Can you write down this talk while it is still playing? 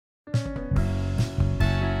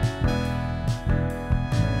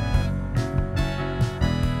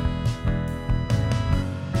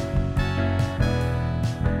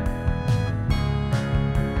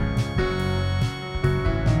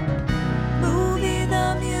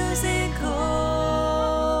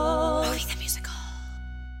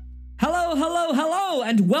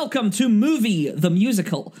welcome to Movie the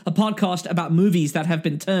Musical, a podcast about movies that have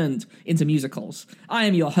been turned into musicals. I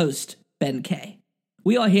am your host, Ben Kay.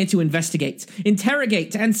 We are here to investigate,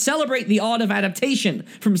 interrogate, and celebrate the art of adaptation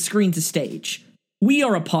from screen to stage. We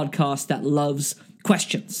are a podcast that loves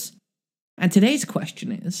questions. And today's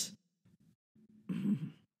question is...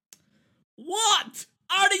 What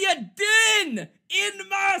are you doing in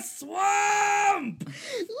my swamp?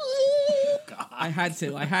 I had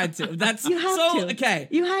to. That's You have so to. okay.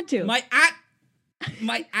 You had to. My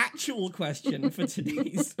actual question for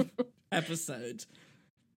today's episode.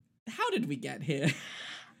 How did we get here?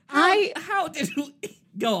 How did we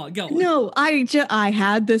go on? No, I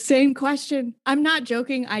had the same question. I'm not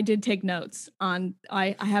joking. I did take notes on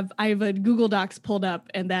I have a Google Docs pulled up,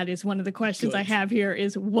 and that is one of the questions I have here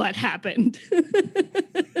is what happened?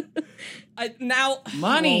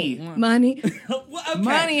 Money. Money. Okay.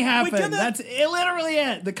 Money happened. That's literally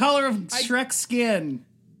it. The color of Shrek's skin.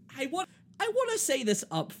 I want to say this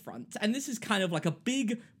up front, and this is kind of like a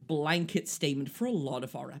big blanket statement for a lot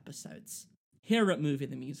of our episodes here at Movie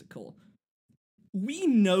the Musical. We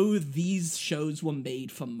know these shows were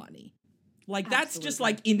made for money. Like, that's just,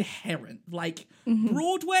 like, inherent. Like,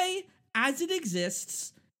 Broadway, as it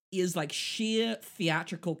exists, is, like, sheer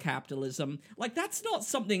theatrical capitalism. Like, that's not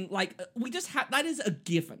something, like, we just have... That is a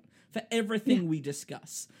given for everything we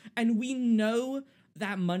discuss. And we know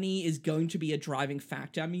that money is going to be a driving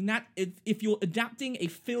factor. I mean, that if you're adapting a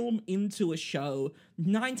film into a show,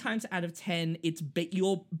 9 times out of 10,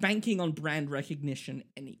 you're banking on brand recognition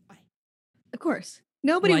anyway. Of course.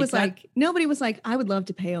 Nobody Like was that- like, I would love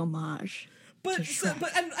to pay homage But we're from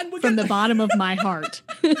gonna, the bottom of my heart.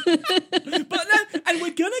 and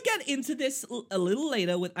we're gonna get into this a little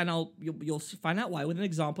later you'll find out why with an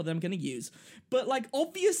example that I'm gonna use. But like,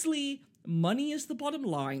 obviously, money is the bottom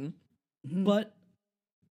line, but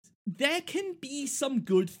there can be some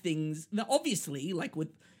good things that obviously,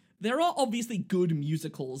 there are obviously good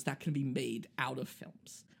musicals that can be made out of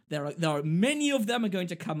films. There are many of them are going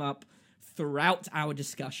to come up throughout our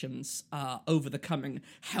discussions over the coming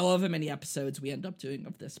however many episodes we end up doing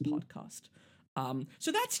of this podcast.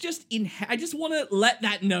 So that's just I just want to let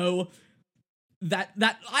that know that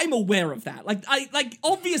I'm aware of that. Like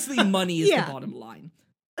obviously money is the bottom line.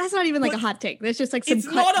 That's not even like a hot take. That's just like some It's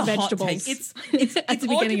cut not a vegetables. hot take. It's at the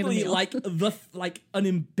beginning of the arguably meal. like an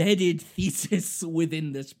embedded thesis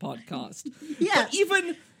within this podcast. Yeah.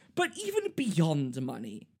 But even beyond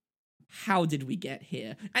money, how did we get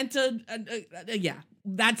here? And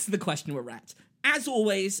that's the question we're at. As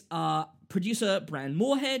always, producer Bran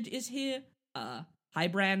Moorhead is here. Hi,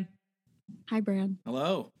 Bran. Hi, Bran.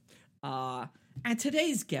 Hello. And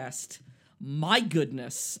today's guest, my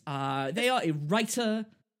goodness, they are a writer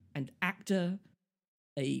and actor,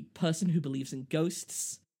 a person who believes in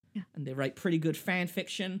ghosts, and they write pretty good fan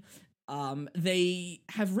fiction. They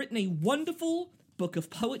have written a wonderful book of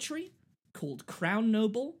poetry called Crown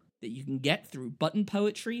Noble that you can get through Button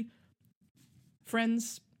Poetry.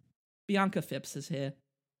 Friends, Bianca Phipps is here.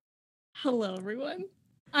 Hello, everyone.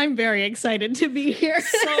 I'm very excited to be here.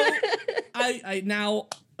 So, I now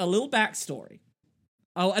a little backstory.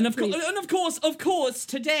 Oh, and of course,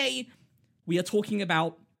 today we are talking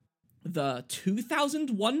about the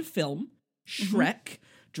 2001 film Shrek,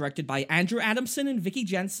 directed by Andrew Adamson and Vicky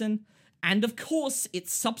Jensen, and of course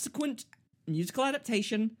its subsequent musical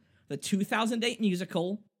adaptation, the 2008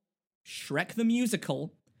 musical Shrek the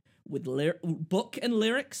Musical, with book and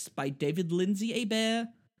lyrics by David Lindsay Abaire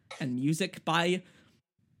and music by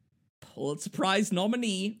Pulitzer Prize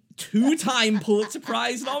nominee, 2-time Pulitzer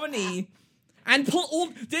Prize nominee, and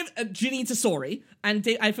Janine Tesori, and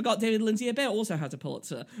I forgot David Lindsay Abaire also has a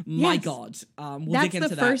Pulitzer. My God, we'll dig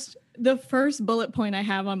into that. The first bullet point I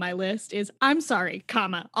have on my list is, I'm sorry,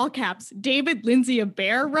 comma, all caps, David Lindsay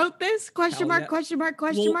Abaire wrote this? Question mark, question mark,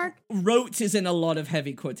 question mark? Wrote is in a lot of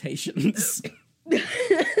heavy quotations.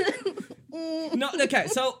 No, okay,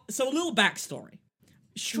 so a little backstory.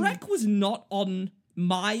 Shrek was not on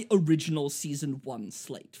my original season 1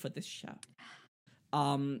 slate for this show.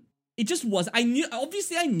 It just was. I knew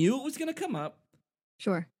it was going to come up.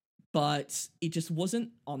 Sure. But it just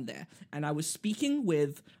wasn't on there. And I was speaking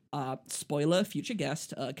with, spoiler, future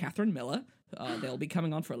guest, Catherine Miller. They'll be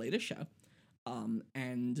coming on for a later show.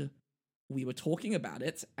 And we were talking about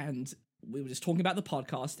it, and we were just talking about the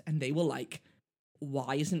podcast, and they were like,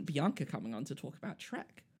 why isn't Bianca coming on to talk about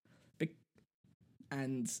Shrek?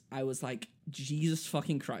 And I was like, Jesus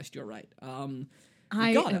fucking Christ, you're right.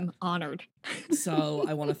 I am honored. So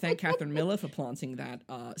I want to thank Catherine Miller for planting that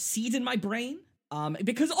seed in my brain.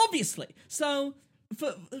 Because obviously, so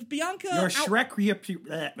for Bianca, Your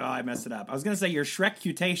Shrek. I messed it up. I was going to say your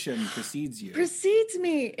Shrek-cutation precedes you. Precedes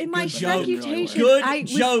me in my Good joke. Shrecutation. Good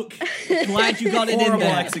joke. Glad you got it in Horrible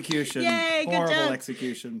there. execution. Yay, good Horrible job.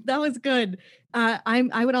 execution. That was good.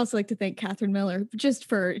 I would also like to thank Catherine Miller just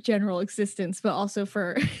for general existence, but also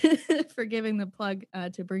for for giving the plug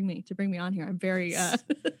to bring me on here. I'm very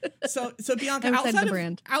So Bianca,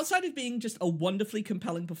 outside of being just a wonderfully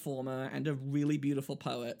compelling performer and a really beautiful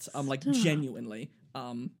poet, like genuinely,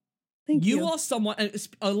 Thank you. you are someone,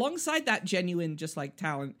 alongside that genuine just like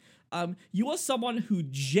talent, you are someone who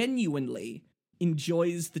genuinely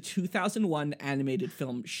enjoys the 2001 animated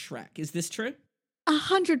film Shrek. Is this true?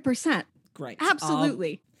 100%. Great.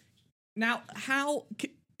 Absolutely. Now,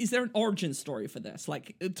 is there an origin story for this?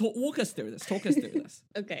 Like, walk us through this. Talk us through this.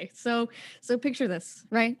 Okay, so picture this,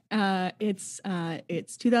 right? It's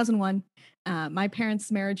 2001. My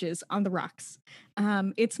parents' marriage is on the rocks.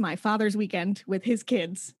 It's my father's weekend with his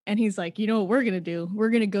kids, and he's like, you know what we're gonna do? We're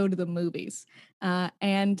gonna go to the movies.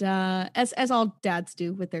 And as all dads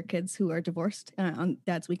do with their kids who are divorced on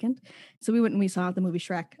dad's weekend. So we went and we saw the movie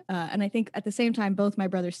Shrek. And I think at the same time, both my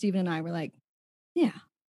brother Steven and I were like, yeah,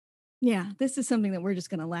 this is something that we're just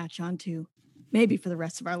gonna latch onto, maybe for the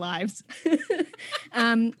rest of our lives.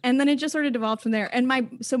 And then it just sort of devolved from there. And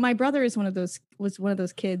my brother was one of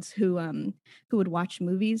those kids who would watch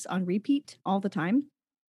movies on repeat all the time.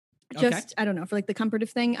 Just, I don't know, for like the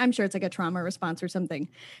comfortive thing. I'm sure it's like a trauma response or something.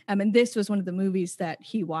 And this was one of the movies that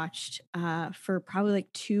he watched for probably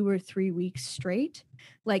like 2 or 3 weeks straight.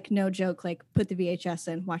 Like, no joke, like put the VHS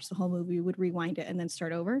in, watch the whole movie, would rewind it and then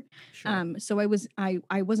start over. Sure. So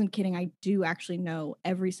I wasn't kidding. I do actually know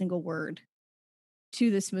every single word to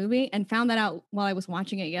this movie, and found that out while I was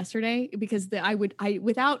watching it yesterday, because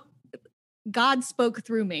without God spoke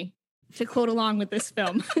through me to quote along with this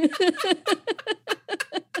film.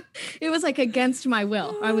 It was like against my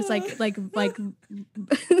will. I was like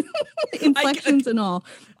inflections and all.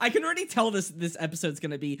 I can already tell this episode's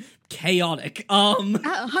going to be chaotic.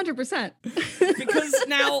 100%. Because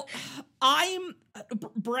now I'm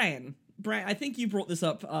Bran, I think you brought this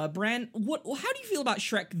up. Bran, how do you feel about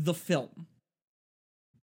Shrek the film?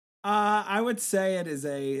 I would say it is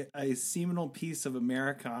a seminal piece of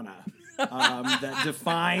Americana that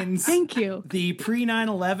defines Thank you. the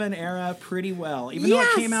pre-9/11 era pretty well. Even though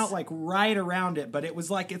it came out like right around it, but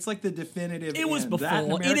it's like the definitive. It was end. before. That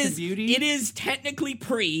and American Beauty. It is technically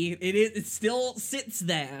pre. It still sits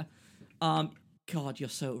there. God, you're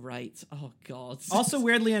so right. Oh, God. Also,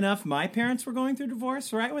 weirdly enough, my parents were going through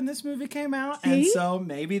divorce right when this movie came out, See? and so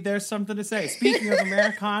maybe there's something to say. Speaking of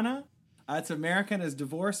Americana. It's American as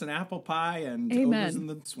divorce and apple pie and ogres in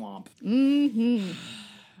the swamp. Mm-hmm.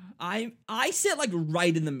 I sit like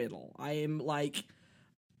right in the middle. I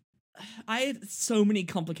had so many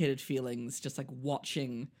complicated feelings just like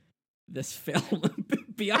watching this film.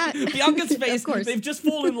 Bianca's face, they've just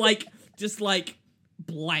fallen just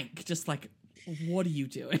blank. Just like, what are you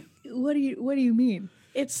doing? What do you mean?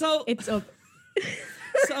 So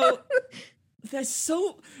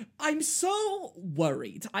I'm so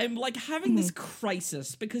worried. I'm like having this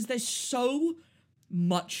crisis because there's so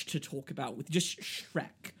much to talk about with just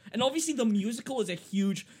Shrek. And obviously the musical is a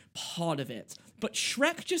huge part of it. But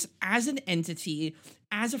Shrek just as an entity,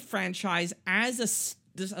 as a franchise, as a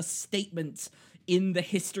statement in the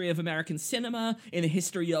history of American cinema, in the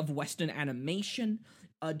history of Western animation,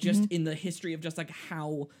 in the history of just like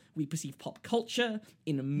how we perceive pop culture,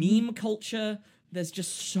 in meme culture, there's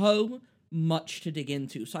just so much to dig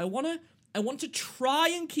into. So I want to try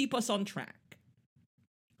and keep us on track.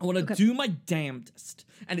 I want to do my damnedest.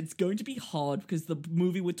 And it's going to be hard because the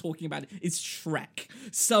movie we're talking about is Shrek.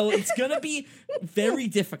 So it's going to be very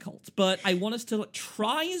difficult. But I want us to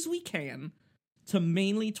try as we can to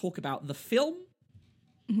mainly talk about the film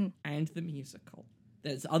and the musical.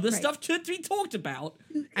 There's other stuff to be talked about,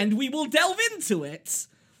 and we will delve into it.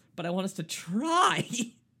 But I want us to try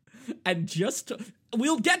and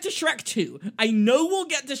we'll get to Shrek 2. I know we'll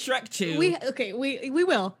get to Shrek 2. We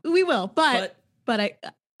will. But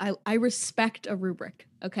I respect a rubric.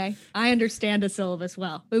 Okay, I understand a syllabus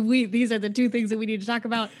well. But these are the two things that we need to talk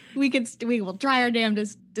about. We will try our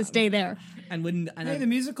damnedest to stay there. And the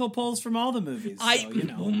musical pulls from all the movies.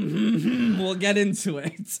 We'll get into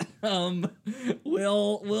it.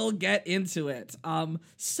 We'll get into it.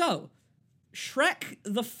 So Shrek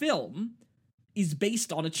the film is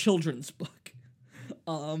based on a children's book.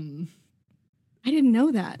 I didn't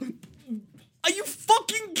know that. Are you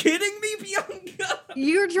fucking kidding me, Bianca?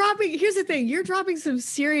 Here's the thing, you're dropping some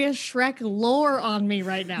serious Shrek lore on me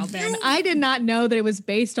right now, Ben. I did not know that it was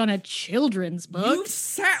based on a children's book. You've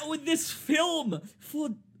sat with this film for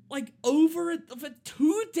like over for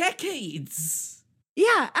 2 decades.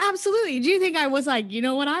 Yeah, absolutely. Do you think I was like, you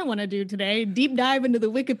know what I want to do today? Deep dive into the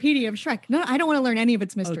Wikipedia of Shrek. No, I don't want to learn any of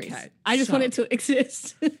its mysteries. Okay, I just want it to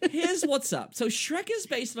exist. Here's what's up. So Shrek is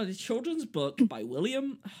based on a children's book by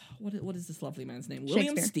William... What is this lovely man's name?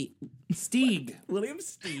 William Steig. William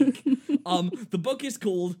Steig. The book is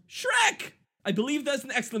called Shrek! I believe there's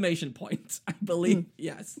an exclamation point. I believe,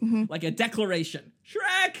 yes. Like a declaration.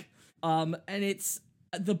 Shrek! And it's...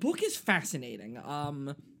 The book is fascinating.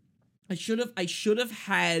 I should have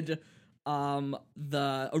had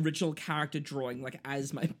the original character drawing like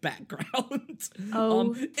as my background.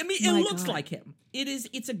 Oh, I mean, it looks like him.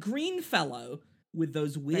 It's a green fellow with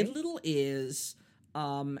those weird little ears,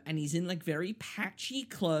 and he's in like very patchy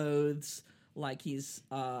clothes. Like he's,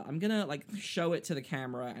 I'm gonna like show it to the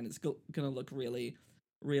camera, and it's gonna look really,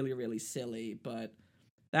 really, really silly. But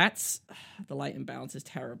that's the light imbalance is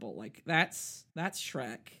terrible. Like that's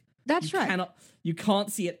Shrek. That's right. You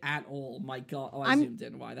can't see it at all. My God. Oh, I zoomed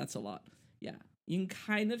in. Why? That's a lot. Yeah. You can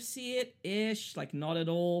kind of see it ish, like not at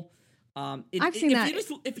all. I've seen that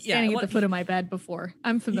standing at the foot of my bed before.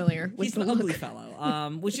 I'm familiar with he's the an ugly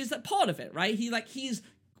fellow, which is a part of it, right? He's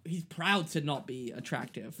proud to not be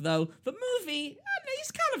attractive, though. The movie,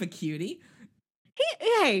 he's kind of a cutie.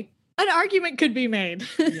 Hey, an argument could be made.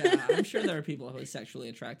 Yeah, I'm sure there are people who are sexually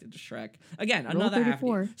attracted to Shrek. Again, another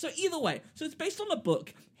avenue. So either way, so it's based on a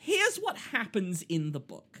book. Here's what happens in the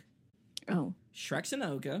book. Oh. Shrek's an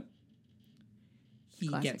ogre. He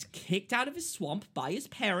gets kicked out of his swamp by his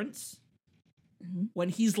parents when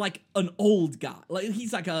he's like an old guy. Like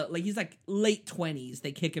he's like late 20s.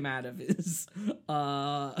 They kick him out of his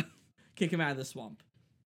kick him out of the swamp.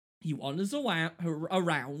 He wanders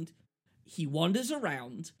around. He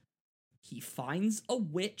finds a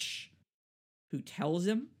witch who tells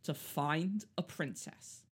him to find a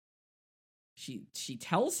princess. She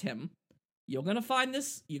tells him, you're gonna find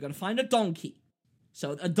a donkey.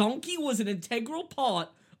 So a donkey was an integral part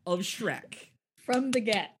of Shrek. From the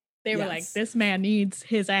get. They were like, this man needs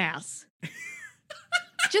his ass.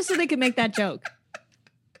 Just so they could make that joke.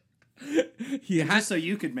 Just so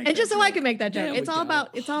you could make and just so joke. I could make that joke. It's all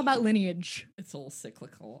about lineage. It's all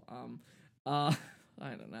cyclical. I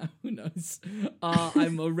don't know. Who knows?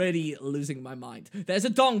 I'm already losing my mind. There's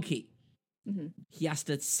a donkey. He has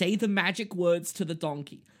to say the magic words to the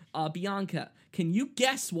donkey. Bianca, can you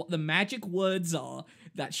guess what the magic words are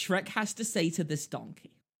that Shrek has to say to this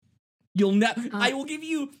donkey? You'll never. I can give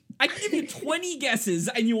you 20 guesses,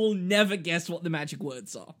 and you will never guess what the magic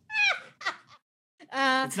words are.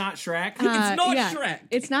 It's not Shrek. It's not Shrek.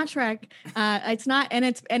 It's not Shrek. It's not,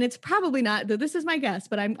 and it's probably not. This is my guess,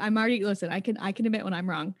 but I'm already. Listen, I can admit when I'm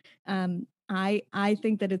wrong. I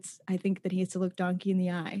think that he has to look donkey in the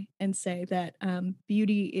eye and say that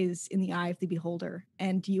beauty is in the eye of the beholder,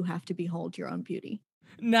 and you have to behold your own beauty.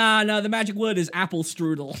 No, the magic word is apple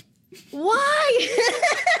strudel. Why?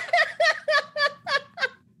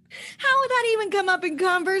 How would that even come up in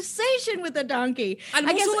conversation with a donkey?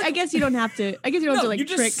 I guess you don't have to. I guess you don't have to you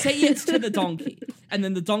trick. Just say it to the donkey, and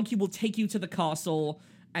then the donkey will take you to the castle,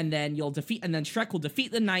 and then Shrek will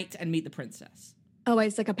defeat the knight and meet the princess. Oh,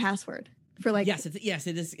 it's like a password for like. Yes, it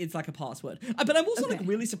is. It's like a password. But I'm also like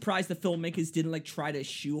really surprised the filmmakers didn't like try to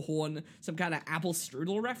shoehorn some kind of apple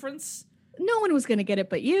strudel reference. No one was gonna get it,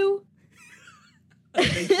 but you.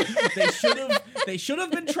 They should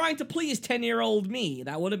have been trying to please 10-year-old me.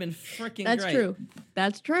 That would have been freaking great.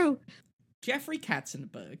 That's true. Jeffrey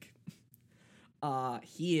Katzenberg.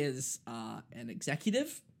 He is an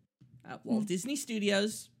executive at Walt Disney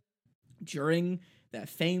Studios during their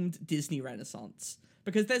famed Disney Renaissance.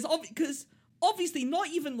 Because obviously not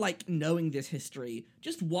even like knowing this history,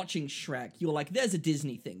 just watching Shrek, you're like, there's a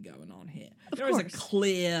Disney thing going on here. There is a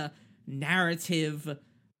clear narrative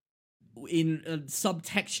in a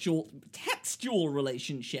textual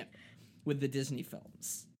relationship with the Disney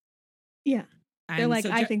films. Yeah. And they're like,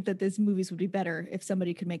 I think that these movies would be better if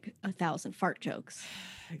somebody could make 1,000 fart jokes.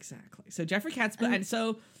 Exactly. So Jeffrey Katzenberg, and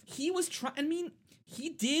so he was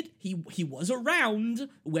he was around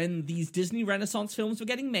when these Disney Renaissance films were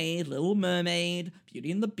getting made, Little Mermaid,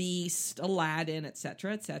 Beauty and the Beast, Aladdin,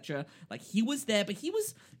 etc., etc. Like, he was there, but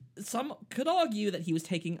some could argue that he was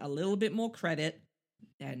taking a little bit more credit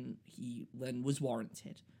than was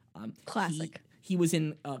warranted. Classic. He was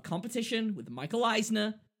in a competition with Michael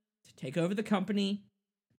Eisner to take over the company.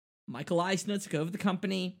 Michael Eisner took over the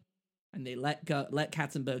company, and they let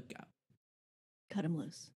Katzenberg go. Cut him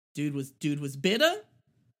loose. Dude was bitter,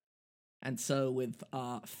 and so with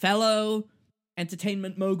fellow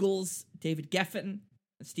entertainment moguls David Geffen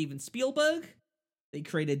and Steven Spielberg, they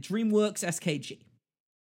created DreamWorks SKG.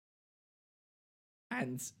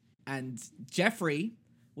 And And Jeffrey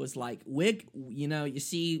was like, you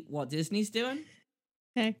see what Disney's doing?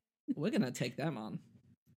 Hey. We're gonna take them on.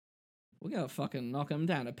 We're gonna fucking knock them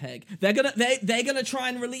down a peg. They're gonna try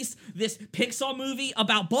and release this Pixar movie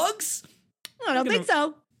about bugs. I don't think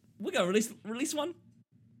so. We're gonna release one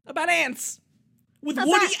about ants with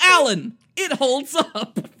Woody Allen. It holds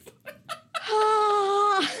up.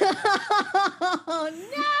 Oh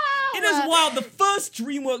no! It is wild. The first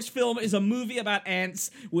DreamWorks film is a movie about ants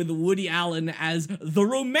with Woody Allen as the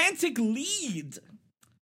romantic lead.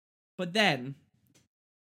 But then,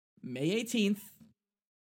 May 18th,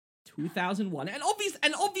 2001, and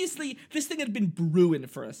obviously this thing had been brewing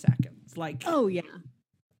for a second. It's like, oh yeah,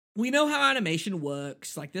 we know how animation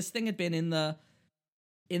works. Like, this thing had been in the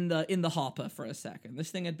hopper for a second. This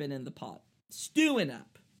thing had been in the pot, stewing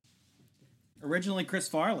up. Originally Chris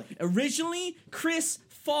Farley.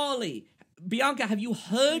 Bianca, have you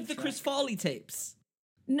heard the Chris Farley tapes?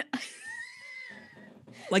 No.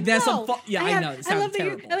 Like, there's some... I know. It sounds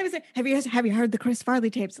terrible. Let me say, have you heard the Chris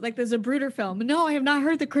Farley tapes? Like, there's a Brooder film. No, I have not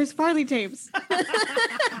heard the Chris Farley tapes.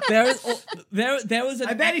 there was an...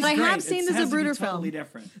 I bet he's I great. have seen the Zapruder film. Totally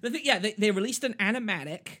different. They released an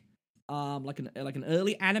animatic, like an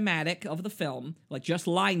early animatic of the film, like just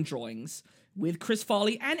line drawings, with Chris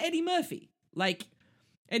Farley and Eddie Murphy. Like,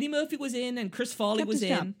 Eddie Murphy was in and Chris Farley was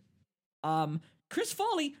in. Chris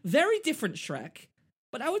Farley, very different Shrek.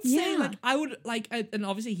 But I would say, and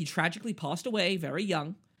obviously he tragically passed away very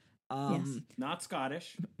young. Yes. Not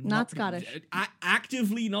Scottish. Not Scottish.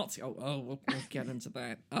 Actively not. We'll get into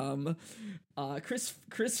that. Chris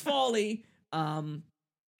Farley,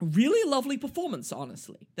 really lovely performance,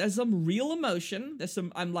 honestly. There's some real emotion. There's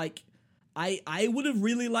some, I would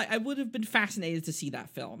have been fascinated to see that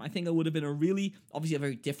film. I think it would have been obviously a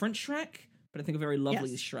very different Shrek, but I think a very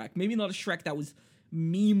lovely Shrek. Maybe not a Shrek that was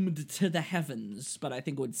memed to the heavens, but I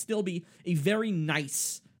think it would still be a very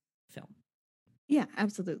nice film. Yeah,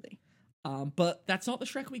 absolutely. But that's not the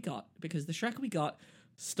Shrek we got, because the Shrek we got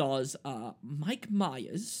stars Mike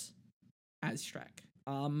Myers as Shrek.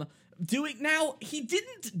 He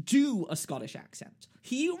didn't do a Scottish accent.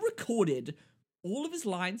 He recorded all of his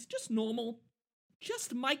lines, just normal,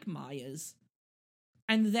 just Mike Myers.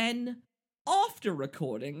 And then, after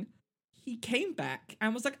recording, he came back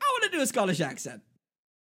and was like, I want to do a Scottish accent.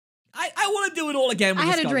 I want to do it all again with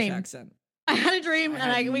a Scottish accent. I had a dream,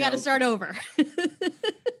 and we got to start over.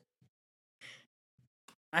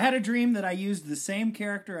 I had a dream that I used the same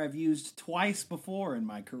character I've used twice before in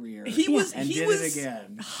my career. He was it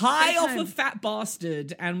again. High off a fat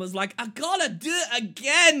bastard and was like, I gotta do it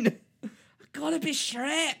again. I gotta be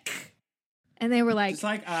Shrek. And they were like, just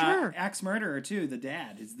like sure. Axe Murderer too, the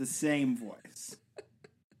dad is the same voice.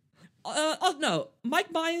 No,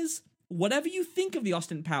 Mike Myers, whatever you think of the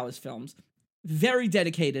Austin Powers films, very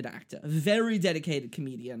dedicated actor, very dedicated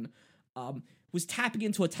comedian, was tapping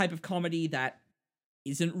into a type of comedy that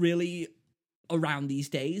isn't really around these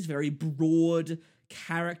days, very broad,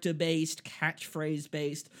 character-based,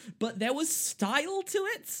 catchphrase-based, but there was style to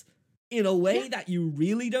it in a way that you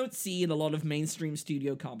really don't see in a lot of mainstream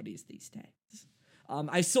studio comedies these days.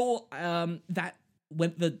 I saw that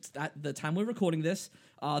when at the time we're recording this,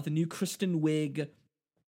 the new Kristen Wiig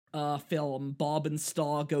film, Bob and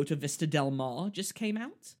Star Go to Vista Del Mar, just came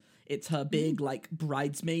out. It's her big,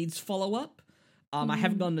 Bridesmaids follow-up. I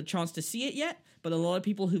haven't gotten a chance to see it yet, but a lot of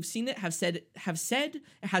people who've seen it have said it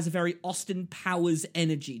has a very Austin Powers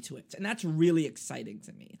energy to it. And that's really exciting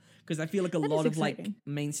to me, because I feel like a lot of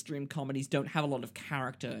mainstream comedies don't have a lot of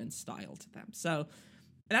character and style to them. So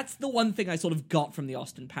that's the one thing I sort of got from the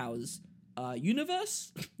Austin Powers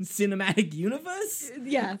universe, cinematic universe.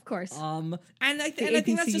 Yeah, of course. And I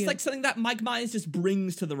think that's just like something that Mike Myers just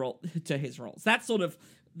brings to the role, to his roles. That's sort of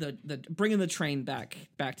the bringing the train back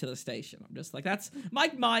to the station. I'm just like, that's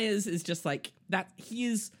Mike Myers is just like that. He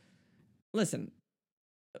is. Listen,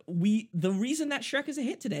 the reason that Shrek is a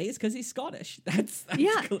hit today is because he's Scottish. That's he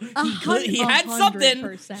had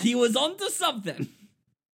something. He was onto something.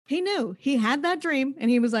 He knew he had that dream, and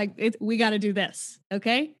he was like, "We got to do this,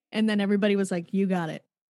 okay?" And then everybody was like, "You got it,"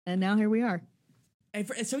 and now here we are.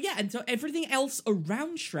 So everything else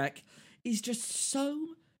around Shrek is just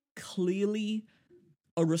so clearly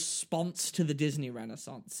a response to the Disney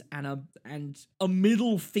Renaissance and a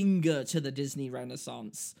middle finger to the Disney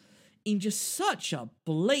Renaissance in just such a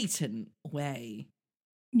blatant way.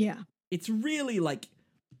 Yeah. It's really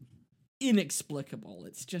inexplicable.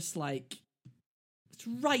 It's just it's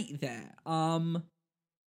right there.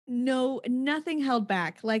 No, nothing held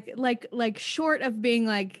back. Like short of being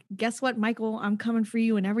like, guess what, Michael, I'm coming for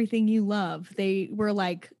you and everything you love. They were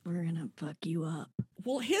like, we're gonna fuck you up.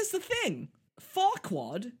 Well, here's the thing.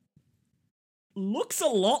 Farquaad looks a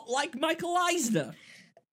lot like Michael Eisner.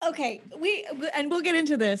 Okay, we'll get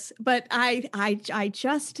into this, but I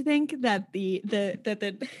just think that the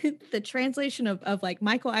the translation of like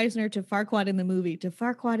Michael Eisner to Farquaad in the movie to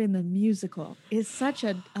Farquaad in the musical is such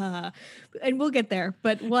a and we'll get there,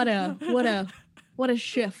 but what a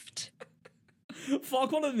shift.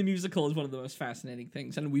 Farquaad in the musical is one of the most fascinating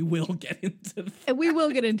things, and we will get into that. And we will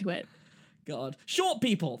get into it. God, short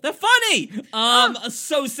people, they're funny.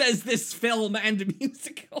 So says this film and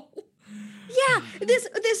musical. Yeah, this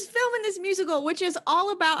film and this musical, which is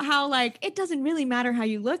all about how like it doesn't really matter how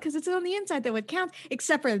you look because it's on the inside that what counts,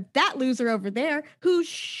 except for that loser over there who's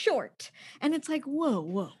short, and it's like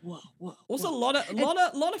whoa. Also, a lot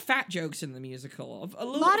of fat jokes in the musical. A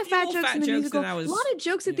lot of fat jokes in the musical. A lot of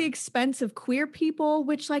jokes at the expense of queer people,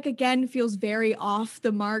 which like again feels very off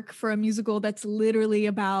the mark for a musical that's literally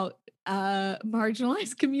about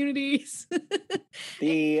marginalized communities.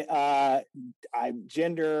 The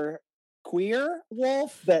gender queer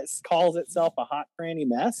wolf that calls itself a hot cranny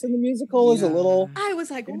mess in the musical is a little I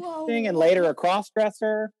was like whoa thing, and later a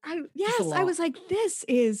cross-dresser. I was like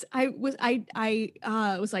I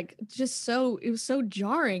was like just so it was so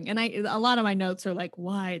jarring, and a lot of my notes are like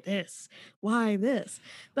why this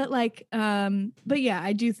but like but yeah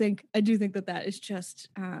I do think that is just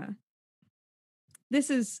this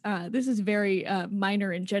is very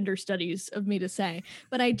minor in gender studies of me to say,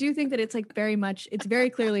 but I do think that it's like it's very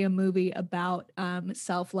clearly a movie about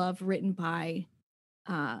self-love written by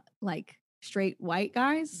like straight white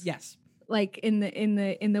guys. Yes. Like in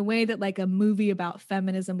the way that like a movie about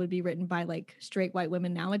feminism would be written by like straight white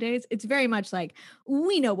women nowadays. It's very much like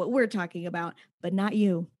we know what we're talking about, but not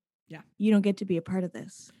you. Yeah. You don't get to be a part of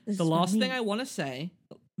this. The last thing I want to say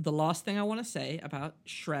about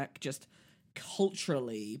Shrek, just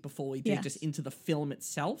culturally, before we dig just into the film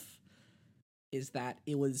itself, is that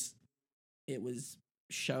it was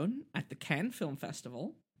shown at the Cannes Film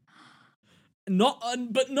Festival. But not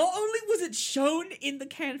only was it shown in the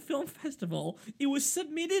Cannes Film Festival, it was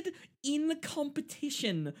submitted in the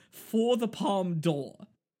competition for the Palme d'Or.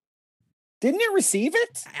 Didn't it receive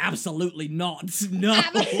it? Absolutely not. No.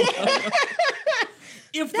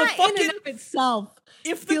 If that the fucking in and of itself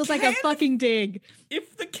feels like a fucking dig.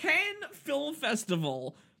 If the Cannes Film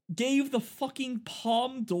Festival gave the fucking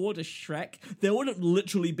Palme d'Or to Shrek, there would have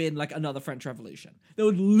literally been like another French Revolution. There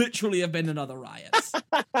would literally have been another riot.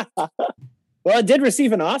 Well, it did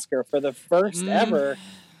receive an Oscar for the first ever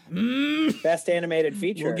Best Animated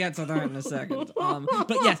Feature. We'll get to that in a second.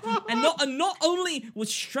 But yes, and not only was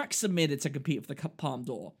Shrek submitted to compete for the Palme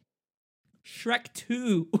d'Or, Shrek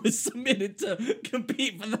 2 was submitted to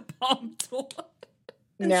compete for the Palme d'Or.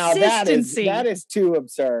 Now that is too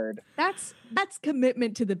absurd. That's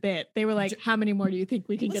commitment to the bit. They were like, how many more do you think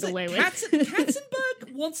we can get away with?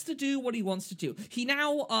 Katzenberg wants to do what he wants to do. He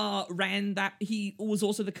now ran that. He was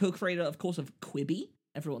also the co-creator, of course, of Quibi,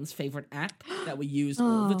 everyone's favorite app that we use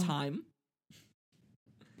all the time.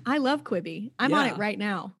 I love Quibi. I'm on it right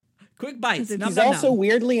now. Quick bites. He's also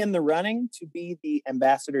weirdly in the running to be the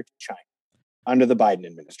ambassador to China under the Biden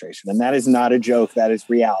administration. And that is not a joke. That is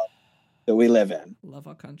reality that we live in. Love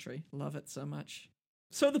our country. Love it so much.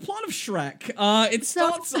 So the plot of Shrek, it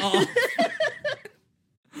starts off...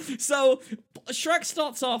 So Shrek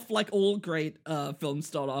starts off like all great films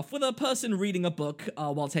start off with a person reading a book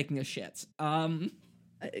while taking a shit.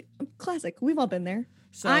 Classic. We've all been there.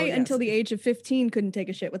 So, until the age of 15, couldn't take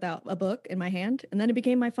a shit without a book in my hand, and then it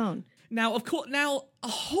became my phone. Now, of course, a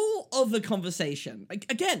whole other conversation.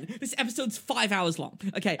 Again, this episode's 5 hours long.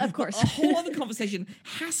 Okay, of course. A whole other conversation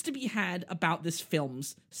has to be had about this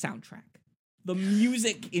film's soundtrack. The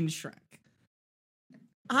music in Shrek.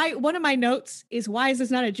 One of my notes is, why is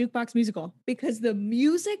this not a jukebox musical? Because the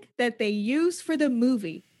music that they use for the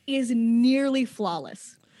movie is nearly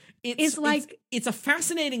flawless. It's a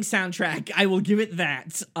fascinating soundtrack. I will give it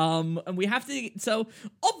that. And we have to. So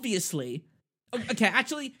obviously, okay.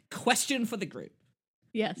 Actually, question for the group.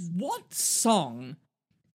 Yes. What song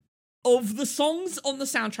of the songs on the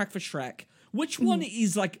soundtrack for Shrek? Which one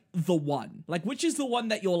is like the one? Like, which is the one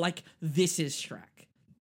that you're like, this is Shrek?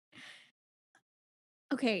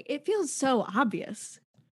 Okay, it feels so obvious.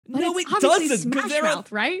 But no, it doesn't. Smash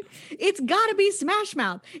Mouth, right? It's got to be Smash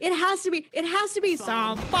Mouth. It has to be.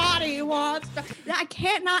 Somebody wants to... I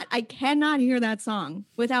cannot hear that song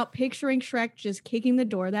without picturing Shrek just kicking the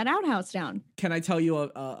door of that outhouse down. Can I tell you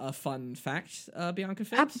a fun fact, Bianca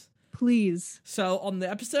Phipps? Please. So on the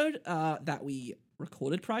episode that we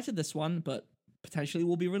recorded prior to this one, but potentially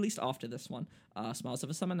will be released after this one, Smiles of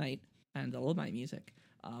a Summer Night and A Little Night Music.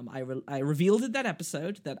 I revealed in that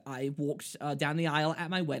episode that I walked down the aisle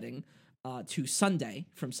at my wedding to Sunday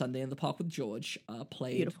from Sunday in the Park with George,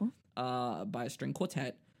 played Beautiful. By a string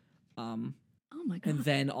quartet. Oh my God. And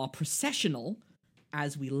then our processional,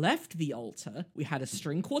 as we left the altar, we had a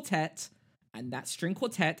string quartet, and that string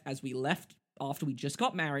quartet, as we left after we just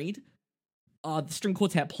got married, the string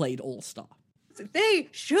quartet played All Star. They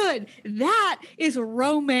should. That is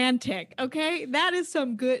romantic, okay? That is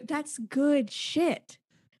that's good shit.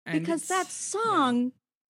 And because that song,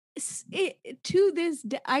 to this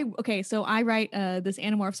day, so I write this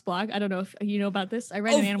Animorphs blog. I don't know if you know about this. I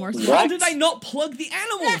write an Animorphs blog. How did I not plug the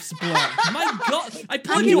Animorphs blog? My God, I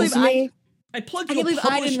plugged your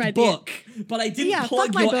published book, but I didn't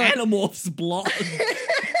plug your Animorphs blog.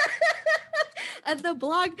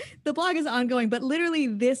 The blog is ongoing, but literally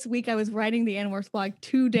this week I was writing the Animorphs blog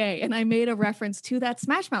today, and I made a reference to that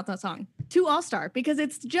Smash Mouth song, to All Star, because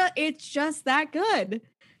it's just that good.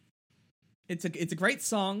 It's a great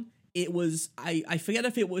song. It was I forget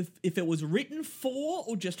if it was written for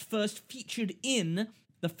or just first featured in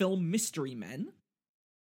the film Mystery Men.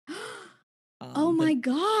 Oh my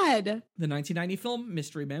God! The 1990 film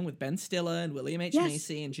Mystery Men with Ben Stiller and William H.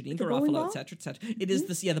 Macy and Janine Garofalo, etc., etc. It is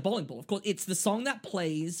the bowling ball. Of course, it's the song that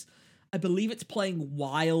plays. I believe it's playing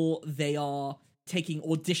while they are taking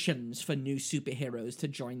auditions for new superheroes to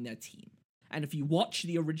join their team. And if you watch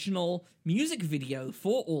the original music video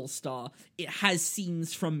for All Star, it has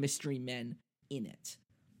scenes from Mystery Men in it.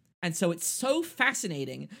 And so it's so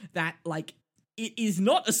fascinating that, like, it is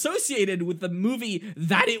not associated with the movie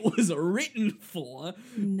that it was written for,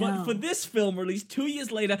 but for this film released 2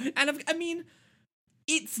 years later. And I mean,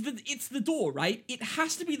 it's the door, right? It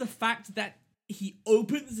has to be the fact that he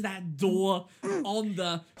opens that door on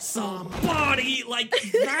the somebody, like,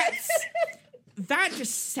 that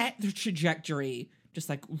just set the trajectory just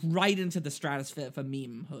like right into the stratosphere for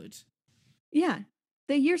meme-hood. Yeah.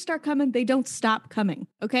 The years start coming, they don't stop coming,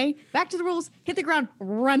 okay? Back to the rules, hit the ground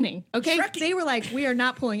running, okay? They were like, we are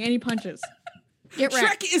not pulling any punches. Get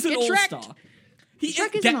wrecked. Shrek is an all-star.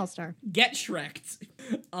 Shrek is an all-star. Get Shrek'd.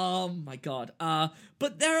 Oh my God.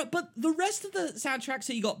 But the rest of the soundtrack,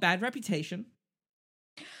 so you got Bad Reputation.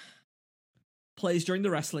 Plays during the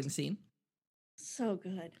wrestling scene. So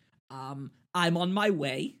good. I'm on My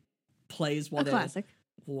Way. Plays while they're classic.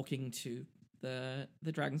 Walking to the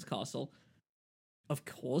Dragon's Castle. Of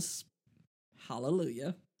course,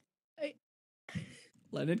 Hallelujah.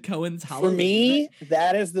 Leonard Cohen's Hallelujah. For me,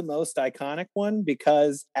 that is the most iconic one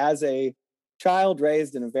because as a child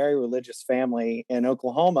raised in a very religious family in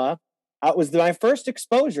Oklahoma, it was my first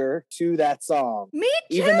exposure to that song. Me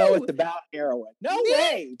too. Even though it's about heroin. No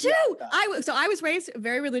way. Me too. I was raised a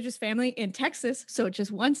very religious family in Texas, so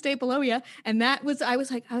just one state below you, and I was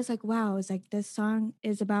like, wow. I was like, this song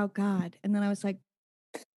is about God, and then I was like,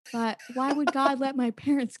 but why would God let my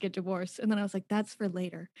parents get divorced? And then I was like, that's for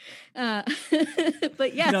later. But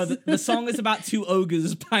yes. No, the song is about two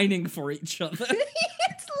ogres pining for each other.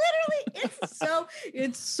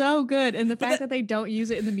 It's so good. And the fact that they don't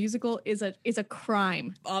use it in the musical is a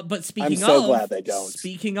crime. But speaking I'm so glad they don't.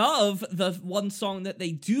 Speaking of, the one song that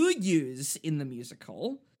they do use in the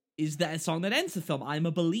musical is that song that ends the film, I'm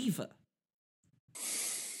a Believer.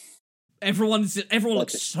 Everyone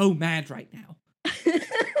looks so mad right now.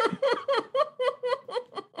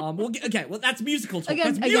 That's musical talk.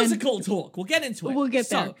 Talk. We'll get into it. We'll get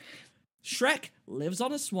there. Shrek lives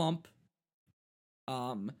on a swamp.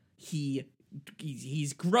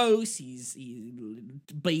 He's gross. He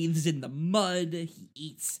bathes in the mud. He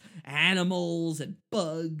eats animals and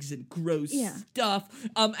bugs and gross stuff.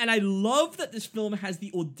 And I love that this film has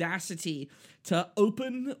the audacity to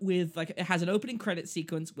open with, like, it has an opening credit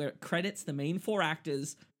sequence where it credits the main four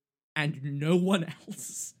actors and no one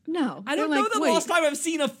else. No. I don't know the last time I've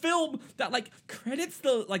seen a film that, like, credits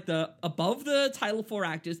the above the title four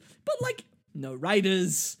actors, but, like, no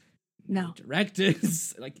writers, no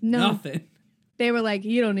directors, like, nothing. They were like,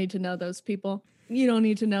 you don't need to know those people. You don't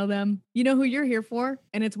need to know them. You know who you're here for,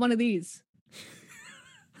 and it's one of these.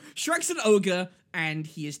 Shrek's an ogre, and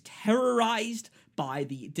he is terrorized by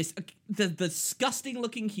the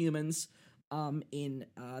disgusting-looking humans in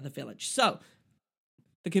the village. So,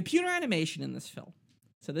 the computer animation in this film.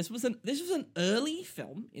 So this was an early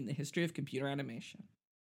film in the history of computer animation.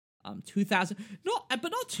 2000, not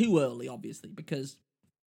too early, obviously, because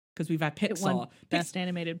we've had Pixar. It won best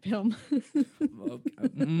animated film. You're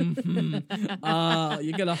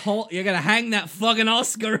gonna hang that fucking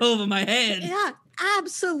Oscar over my head. Yeah,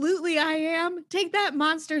 absolutely, I am. Take that,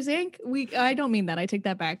 Monsters Inc. I don't mean that. I take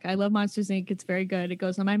that back. I love Monsters Inc. It's very good. It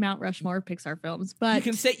goes on my Mount Rushmore of Pixar films. But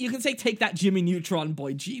you can say take that, Jimmy Neutron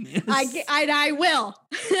Boy Genius. I will.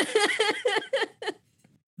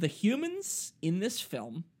 The humans in this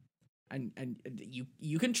film and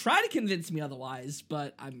you can try to convince me otherwise,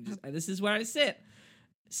 but this is where I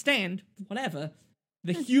stand, whatever.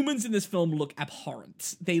 The humans in this film look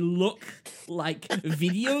abhorrent. They look like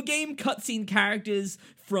video game cutscene characters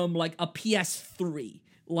from like a PS3.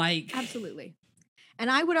 Like, absolutely. And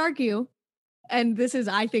I would argue, and this is,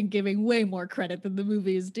 I think, giving way more credit than the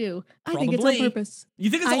movies do. I think it's on purpose. You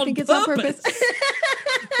think it's I on think purpose? It's on purpose.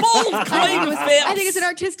 Bold claim of fails. I think it's an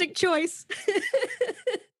artistic choice.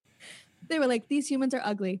 They were like, these humans are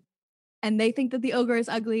ugly, and they think that the ogre is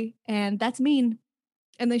ugly, and that's mean.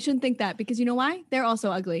 And they shouldn't think that, because you know why? They're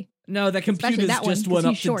also ugly. No, the computers just weren't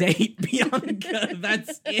up to date, Bianca.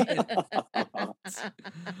 That's it.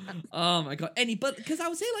 Oh my god. But because I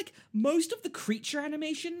would say, like, most of the creature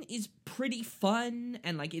animation is pretty fun,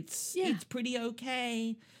 and like it's pretty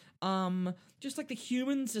okay. Just like the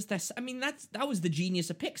humans, that was the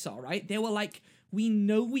genius of Pixar, right? They were like, we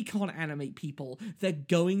know we can't animate people.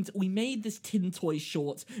 We made this Tin Toy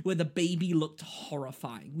short where the baby looked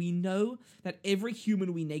horrifying. We know that every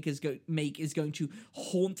human we make is going to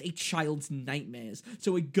haunt a child's nightmares.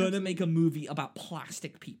 So we're gonna make a movie about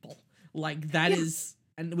plastic people. Like, that is...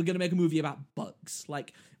 And we're gonna make a movie about bugs.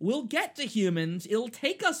 Like, we'll get to humans. It'll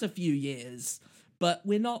take us a few years. But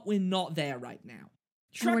we're not there right now.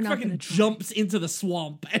 Shrek fucking jumps into the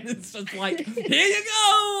swamp, and it's just like, here you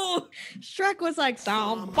go! Shrek was like,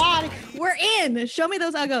 somebody, we're in! Show me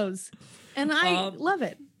those uggos. And I love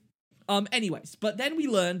it. Anyways, but then we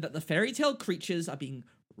learn that the fairy tale creatures are being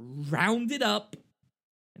rounded up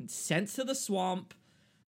and sent to the swamp.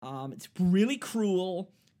 It's really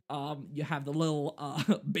cruel. You have the little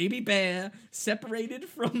baby bear separated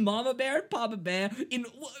from Mama Bear and Papa Bear.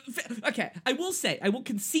 Okay, I will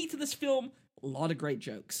concede to this film, a lot of great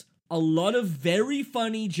jokes. A lot of very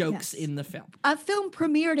funny jokes in the film. A film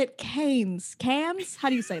premiered at Cannes. Cannes? How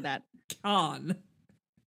do you say that? Cannes.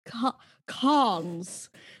 Cannes.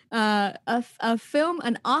 A film,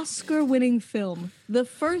 an Oscar-winning film. The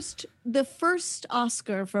first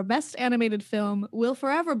Oscar for Best Animated Film will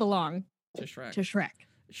forever belong to Shrek.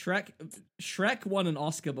 Shrek won an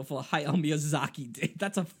Oscar before Hayao Miyazaki did.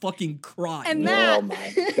 That's a fucking crime. And that... Oh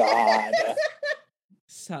my god.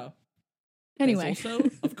 So... Anyway, also,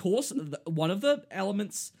 of course, one of the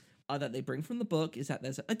elements that they bring from the book is that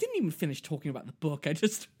I didn't even finish talking about the book. I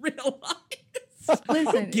just realized.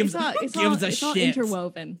 Listen, it's all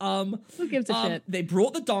interwoven. Who gives a shit? They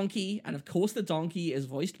brought the donkey, and of course, the donkey is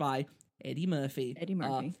voiced by Eddie Murphy.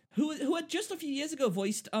 Who had just a few years ago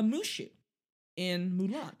voiced Mushu in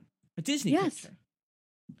Mulan, a Disney picture.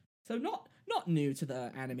 So not new to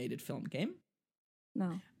the animated film game.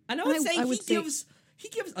 No, and I would say he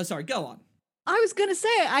gives. Oh, sorry, go on. I was going to say,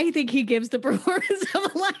 I think he gives the performance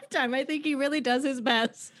of a lifetime. I think he really does his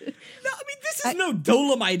best. No, I mean, this is no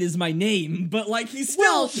Dolomite is my name, but like he's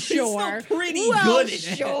still pretty good in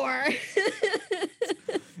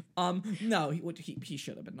it. No, he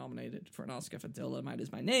should have been nominated for an Oscar for Dolomite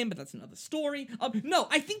is my name, but that's another story. No,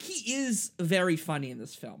 I think he is very funny in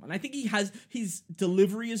this film, and I think his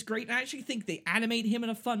delivery is great. And I actually think they animate him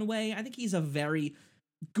in a fun way. I think he's a very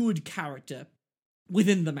good character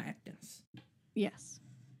within the madness. Yes.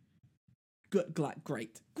 Good.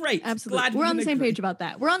 Great. Absolutely. Glad we're on the same page about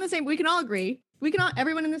that. We're on the same. We can all agree.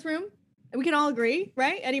 Everyone in this room, we can all agree,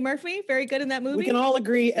 right? Eddie Murphy, very good in that movie. We can all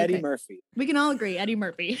agree, Eddie Murphy. We can all agree, Eddie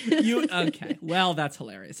Murphy. Okay. Well, that's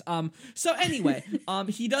hilarious. So anyway,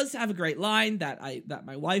 he does have a great line that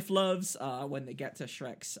my wife loves. When they get to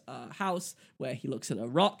Shrek's house, where he looks at a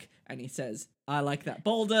rock and he says, "I like that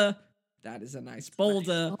boulder. That is a nice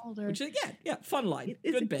boulder." Which is fun line.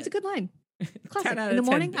 Good bit. It's a good line. Classic. In the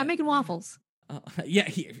morning, I'm making waffles.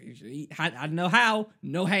 He had no how,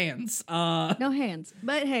 no hands. No hands,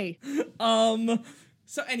 but hey.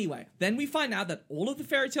 So anyway, then we find out that all of the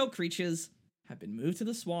fairy tale creatures have been moved to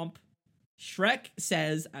the swamp. Shrek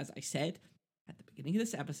says, as I said at the beginning of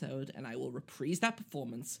this episode, and I will reprise that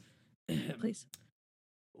performance. Please.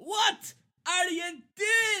 What are you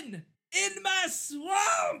doing in my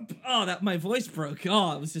swamp? Oh, that my voice broke. Oh,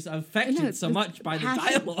 I was just affected so much by the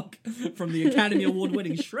dialogue from the Academy Award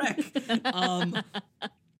winning Shrek.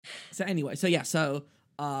 So anyway, of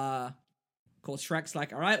course Shrek's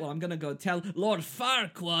like, all right, well, I'm gonna go tell Lord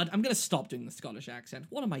Farquaad. I'm gonna stop doing the Scottish accent.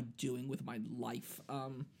 What am I doing with my life?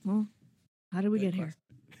 Well, how did we get here?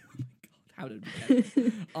 How did we get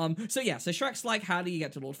here? So Shrek's like, how do you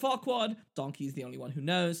get to Lord Farquaad? Donkey's the only one who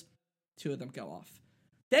knows. Two of them go off.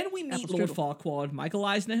 Then we meet Lord Farquaad, Michael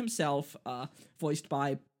Eisner himself, voiced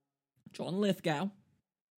by John Lithgow.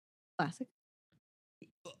 Classic.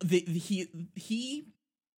 He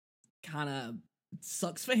kind of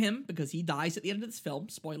sucks for him because he dies at the end of this film.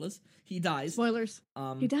 Spoilers. He dies. Spoilers.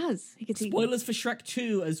 He does. He gets spoilers for Shrek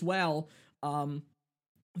 2 as well.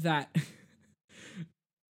 That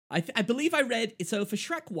I believe I read. So for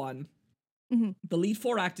Shrek 1, the lead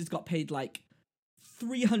 4 actors got paid like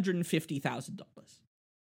 $350,000.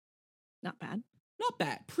 Not bad. Not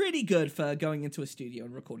bad. Pretty good for going into a studio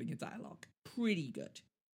and recording a dialogue. Pretty good.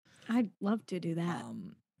 I'd love to do that.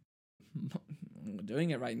 I'm doing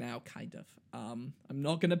it right now, kind of. I'm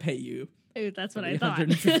not gonna pay you. Dude, that's what I thought.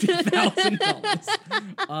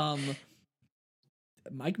 $150,000.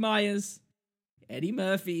 Mike Myers, Eddie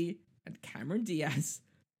Murphy, and Cameron Diaz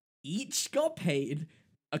each got paid,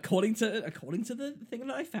 according to the thing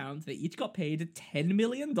that I found, they each got paid $10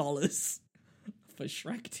 million for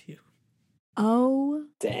Shrek 2. Oh,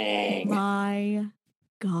 dang! My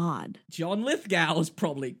God, John Lithgow's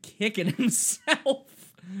probably kicking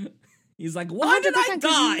himself. He's like, why did I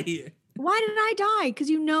die? Why did I die? Because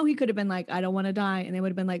he could have been like, I don't want to die. And they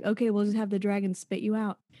would have been like, okay, we'll just have the dragon spit you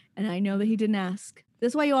out. And I know that he didn't ask.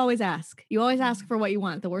 This is why you always ask. You always ask for what you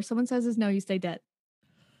want. The worst someone says is no, you stay dead.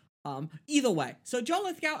 Either way. So John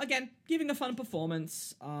Lithgow, again, giving a fun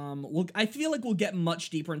performance. I feel like we'll get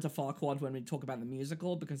much deeper into Farquaad when we talk about the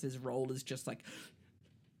musical, because his role is just like,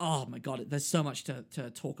 oh my God, there's so much to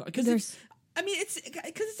talk about. Because it's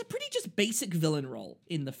a pretty just basic villain role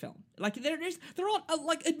in the film. Like there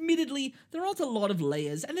aren't admittedly there aren't a lot of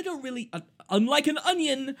layers, and they don't really unlike an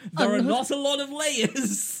onion, there are not a lot of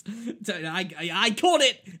layers. I caught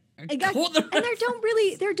it. And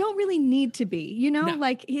there don't really need to be, no.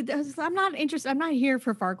 Like I'm not interested. I'm not here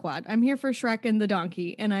for Farquaad. I'm here for Shrek and the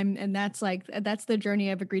donkey, and that's the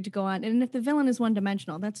journey I've agreed to go on. And if the villain is one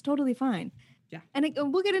dimensional, that's totally fine. Yeah. And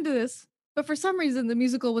we'll get into this, but for some reason the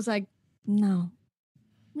musical was like, no,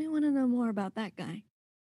 we want to know more about that guy.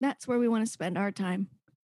 That's where we want to spend our time,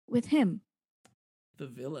 with him. The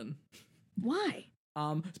villain. Why?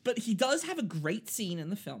 But he does have a great scene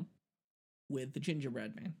in the film with the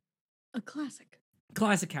gingerbread man. A classic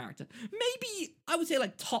character. Maybe I would say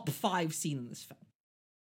like top 5 scene in this film.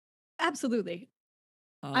 Absolutely.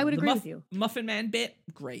 I would agree with you. Muffin Man bit,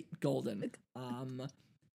 great, golden.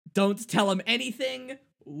 Don't tell him anything.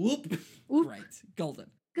 Whoop. Great,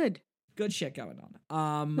 golden. Good shit going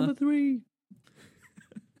on. Number 3.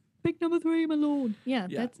 Pick number 3, my lord. Yeah.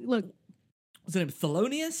 That's look. What's his name?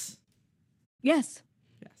 Thelonious? Yes.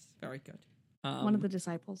 Very good. One of the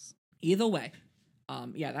disciples. Either way.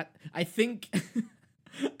 That I think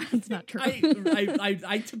that's not true.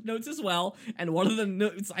 I took notes as well, and one of the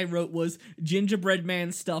notes I wrote was gingerbread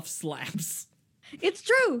man stuff slaps. It's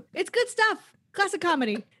true. It's good stuff. Classic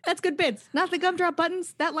comedy. That's good bits. Not the gumdrop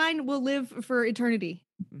buttons. That line will live for eternity.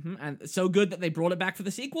 Mm-hmm. And so good that they brought it back for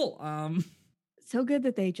the sequel. So good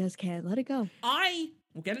that they just can't let it go.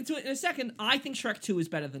 We'll get into it in a second. I think Shrek 2 is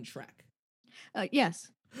better than Shrek. Yes.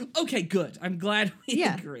 Okay, good. I'm glad we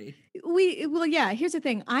agree. Here's the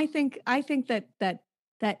thing. I think that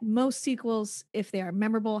most sequels, if they are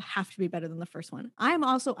memorable, have to be better than the first one. I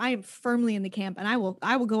am firmly in the camp, and I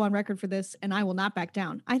will go on record for this, and I will not back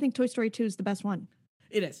down. I think Toy Story 2 is the best one.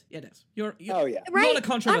 It is. You're right? Not a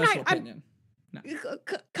controversial opinion. No.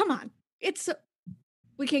 Come on.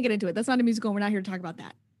 We can't get into it. That's not a musical. We're not here to talk about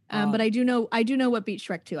that. But I do know what beat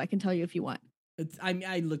Shrek 2. I can tell you if you want.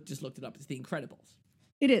 I just looked it up. It's The Incredibles.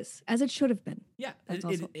 It is, as it should have been. Yeah,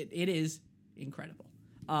 it is incredible.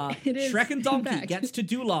 Shrek and Donkey gets to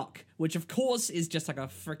Duloc, which of course is just like a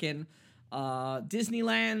freaking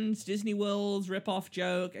Disneyland, Disney World's ripoff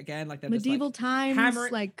joke. Again, like they're medieval just,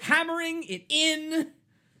 like, times, hammering it in.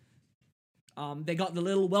 They got the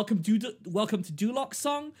little Welcome to Duloc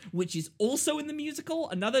song, which is also in the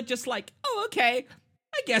musical. Another just like, oh, okay,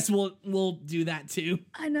 I guess we'll do that too.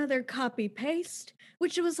 Another copy paste,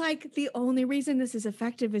 which was like the only reason this is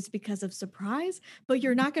effective is because of surprise. But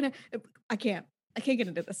you're not gonna. I can't get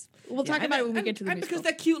into this. We'll talk about it when we get to the musical. Because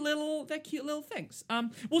they're cute little things.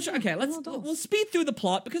 We'll speed through the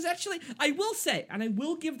plot, because actually I will say, and I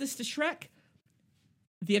will give this to Shrek,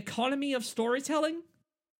 the economy of storytelling,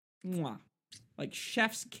 mwah, like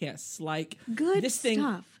chef's kiss. Like good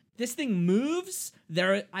stuff. This thing moves.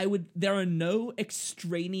 There are no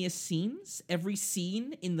extraneous scenes. Every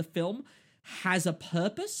scene in the film has a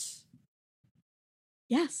purpose.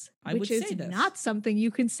 Yes, which is not something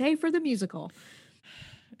you can say for the musical.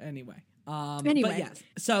 Anyway. But yes,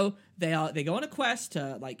 so they go on a quest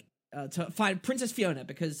to find Princess Fiona,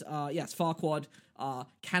 because Farquaad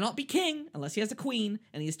cannot be king unless he has a queen,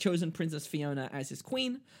 and he has chosen Princess Fiona as his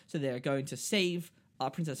queen. So they're going to save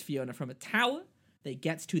Princess Fiona from a tower. They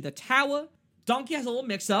get to the tower. Donkey has a little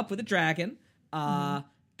mix-up with a dragon.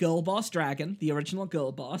 girl boss dragon, the original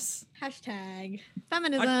girl boss. Hashtag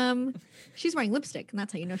feminism. She's wearing lipstick, and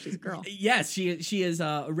that's how you know she's a girl. Yes, she is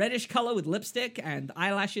a reddish color with lipstick and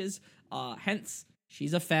eyelashes. Hence,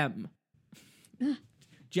 she's a femme.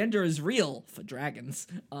 Gender is real for dragons.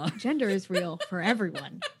 Gender is real for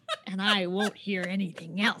everyone, and I won't hear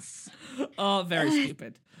anything else. Oh, very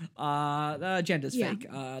stupid. Gender's fake.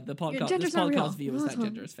 The podcast, this podcast view is that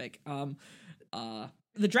gender is fake.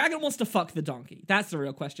 The dragon wants to fuck the donkey. That's the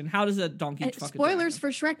real question. How does a donkey fuck a dragon? Spoilers for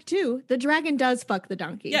Shrek 2. The dragon does fuck the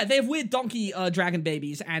donkey. Yeah, they have weird donkey dragon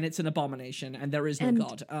babies, and it's an abomination, and there is no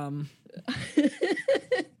god.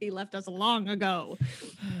 He left us long ago.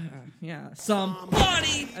 Yeah,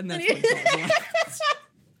 somebody, and that's what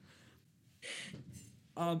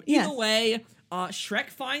God. Either way, Shrek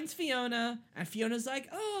finds Fiona, and Fiona's like,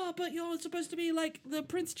 "Oh, but you're supposed to be like the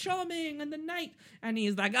Prince Charming and the knight," and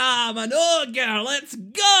he's like, "I'm an ogre. Let's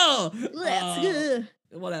go. Let's go."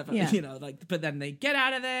 Whatever, you know. Like, but then they get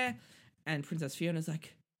out of there, and Princess Fiona's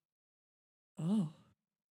like, "Oh,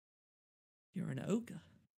 you're an ogre.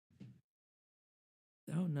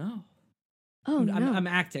 Oh no." Oh, no. I'm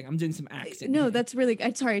acting. I'm doing some acting. No, that's really...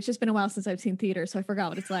 I'm sorry. It's just been a while since I've seen theater, so I forgot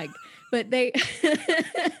what it's like. But they...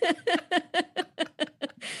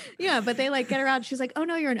 Yeah, but they like get around. She's like, "Oh,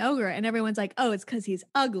 no, you're an ogre." And everyone's like, "Oh, it's because he's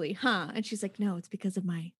ugly, huh?" And she's like, "No, it's because of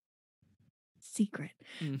my secret."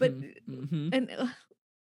 But... And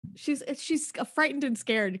she's frightened and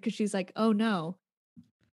scared because she's like, "Oh, no.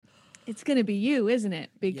 It's gonna be you, isn't it?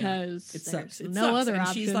 Because it sucks. There's no other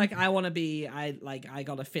option." She's like, I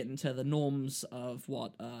gotta fit into the norms of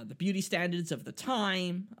what the beauty standards of the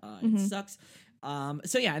time. It sucks.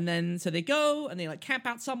 So they go and they like camp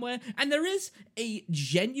out somewhere, and there is a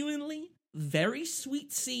genuinely very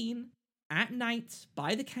sweet scene at night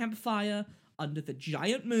by the campfire under the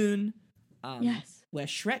giant moon. Where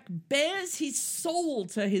Shrek bears his soul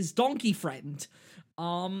to his donkey friend.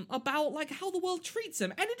 About like how the world treats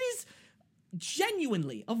him, and it is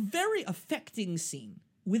genuinely a very affecting scene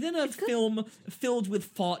within a film filled with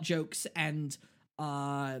fart jokes and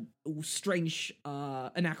strange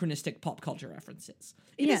anachronistic pop culture references.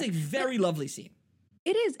 It is a very lovely scene.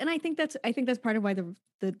 It is, and I think that's part of why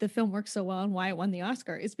the film works so well and why it won the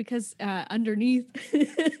Oscar is because underneath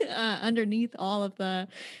all of the,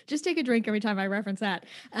 just take a drink every time I reference that,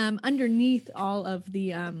 underneath all of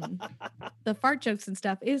the fart jokes and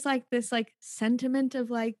stuff is like this like sentiment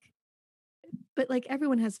of like, but like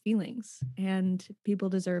everyone has feelings and people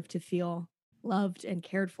deserve to feel loved and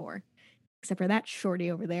cared for, except for that shorty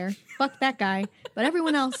over there. Fuck that guy. But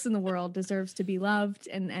everyone else in the world deserves to be loved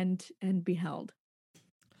and be held.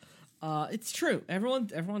 It's true.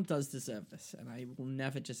 Everyone does deserve this, and I will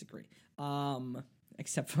never disagree.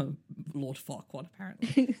 Except for Lord Farquaad,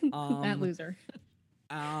 apparently. That loser.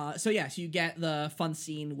 So you get the fun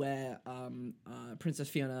scene where Princess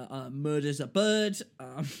Fiona murders a bird.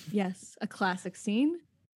 Yes, a classic scene.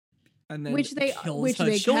 And then which they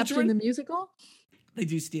children. kept in the musical. They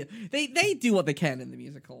do steal. They do what they can in the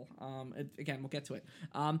musical. Again, we'll get to it.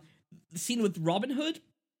 The scene with Robin Hood,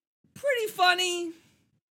 pretty funny.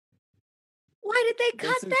 Why did they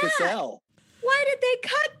cut Vincent that? Cassell. Why did they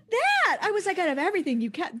cut that? I was like, out of everything,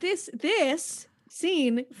 you cut this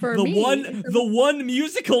scene for the me. The one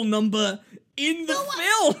musical number in the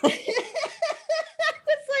film. I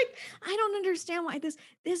was like, I don't understand why this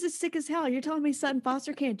is sick as hell. You're telling me Sutton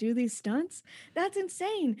Foster can't do these stunts? That's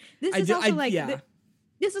insane. This is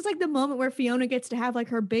like the moment where Fiona gets to have like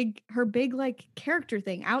her big like character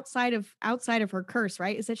thing outside of her curse,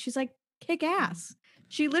 right? Is that she's like kick ass.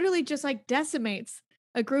 She literally just like decimates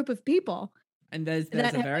a group of people. And there's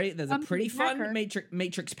a pretty fun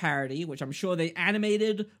Matrix parody, which I'm sure they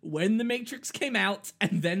animated when the Matrix came out,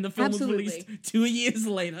 and then the film was released 2 years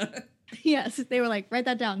later. Yes, they were like, write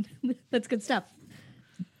that down. That's good stuff.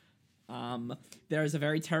 There is a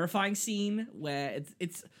very terrifying scene where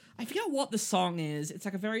it's I forget what the song is. It's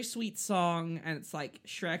like a very sweet song, and it's like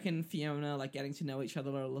Shrek and Fiona like getting to know each other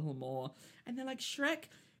a little more, and then like Shrek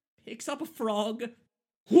picks up a frog.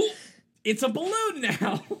 It's a balloon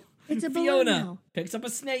now. It's a Fiona balloon now. Picks up a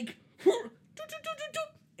snake.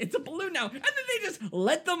 It's a balloon now. And then they just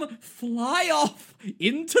let them fly off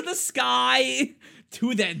into the sky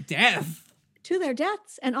to their death. To their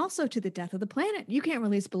deaths, and also to the death of the planet. You can't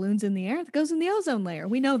release balloons in the air. It goes in the ozone layer.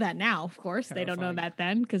 We know that now, of course. Terrifying. They don't know that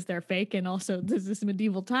then because they're fake, and also this is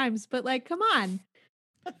medieval times. But like, come on.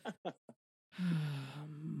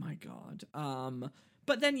 My God.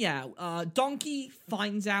 But then, Donkey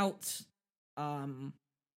finds out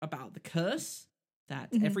about the curse that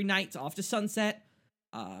every night after sunset,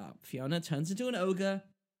 Fiona turns into an ogre.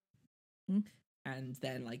 And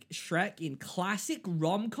then, like, Shrek, in classic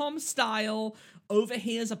rom-com style,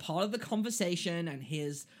 overhears a part of the conversation and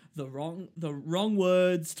hears the wrong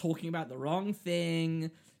words, talking about the wrong thing,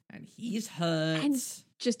 and he's hurt. And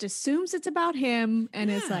just assumes it's about him, and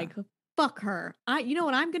is like, fuck her. You know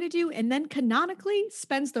what I'm going to do? And then canonically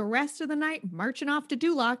spends the rest of the night marching off to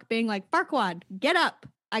Duloc, being like, Farquaad, get up.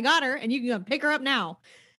 I got her, and you can go pick her up now.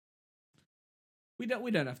 We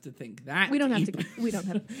don't have to think that. We don't have to go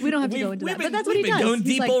into that. But that's what he does. We've been going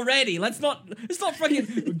He's deep like, already. Let's not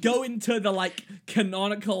fucking go into the like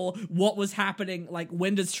canonical what was happening. Like,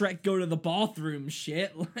 when does Shrek go to the bathroom?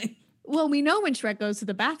 Shit. Like, well, we know when Shrek goes to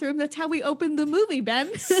the bathroom. That's how we opened the movie,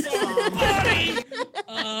 Ben.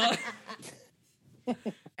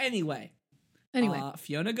 Anyway,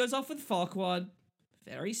 Fiona goes off with Farquaad.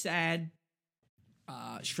 Very sad.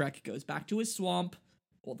 Shrek goes back to his swamp.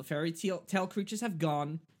 All the fairy tale creatures have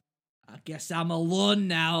gone. I guess I'm alone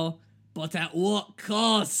now, but at what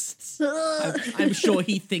cost? I'm sure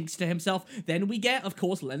he thinks to himself. Then we get, of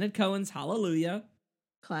course, Leonard Cohen's Hallelujah.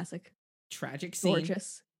 Classic. Tragic scene.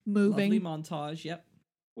 Gorgeous. Moving. Lovely montage, yep.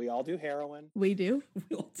 We all do heroin. We do.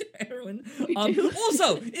 We all do heroin. We do.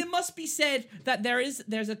 Also, it must be said that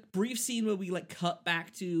there's a brief scene where we like cut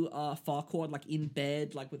back to Farquaad like in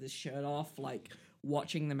bed, like with his shirt off, like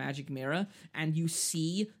watching the magic mirror, and you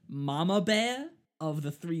see Mama Bear of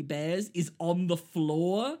the three bears is on the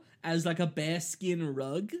floor as like a bearskin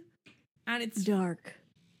rug, and it's dark.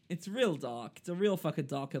 It's real dark. It's a real fucking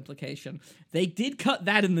dark implication. They did cut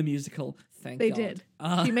that in the musical. Thank God. They did.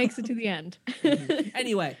 He makes it to the end.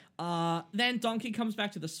 Anyway, then Donkey comes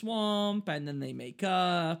back to the swamp, and then they make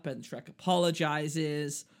up, and Shrek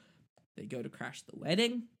apologizes. They go to crash the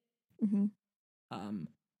wedding. Mm-hmm.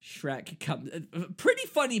 Shrek comes... pretty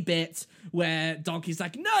funny bit where Donkey's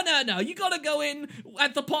like, no, you gotta go in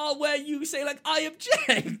at the part where you say, like, I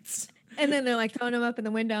object. And then they're like throwing him up in the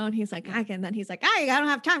window, and he's like, I can. Then he's like, I don't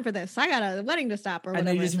have time for this. I got a wedding to stop, or whatever. And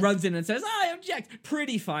then he just runs in and says, I object.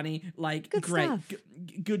 Pretty funny. Like, good great. Stuff.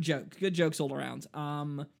 Good joke. Good jokes all around.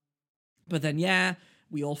 But then, yeah,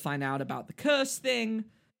 we all find out about the curse thing.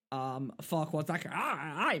 Farquaad's like,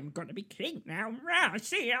 I'm gonna be king now.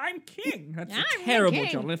 See, I'm king. That's a terrible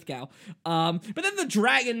John Lithgow. But then the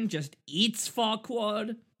dragon just eats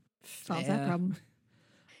Farquaad. Solves that problem.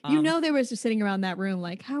 You know, they were just sitting around that room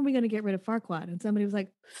like, how are we going to get rid of Farquaad? And somebody was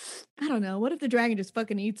like, I don't know. What if the dragon just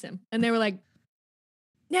fucking eats him? And they were like,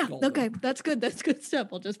 yeah, golden. Okay, that's good. That's good stuff.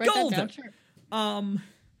 We'll just write that down. Sure.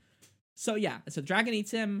 So yeah, so dragon eats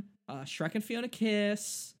him. Shrek and Fiona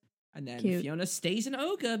kiss. And then Fiona stays an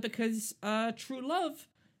ogre because true love.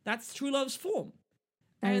 That's true love's form.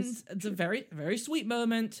 And it's a very, very sweet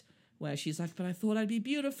moment where she's like, but I thought I'd be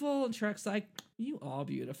beautiful. And Shrek's like, you are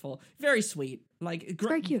beautiful. Very sweet. Like,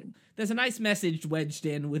 very cute. There's a nice message wedged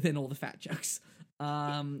in within all the fat jokes.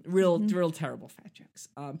 Real terrible fat jokes.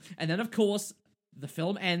 And then, of course, the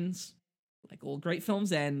film ends, like all great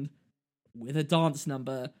films end, with a dance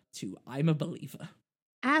number to I'm a Believer.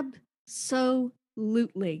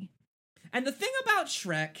 Absolutely. And the thing about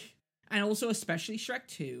Shrek, and also especially Shrek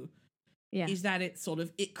 2, is that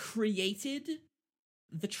it created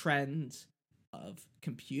the trend of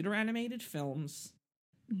computer animated films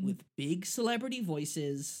with big celebrity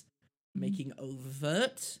voices making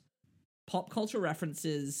overt pop culture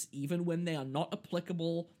references even when they are not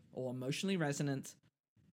applicable or emotionally resonant,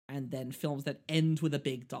 and then films that end with a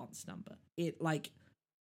big dance number. It like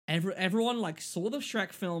everyone like saw the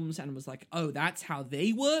Shrek films and was like, oh, that's how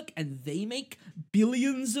they work and they make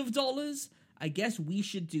billions of dollars. I guess we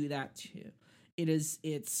should do that too.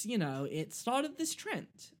 It started this trend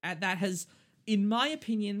that has, in my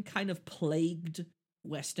opinion, kind of plagued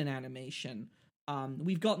Western animation.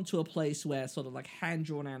 We've gotten to a place where sort of like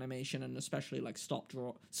hand-drawn animation and especially like stop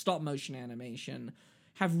motion animation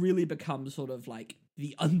have really become sort of like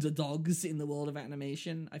the underdogs in the world of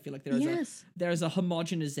animation. I feel like there is a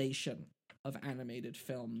homogenization of animated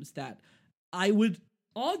films that I would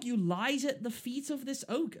argue lies at the feet of this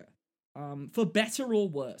ogre. For better or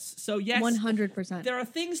worse. So yes, 100%. There are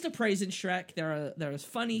things to praise in Shrek. There are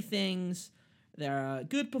funny things. There are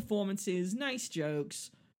good performances, nice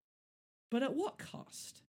jokes. But at what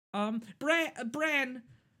cost? Bran,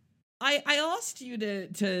 I asked you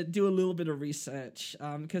to do a little bit of research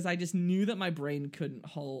because I just knew that my brain couldn't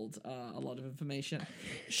hold a lot of information.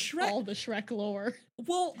 All the Shrek lore.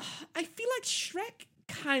 Well, I feel like Shrek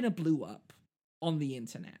kind of blew up on the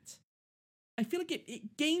internet. I feel like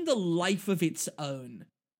it gained a life of its own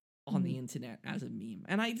on the internet as a meme.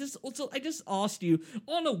 And I just asked you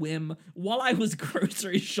on a whim while I was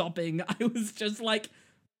grocery shopping. I was just like,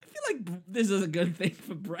 I feel like this is a good thing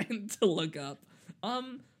for Brent to look up.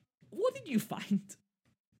 what did you find?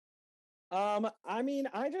 I mean,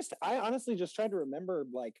 I honestly just tried to remember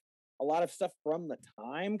like a lot of stuff from the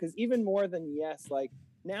time, because even more than like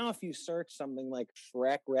now if you search something like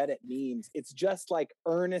Shrek Reddit memes, it's just like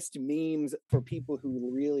earnest memes for people who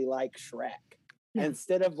really like Shrek. Yeah.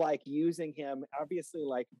 Instead of like using him, obviously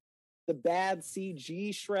like the bad CG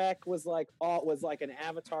Shrek was like an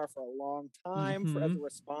avatar for a long time for as a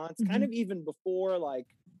response, kind of even before like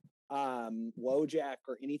Wojak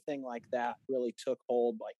or anything like that really took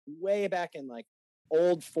hold, like way back in like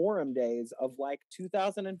old forum days of like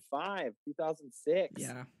 2005, 2006,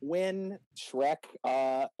 when Shrek,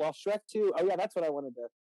 Shrek 2, oh yeah, that's what I wanted to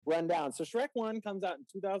run down. So Shrek 1 comes out in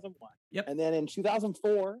 2001. Yep. And then in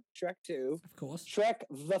 2004, Shrek 2. Of course. Shrek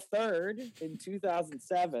the Third in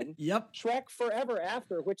 2007. Yep. Shrek Forever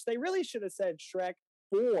After, which they really should have said Shrek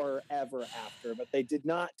Forever After, but they did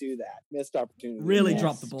not do that. Missed opportunity. Really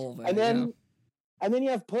dropped the ball there. And then you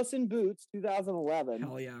have Puss in Boots, 2011.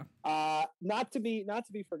 Hell yeah. Not to be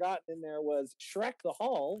forgotten in there was Shrek the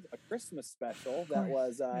Hall, a Christmas special that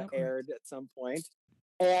was aired at some point.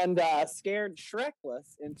 And Scared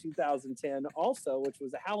Shrekless in 2010 also, which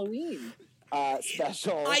was a Halloween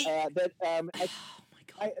special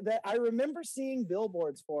that I remember seeing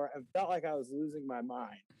billboards for and felt like I was losing my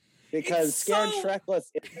mind. Because Scared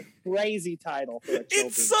Shrekless is a crazy title for a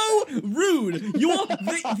children's It's so rude.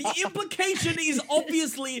 The implication is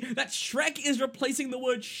obviously that Shrek is replacing the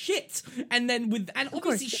word shit, and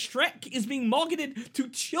obviously Shrek is being marketed to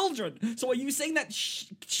children. So are you saying that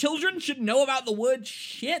children should know about the word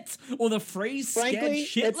shit or the phrase Frankly,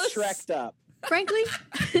 scared shitless? It's Shrek'd up. Frankly,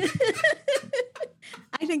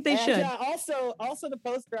 I think they should. Also, the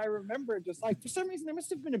poster I remember, just like for some reason there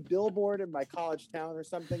must have been a billboard in my college town or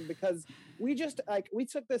something, because we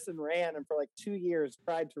took this and ran, and for like 2 years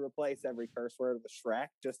tried to replace every curse word with Shrek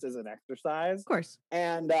just as an exercise. Of course,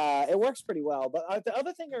 and it works pretty well. But the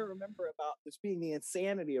other thing I remember about this being the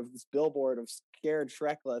insanity of this billboard of Scared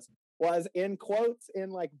Shrekless was in quotes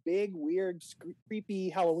in like big, weird,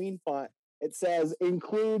 creepy Halloween font. It says,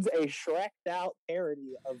 includes a Shrek'd out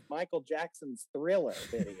parody of Michael Jackson's Thriller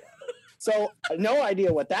video. So, no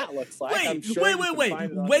idea what that looks like. Wait.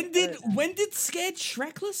 When did Scared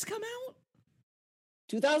Shrekless come out?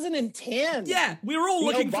 2010. Yeah, we were all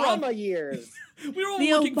looking for Obama years. We were all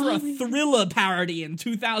looking for a Thriller parody in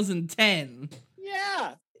 2010.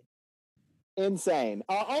 Yeah. Insane.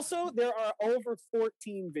 Also, there are over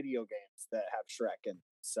 14 video games that have Shrek in them.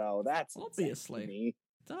 So that's obviously me.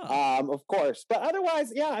 Of course, but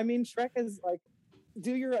otherwise, yeah. I mean, Shrek is like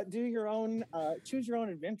do your own, choose your own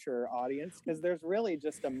adventure, audience, because there's really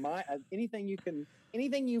just anything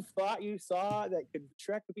you thought you saw that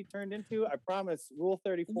Shrek could be turned into. I promise, Rule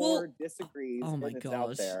 34 disagrees. Oh my it's gosh,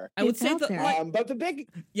 out there. I would say that. But the big,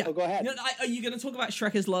 Oh, go ahead. Are you going to talk about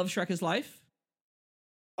Shrek is Love, Shrek is Life?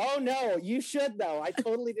 Oh no, you should though. I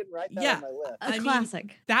totally didn't write that on my list. A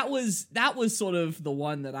classic. That was sort of the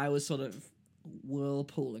one that I was sort of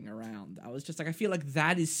whirlpooling around. I was just like, I feel like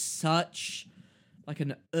that is such like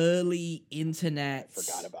an early internet. I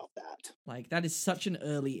forgot about that. Like that is such an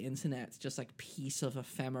early internet, just like piece of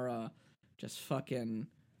ephemera, just fucking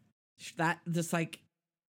that. Just like,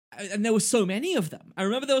 and there were so many of them. I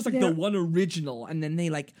remember there was like the one original, and then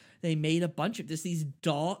they made a bunch of these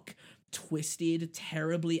dark, twisted,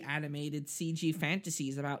 terribly animated CG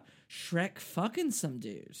fantasies about Shrek fucking some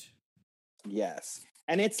dude. Yes.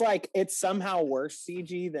 And it's somehow worse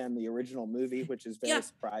CG than the original movie, which is very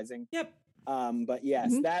surprising. Yep. But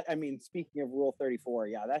yes, speaking of Rule 34,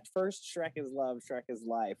 that first Shrek is Love, Shrek is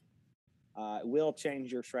Life, will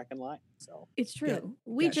change your Shrek in life. So it's true.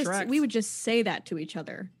 We would just say that to each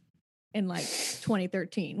other in like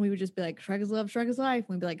 2013. We would just be like, Shrek is Love, Shrek is Life.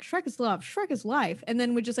 And we'd be like, Shrek is Love, Shrek is Life. And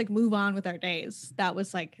then we'd just like move on with our days. That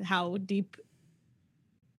was like how deep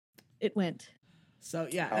it went. So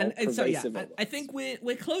I think we're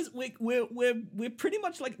close. We're pretty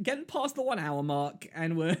much like getting past the 1 hour mark,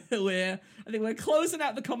 and I think we're closing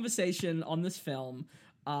out the conversation on this film.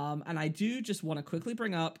 And I do just want to quickly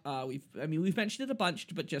bring up we've mentioned it a bunch,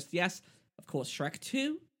 but just of course, Shrek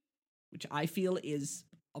 2, which I feel is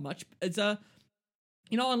on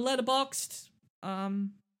Letterboxd,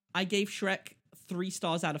 I gave Shrek 3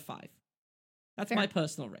 stars out of 5. That's Fair. My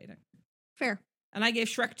personal rating. Fair. And I gave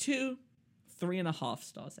Shrek 2 3.5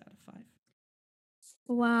 stars out of 5.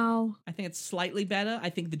 Wow. I think it's slightly better.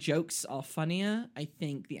 I think the jokes are funnier. I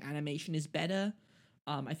think the animation is better.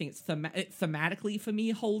 I think it's thematically for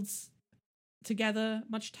me holds together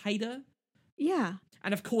much tighter. Yeah.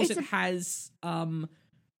 And of course it has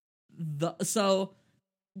so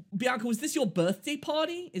Bianca, was this your birthday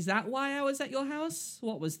party? Is that why I was at your house?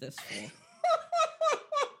 What was this for?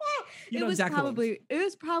 You know exactly. It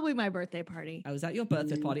was probably my birthday party. I was at your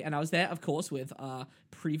birthday party, and I was there, of course, with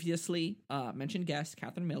previously mentioned guest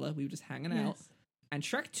Catherine Miller. We were just hanging out, and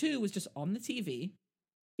Shrek 2 was just on the TV.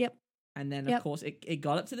 Yep. And then, of course, it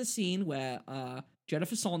got up to the scene where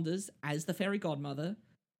Jennifer Saunders, as the fairy godmother,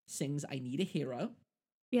 sings "I Need a Hero."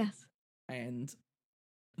 Yes. And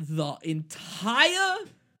the entire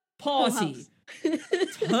party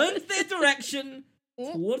turned their direction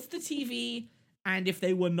towards the TV, and if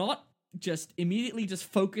they were not just immediately just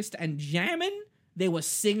focused and jamming, they were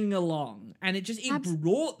singing along. And it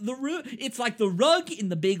brought the room. It's like the rug in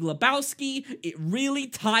The Big Lebowski. It really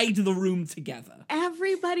tied the room together.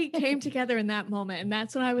 Everybody came together in that moment, and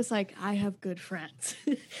that's when I was like, I have good friends.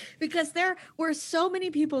 Because there were so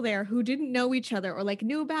many people there who didn't know each other or like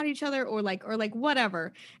knew about each other or like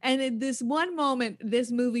whatever. And in this one moment,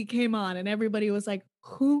 this movie came on and everybody was like,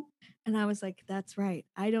 who? And I was like, that's right.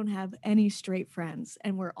 I don't have any straight friends.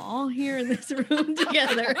 And we're all here in this room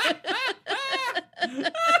together.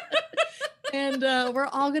 And we're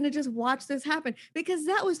all going to just watch this happen, because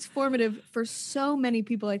that was formative for so many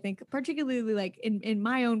people, I think, particularly like in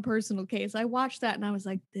my own personal case. I watched that and I was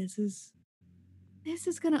like, this is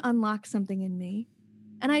going to unlock something in me.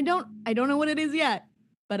 And I don't know what it is yet,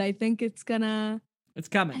 but I think it's coming. I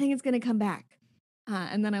think it's going to come back.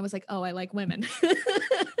 And then I was like, oh, I like women.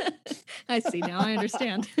 I see now. I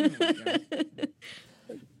understand.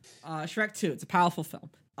 Shrek 2, it's a powerful film.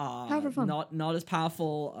 Powerful film. Not as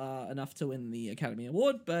powerful enough to win the Academy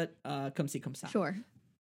Award, but come see, come sound. Sure.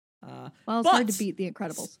 Well, it's hard to beat The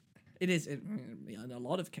Incredibles. It is in a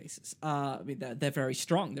lot of cases. I mean, they're very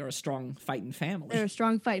strong. They're a strong fighting family. They're a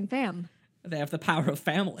strong fighting fam. They have the power of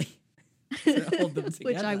family. To hold them together.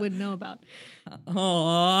 Which I wouldn't know about. Read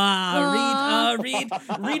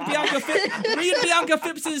Bianca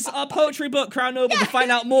Phipps's poetry book, Crown Noble, to find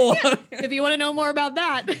out more. If you want to know more about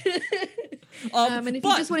that. And if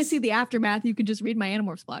you just want to see the aftermath, you can just read my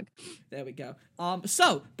Animorphs blog. There we go.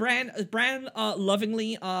 So Bran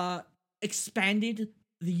lovingly expanded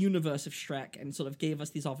the universe of Shrek and sort of gave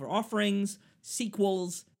us these other offerings,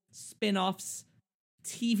 sequels, spin-offs,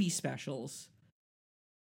 TV specials.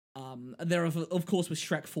 There, of course, was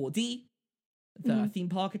Shrek 4D, the theme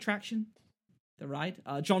park attraction, the ride.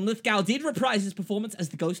 John Lithgow did reprise his performance as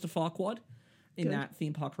the Ghost of Farquaad in that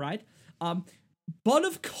theme park ride. But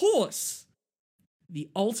of course, the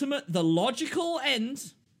logical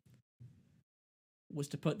end was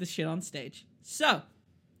to put this shit on stage. So,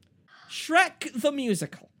 Shrek the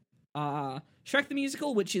Musical. Shrek the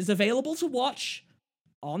Musical, which is available to watch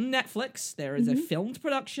on Netflix. There is a filmed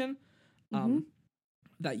production.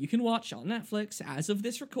 That you can watch on Netflix as of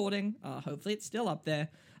this recording. Hopefully it's still up there.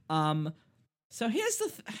 So here's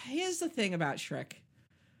the thing about Shrek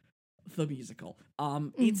the Musical.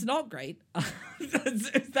 It's not great. Let's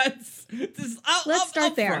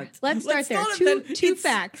start there. Let's start there. Two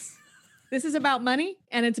facts. This is about money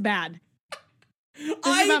and it's bad. This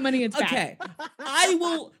is about money, it's bad. Okay.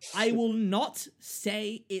 I will not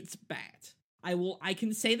say it's bad. I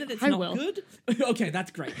can say that it's not good. Okay,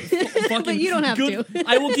 that's great. But you don't have to.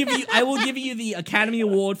 I will give you the Academy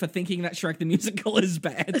Award for thinking that Shrek the Musical is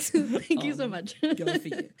bad. Thank you so much.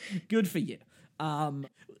 Good for you.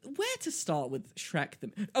 Where to start with Shrek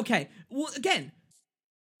okay, well, again,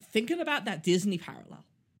 thinking about that Disney parallel.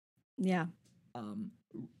 Yeah.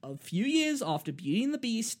 A few years after Beauty and the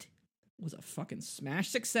Beast was a fucking smash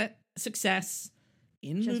success.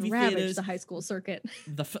 In just movie ravaged theaters, the high school circuit.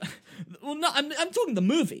 I'm talking the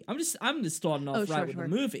movie. I'm just starting off with the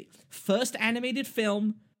movie. First animated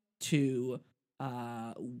film to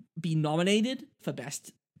be nominated for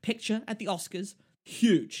Best Picture at the Oscars.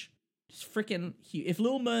 Huge, just freaking huge. If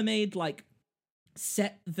Little Mermaid like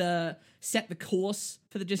set the course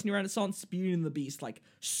for the Disney Renaissance, Beauty and the Beast like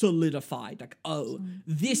solidified. Like,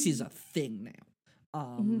 this is a thing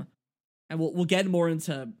now. And we'll get more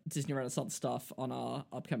into Disney Renaissance stuff on our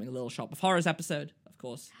upcoming Little Shop of Horrors episode, of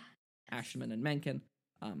course. Ashman and Menken.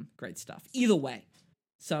 Great stuff. Either way.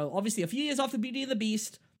 So, obviously, a few years after Beauty and the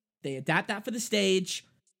Beast, they adapt that for the stage.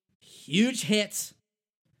 Huge hit.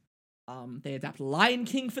 They adapt Lion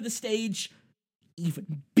King for the stage.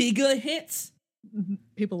 Even bigger hits.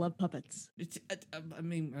 People love puppets. I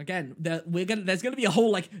mean, again, there's gonna be a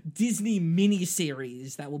whole like Disney mini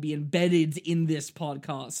series that will be embedded in this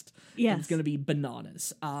podcast. Yes, it's gonna be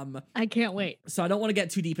bananas. I can't wait. So I don't want to get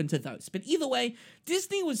too deep into those, but either way,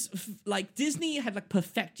 Disney had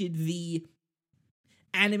perfected the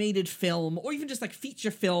animated film or even just like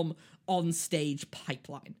feature film on stage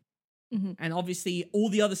pipeline, and obviously all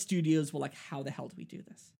the other studios were like, "How the hell do we do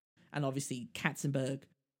this?" And obviously Katzenberg,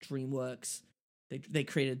 DreamWorks. They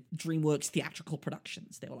created DreamWorks theatrical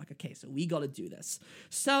productions. They were like, okay, so we got to do this.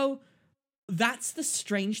 So that's the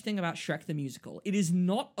strange thing about Shrek the Musical. It is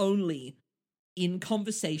not only in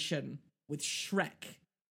conversation with Shrek,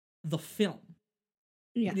 the film.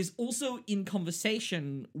 Yeah. It is also in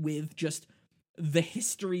conversation with just the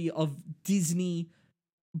history of Disney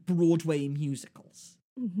Broadway musicals.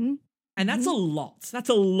 Mm-hmm. And that's a lot. That's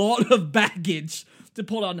a lot of baggage to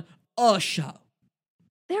put on a show.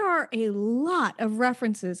 There are a lot of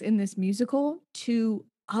references in this musical to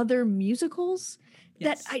other musicals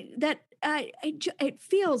Yes. it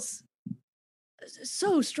feels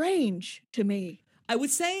so strange to me. I would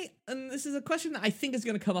say, and this is a question that I think is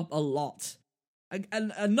going to come up a lot.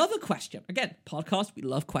 And another question. Again, podcast, we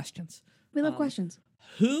love questions. We love questions.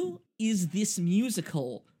 Who is this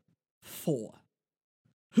musical for?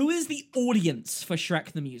 Who is the audience for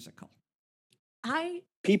Shrek the Musical?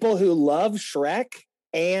 People who love Shrek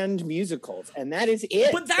and musicals, and that is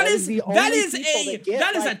it. But that's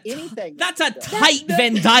a tight That-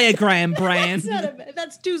 Venn diagram, Bran.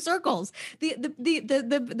 That's two circles.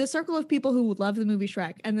 The circle of people who love the movie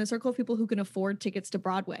Shrek and the circle of people who can afford tickets to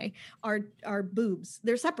Broadway are boobs.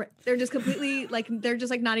 They're separate. They're just completely they're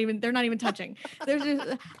not even touching.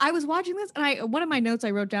 I was watching this and one of my notes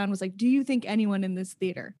I wrote down was like, do you think anyone in this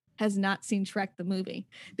theater has not seen Shrek the movie?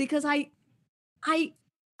 Because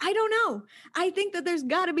I don't know. I think that there's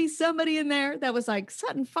got to be somebody in there that was like,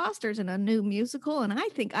 Sutton Foster's in a new musical, and I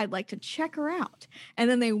think I'd like to check her out. And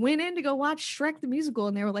then they went in to go watch Shrek the Musical,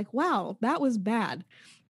 and they were like, wow, that was bad.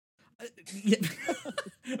 Yeah.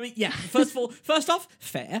 I mean, yeah. First off,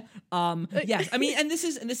 fair. Yes. I mean, and this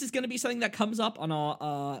is going to be something that comes up on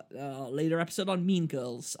our later episode on Mean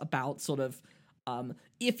Girls about sort of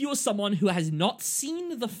if you're someone who has not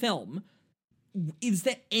seen the film, is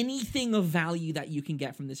there anything of value that you can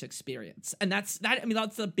get from this experience? And that's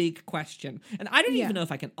a big question. And I don't even know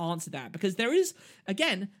if I can answer that, because there is,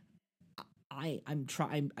 again, I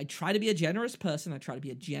try to be a generous person. I try to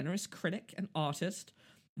be a generous critic and artist.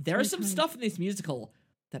 There is some stuff in this musical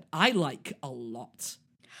that I like a lot.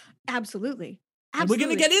 Absolutely. And we're going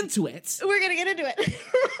to get into it.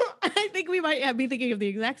 I think we might be thinking of the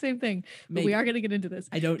exact same thing, but we are going to get into this.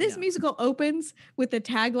 This musical opens with the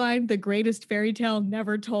tagline, "The greatest fairy tale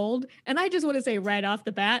never told." And I just want to say right off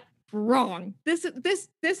the bat, wrong. This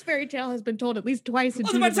fairy tale has been told at least twice in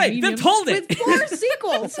two different mediums. They've told it with 4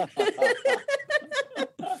 sequels.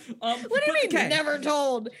 What do you mean never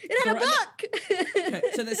told? It had a book. Okay,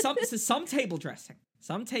 so there's some table dressing.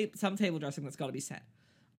 Some table dressing that's got to be said.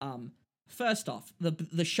 First off,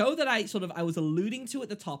 the show that I was alluding to at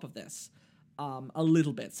the top of this, a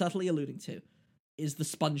little bit, subtly alluding to, is the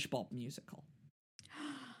SpongeBob musical.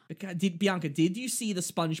 Bianca, did you see the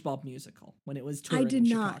SpongeBob musical when it was touring in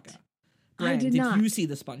Chicago? I did not. Did you see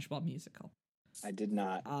the SpongeBob musical? I did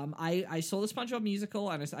not. I saw the SpongeBob musical,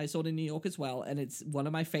 and I saw it in New York as well, and it's one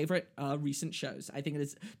of my favorite recent shows. I think it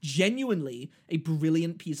is genuinely a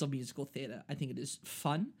brilliant piece of musical theater. I think it is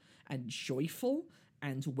fun and joyful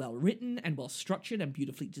and well-written and well-structured and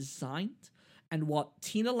beautifully designed. And what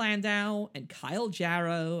Tina Landau and Kyle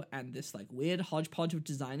Jarrow and this weird hodgepodge of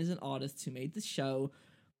designers and artists who made this show,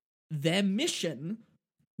 their mission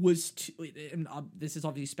was to, and this is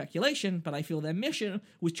obviously speculation, but I feel their mission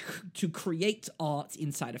was to create art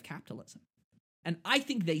inside of capitalism. And I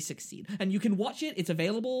think they succeed. And you can watch it. It's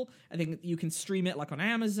available. I think you can stream it on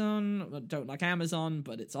Amazon. I don't like Amazon,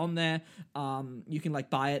 but it's on there. You can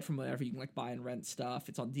buy it from wherever you can buy and rent stuff.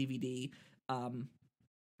 It's on DVD.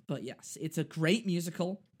 But yes, it's a great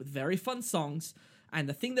musical with very fun songs. And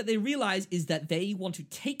the thing that they realize is that they want to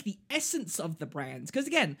take the essence of the brands. Because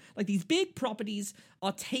again, these big properties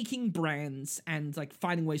are taking brands and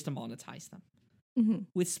finding ways to monetize them. Mm-hmm.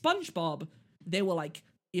 With SpongeBob, they were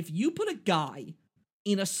if you put a guy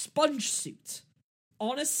in a sponge suit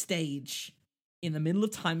on a stage in the middle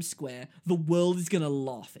of Times Square, the world is going to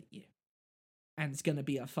laugh at you. And it's going to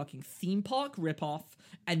be a fucking theme park ripoff,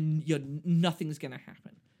 and nothing's going to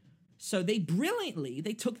happen. So they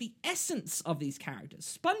took the essence of these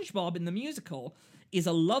characters. SpongeBob in the musical is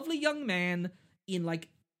a lovely young man in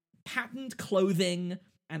patterned clothing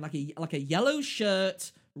and a yellow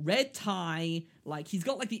shirt, red tie, he's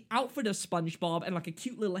got the outfit of SpongeBob and a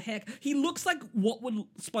cute little hair. He looks like what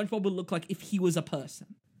SpongeBob would look like if he was a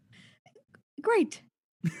person. Great.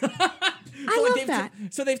 I love that.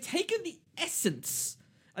 So they've taken the essence,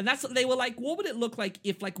 and that's they were what would it look like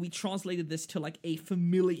if we translated this to a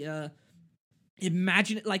familiar.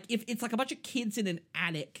 Imagine it if it's a bunch of kids in an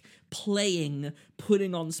attic putting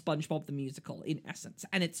on SpongeBob the musical in essence,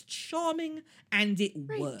 and it's charming and it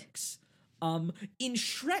works. In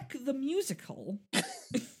Shrek the musical,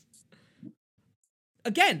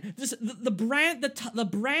 again, the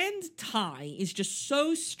brand tie is just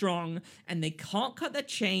so strong, and they can't cut their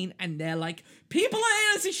chain, and they're like, people are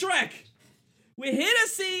here to see Shrek. We're here to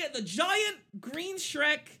see the giant green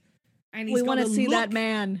Shrek, and we want to see that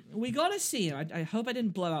man. We gotta see him. I hope I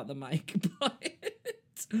didn't blow out the mic,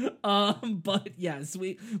 but yes,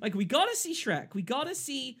 we gotta see Shrek. We gotta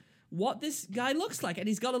see what this guy looks like, and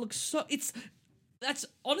he's gotta look so. That's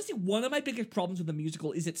honestly one of my biggest problems with the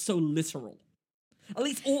musical is it's so literal. At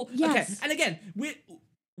least all okay. And again, we're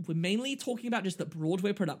mainly talking about just the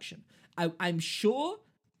Broadway production. I'm sure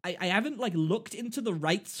I haven't looked into the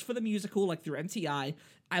rights for the musical through MTI.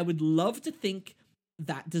 I would love to think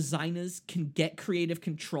that designers can get creative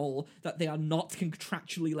control, that they are not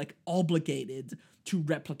contractually obligated to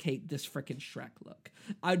replicate this frickin' Shrek look.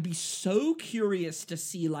 I'd be so curious to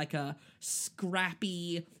see a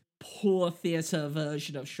scrappy, poor theater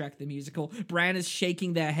version of Shrek the Musical. Bran is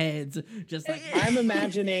shaking their heads, just I'm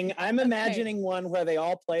imagining one where they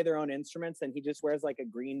all play their own instruments, and he just wears a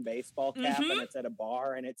green baseball cap, and it's at a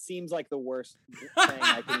bar, and it seems like the worst thing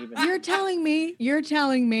I can even. You're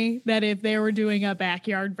telling me that if they were doing a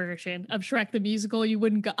backyard version of Shrek the Musical, you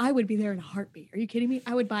wouldn't go? I would be there in a heartbeat. Are you kidding me?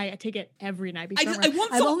 I would buy a ticket every night.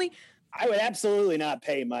 I would absolutely not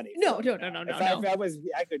pay money. No.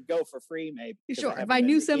 I could go for free, maybe. Sure, if I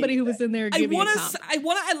knew somebody who was in there, I want to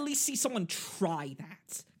at least see someone try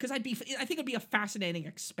that, because I think it'd be a fascinating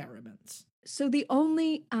experiment. So the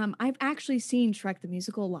only I've actually seen Shrek the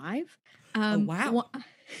Musical live. Oh wow.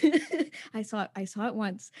 I saw it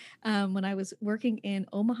once when I was working in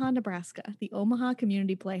Omaha, Nebraska, the Omaha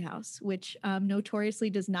Community Playhouse, which notoriously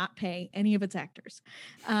does not pay any of its actors.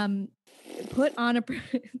 Put on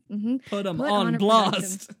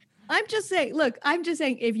blast. I'm just saying,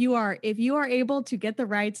 if you are able to get the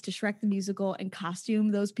rights to Shrek the Musical and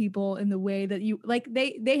costume those people in the way that you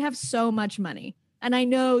they have so much money. And I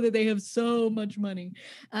know that they have so much money.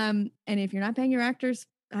 And if you're not paying your actors,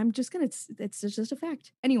 it's just a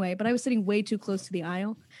fact. Anyway, but I was sitting way too close to the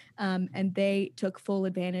aisle. And they took full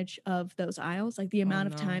advantage of those aisles, the amount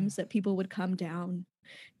of times that people would come down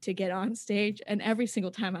to get on stage. And every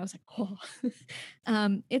single time I was like, oh,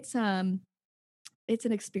 it's an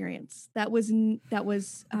experience that was not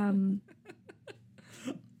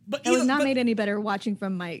made any better watching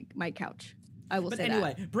from my couch. I will say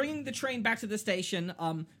anyway, bringing the train back to the station,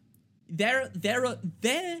 there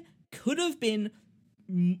could have been,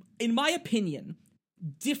 in my opinion,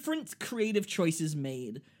 different creative choices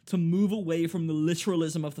made to move away from the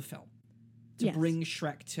literalism of the film, to bring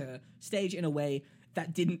Shrek to stage in a way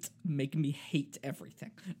that didn't make me hate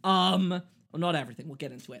everything. Well, not everything. We'll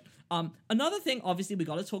get into it. Another thing, obviously, we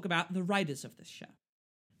got to talk about the writers of this show.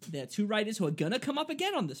 There are two writers who are gonna come up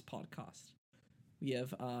again on this podcast. We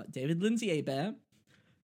have David Lindsay Abaire,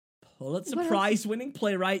 Pulitzer Prize-winning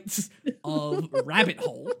playwright of Rabbit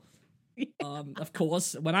Hole. Of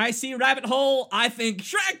course, when I see Rabbit Hole, I think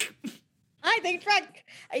Shrek.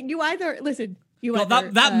 You either listen.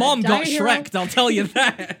 That mom got Shrek'd, I'll tell you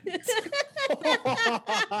that.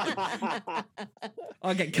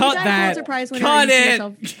 Okay, cut that. Cut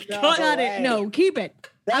it. No, keep it.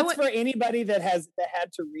 That's for anybody that had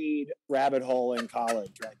to read Rabbit Hole in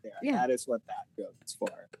college, right there. Yeah. That is what that goes for.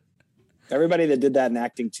 Everybody that did that in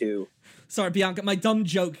acting too. Sorry, Bianca, my dumb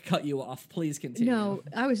joke cut you off. Please continue. No,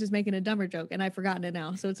 I was just making a dumber joke, and I've forgotten it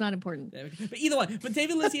now, so it's not important. But either way,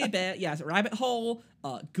 David Lindsay Abaire, yes, Rabbit Hole,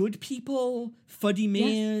 Good People, Fuddy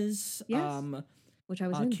Mears, which I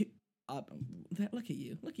was in. Look at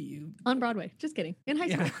you. On Broadway. Just kidding. In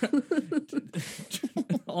high school.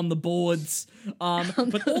 On the boards.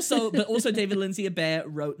 But also David Lindsay Abaire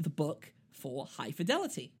wrote the book for High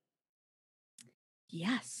Fidelity.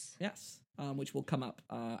 Yes. Which will come up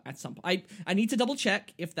at some point. I need to double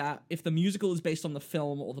check if the musical is based on the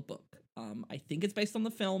film or the book. I think it's based on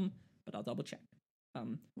the film, but I'll double check.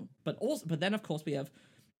 But then of course we have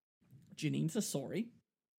Jeanine Tesori.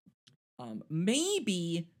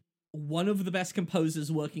 Maybe one of the best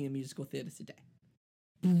composers working in musical theater today.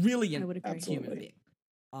 Brilliant human being.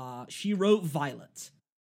 She wrote Violet.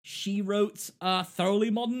 She wrote Thoroughly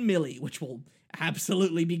Modern Millie, which will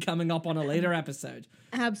absolutely be coming up on a later episode.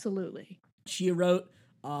 Absolutely. She wrote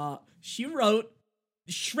Shrek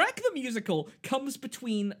the Musical comes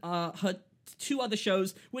between her two other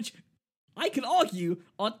shows, which I can argue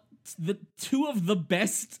are the two of the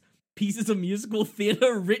best pieces of musical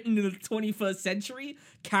theater written in the 21st century,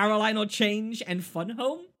 Caroline or Change and Fun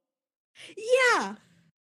Home. Yeah.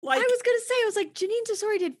 I was like, Jeanine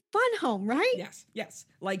Tesori did Fun Home, right? Yes.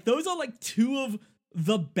 Those are two of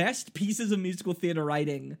the best pieces of musical theater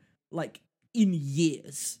writing, in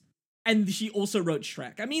years. And she also wrote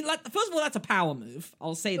Shrek. I mean, like, first of all, that's a power move.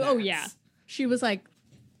 I'll say that. Oh, yeah. She was like...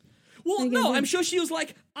 Well, no, I'm sure she was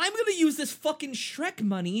like, I'm gonna use this fucking Shrek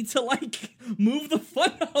money to, like, move the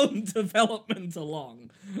Fun Home development along.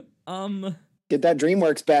 Get that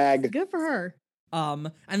DreamWorks bag. Good for her.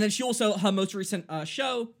 And then she also, her most recent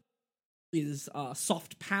show is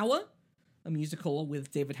Soft Power, a musical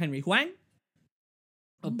with David Henry Hwang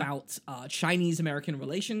about Chinese-American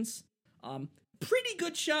relations. Pretty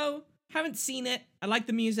good show. Haven't seen it. I like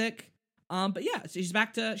the music. But yeah, she's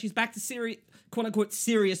back to serious, quote unquote,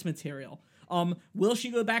 serious material. Will she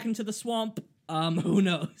go back into the swamp? Who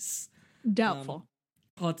knows? Doubtful.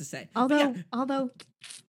 Hard to say. Although,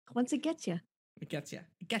 once it gets you. It gets you.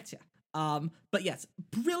 But yes,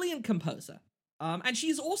 brilliant composer. And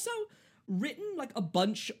she's also written like a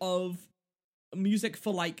bunch of music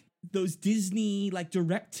for like those Disney like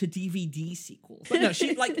direct to DVD sequels. But no,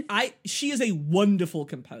 she is a wonderful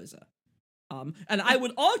composer. And I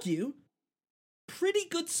would argue pretty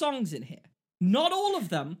good songs in here. Not all of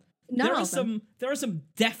them. There are some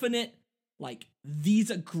definite like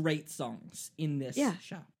these are great songs in this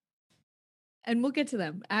show. And we'll get to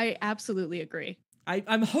them. I absolutely agree.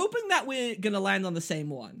 I'm hoping that we're gonna land on the same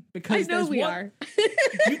one because I know we are.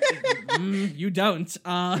 You don't.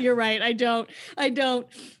 You're right. I don't.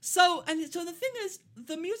 So the thing is,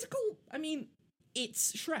 the musical. I mean,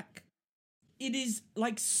 it's Shrek. It is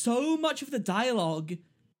like so much of the dialogue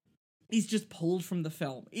is just pulled from the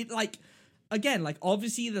film. It like again, like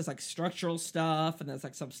obviously there's like structural stuff and there's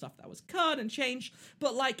like some stuff that was cut and changed,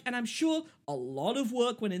 but like, and I'm sure a lot of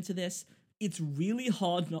work went into this. It's really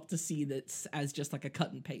hard not to see this as just like a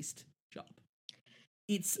cut and paste job.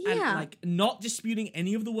 It's and, like not disputing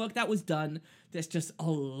any of the work that was done. There's just a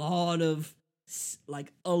lot of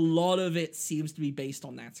it seems to be based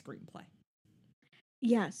on that screenplay.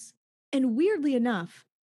 Yes. And weirdly enough,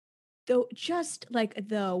 though, just like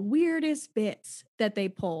the weirdest bits that they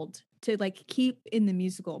pulled to like keep in the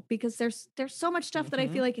musical, because there's so much stuff that I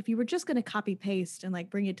feel like if you were just going to copy paste and like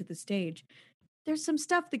bring it to the stage, there's some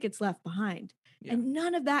stuff that gets left behind. Yeah. And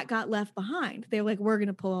none of that got left behind. They're like, we're going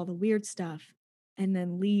to pull all the weird stuff and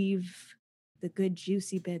then leave the good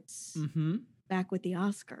juicy bits back with the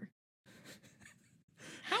Oscar.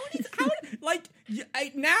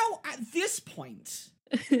 Now at this point,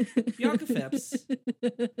 Bianca Phipps,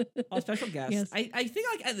 our special guest, yes. I think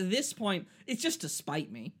like at this point, it's just to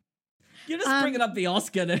spite me. You're just bringing up the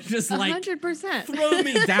Oscar to just like 100% throw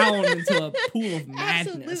me down into a pool of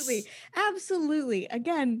madness. Absolutely.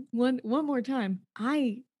 Again, one more time.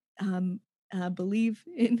 I believe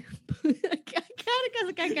in. I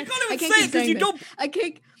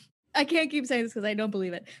can't keep saying this because I don't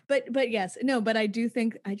believe it. But yes, no. But I just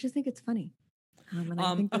think it's funny.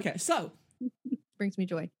 Okay, so brings me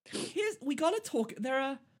joy. We gotta talk.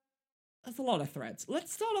 There's a lot of threads.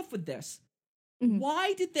 Let's start off with this. Mm-hmm.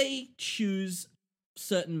 Why did they choose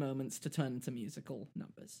certain moments to turn into musical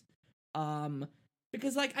numbers?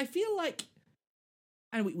 Because like I feel like,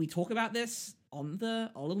 and we talk about this on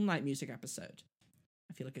our Little Night Music episode.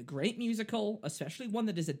 I feel like a great musical, especially one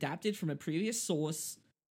that is adapted from a previous source,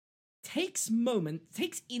 takes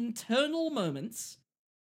internal moments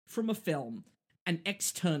from a film and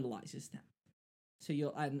externalizes them. So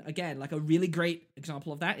and again, like a really great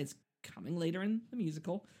example of that is coming later in the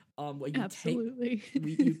musical. Where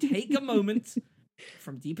you take a moment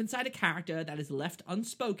from deep inside a character that is left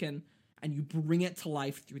unspoken and you bring it to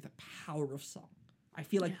life through the power of song. I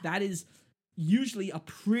feel like that is usually a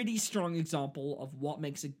pretty strong example of what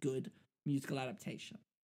makes a good musical adaptation.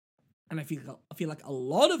 And I feel like a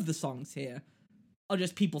lot of the songs here are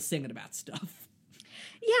just people singing about stuff.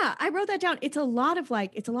 Yeah, I wrote that down. It's a lot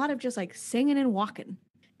of just like singing and walking.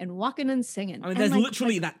 And walking and singing. I mean, there's like,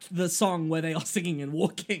 literally the song where they are singing and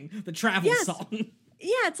walking, the travel song.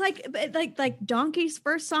 Yeah, it's like Donkey's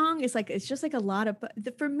first song is like, it's just like a lot of,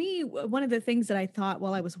 for me, one of the things that I thought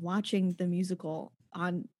while I was watching the musical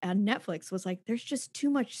on Netflix was like, there's just too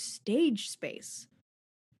much stage space.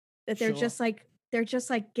 That they're just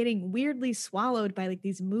like getting weirdly swallowed by like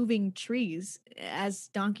these moving trees as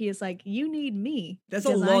Donkey is like, you need me. There's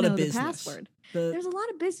a lot of business. The password. There's a lot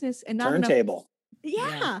of business and not turntable. Enough.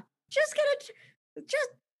 Yeah, just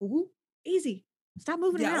easy. Stop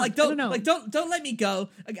moving around. Like don't let me go.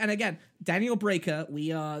 And again, Daniel Breaker.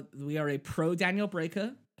 We are a pro Daniel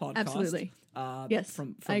Breaker podcast. Absolutely. Yes,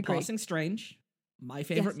 from Passing Strange, my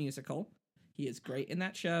favorite musical. He is great in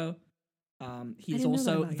that show. He's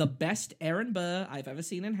also the best Aaron Burr I've ever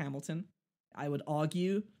seen in Hamilton. I would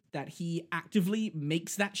argue that he actively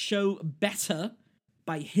makes that show better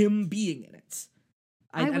by him being in it.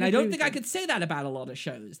 I don't think I could say that about a lot of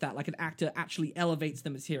shows, that like an actor actually elevates the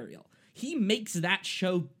material. He makes that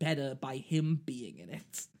show better by him being in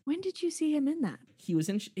it. When did you see him in that? He was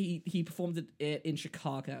in. He performed it in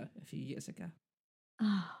Chicago a few years ago.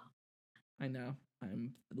 Oh, I know.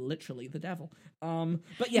 I'm literally the devil.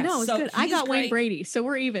 But yeah, no, it's so good. I got great. Wayne Brady, so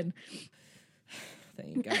we're even. There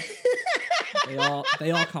you go.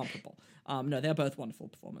 they are comparable. No, they're both wonderful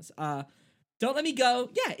performers. Don't Let Me Go.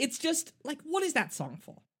 Yeah, it's just like, what is that song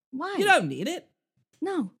for? Why? You don't need it.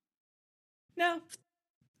 No. Get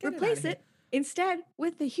Replace it instead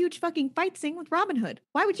with the huge fucking fight scene with Robin Hood.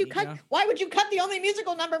 Why would you There you cut? go. Why would you cut the only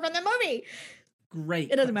musical number from the movie?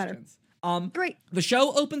 Great. It doesn't matter. matter. Great. The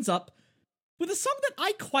show opens up with a song that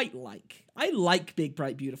I quite like. I like Big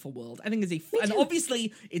Bright Beautiful World. I think and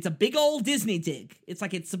obviously it's a big old Disney dig. It's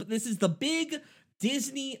like this is the big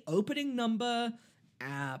Disney opening number.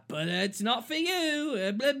 But it's not for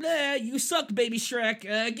you. Blah blah. You suck, baby Shrek.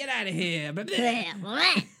 Get out of here. Blah, blah.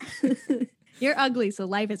 You're ugly, so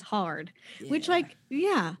life is hard. Which, like,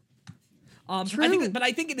 yeah. True.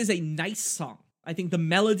 I think it is a nice song. I think the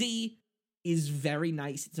melody is very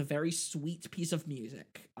nice. It's a very sweet piece of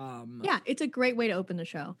music. Yeah, it's a great way to open the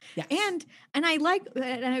show. Yes. And I like,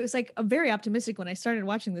 and I was like very optimistic when I started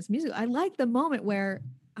watching this musical. I like the moment where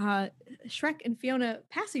Shrek and Fiona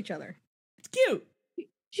pass each other. It's cute.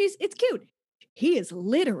 It's cute. He is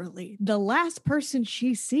literally the last person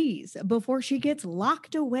she sees before she gets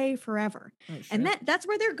locked away forever. Oh, and that's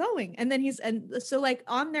where they're going. And then so like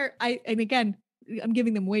on their, and again, I'm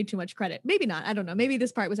giving them way too much credit. Maybe not. I don't know. Maybe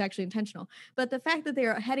this part was actually intentional. But the fact that they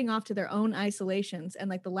are heading off to their own isolations and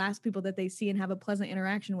like the last people that they see and have a pleasant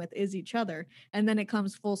interaction with is each other. And then it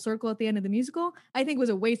comes full circle at the end of the musical, I think was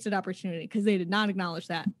a wasted opportunity because they did not acknowledge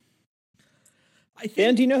that.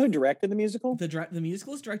 Dan, do you know who directed the musical? The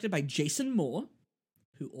musical is directed by Jason Moore,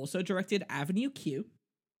 who also directed Avenue Q.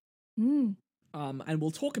 And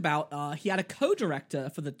we'll talk about, he had a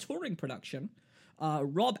co-director for the touring production.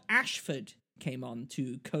 Rob Ashford came on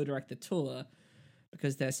to co-direct the tour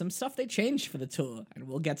because there's some stuff they changed for the tour, and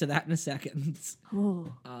we'll get to that in a second.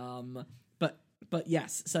 Oh. But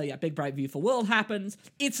yes, so yeah, Big Bright Beautiful World happens.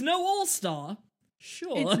 It's no All-Star.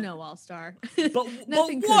 Sure. It's no All-Star. But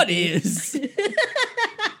what is?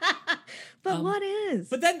 But what is?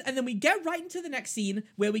 But then we get right into the next scene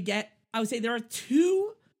where I would say there are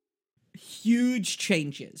two huge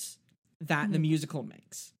changes that the musical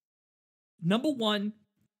makes. Number one,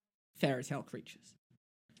 fairy tale creatures.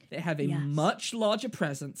 They have a much larger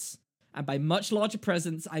presence. And by much larger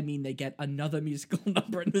presence, I mean they get another musical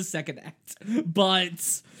number in the second act.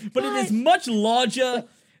 But it is much larger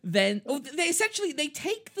than... They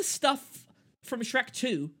take the stuff from Shrek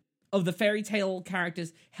 2 of the fairy tale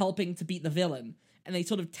characters helping to beat the villain, and they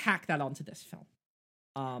sort of tack that onto this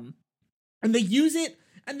film. And they use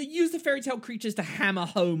the fairy tale creatures to hammer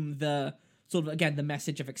home the sort of, again, the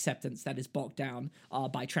message of acceptance that is bogged down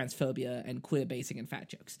by transphobia and queer basing and fat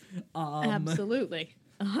jokes. Absolutely.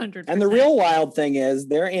 100%. And the real wild thing is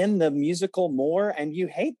they're in the musical more and you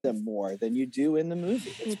hate them more than you do in the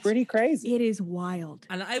movie. It's pretty crazy. It is wild.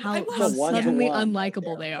 And how suddenly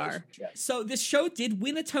unlikable they are. So this show did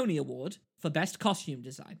win a Tony Award for Best Costume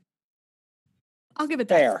Design. I'll give it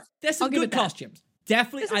that. Fair. There's some good costumes.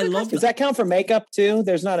 Definitely, I love. Does that count for makeup too?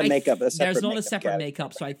 There's not a makeup. There's not a separate category.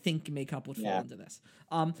 makeup, so I think makeup would fall into this.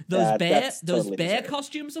 Those totally bear deserved.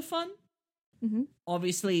 costumes are fun. Mm-hmm.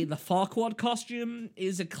 Obviously, the Farquaad costume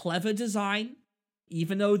is a clever design,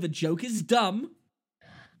 even though the joke is dumb.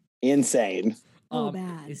 Insane.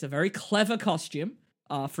 Bad. It's a very clever costume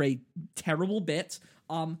for a terrible bit.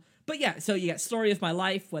 But yeah, so you get Story of My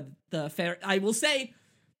Life, where the fairy... I will say,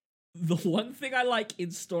 the one thing I like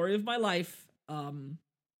in Story of My Life,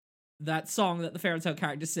 that song that the fairy tale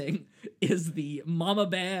characters sing, is the Mama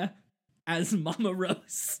Bear as Mama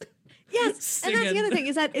Rose. Yes, and that's the other thing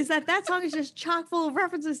is that song is just chock full of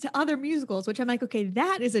references to other musicals, which I'm like, okay,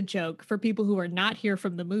 that is a joke for people who are not here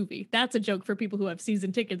from the movie. That's a joke for people who have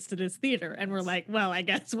season tickets to this theater, and we're like, well, I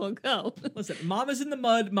guess we'll go. Listen, Mama's in the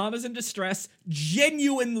Mud, Mama's in Distress,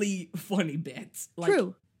 genuinely funny bits. Like,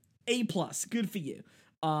 True. A+, good for you.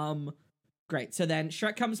 Great. So then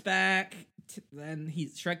Shrek comes back. Then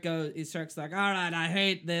Shrek's like, all right, I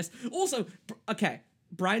hate this. Also, okay,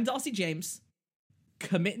 Brian Darcy James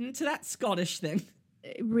committing to that Scottish thing.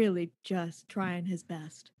 Really just trying his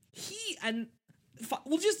best.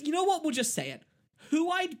 We'll just, you know what? We'll just say it. Who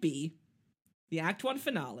I'd Be, the Act 1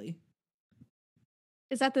 finale.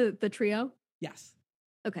 Is that the trio? Yes.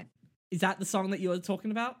 Okay. Is that the song that you were talking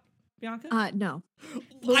about, Bianca? No.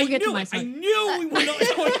 I knew we were not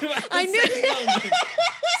talking about I knew.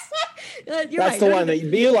 That's the one that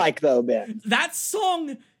you like, though, Ben. That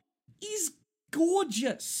song is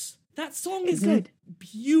gorgeous. That song is good.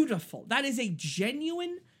 Beautiful. That is a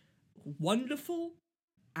genuine, wonderful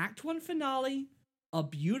Act 1 finale, a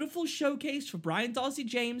beautiful showcase for Brian Darcy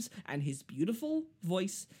James and his beautiful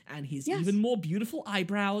voice and his even more beautiful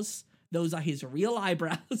eyebrows. Those are his real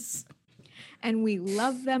eyebrows. And we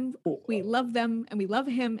love them. We love them, and we love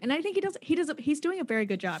him. And I think he's doing a very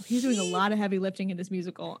good job. He's doing a lot of heavy lifting in this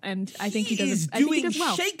musical, and I think he does. I think he does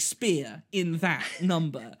well. Shakespeare in that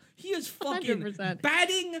number. He is fucking 100%.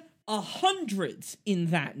 Batting 100 in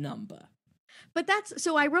that number. But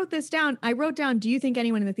so I wrote this down. I wrote down, do you think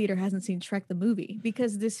anyone in the theater hasn't seen Shrek the movie?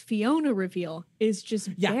 Because this Fiona reveal is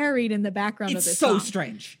just buried in the background of this song. It's so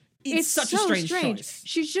strange. It's such a strange choice.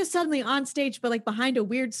 She's just suddenly on stage, but like behind a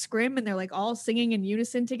weird scrim, and they're like all singing in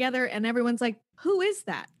unison together, and everyone's like, who is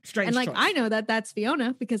that? Strange and like, choice. I know that's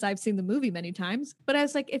Fiona because I've seen the movie many times, but I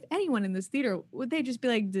was like, if anyone in this theater, would they just be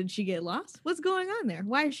like, did she get lost? What's going on there?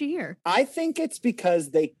 Why is she here? I think it's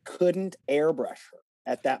because they couldn't airbrush her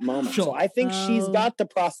at that moment. Sure. So I think she's got the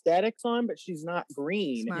prosthetics on, but she's not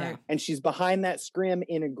green. Smart. And she's behind that scrim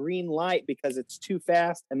in a green light because it's too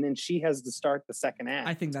fast, and then she has to start the second act.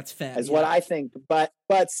 I think that's fair. Is what I think. But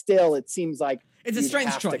still, it seems like it's a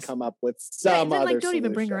strange choice to come up with some other don't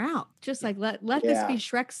even bring her solution. out. Just like let this be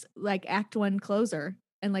Shrek's like Act 1 closer.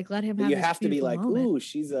 And like let him have. You this have to be like, moment. ooh,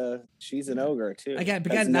 she's an ogre too.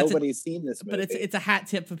 Again, nobody's seen this movie. But it's a hat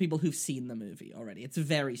tip for people who've seen the movie already. It's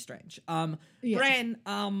very strange. Bran,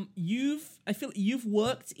 I feel you've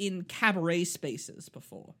worked in cabaret spaces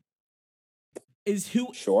before.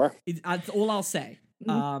 Sure. That's all I'll say.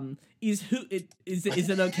 Mm-hmm. Is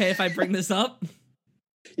it okay if I bring this up?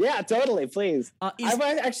 Yeah, totally. Please. I've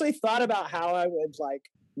actually thought about how I would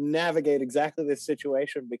like navigate exactly this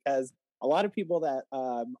situation, because a lot of people that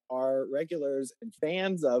are regulars and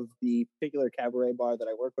fans of the particular cabaret bar that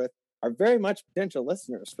I work with are very much potential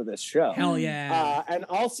listeners for this show. Hell yeah. And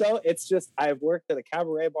also, it's just, I've worked at a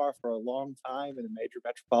cabaret bar for a long time in a major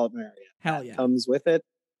metropolitan area. Hell yeah. Comes with it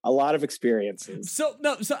a lot of experiences.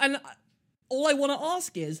 And all I want to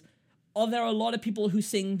ask is, are there a lot of people who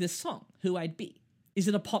sing this song, Who I'd Be? Is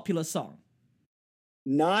it a popular song?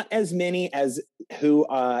 Not as many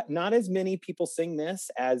people sing this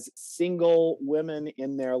as single women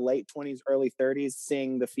in their late 20s, early 30s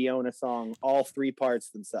sing the Fiona song, all three parts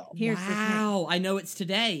themselves. Wow, I Know It's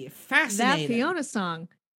Today. Fascinating. That Fiona song,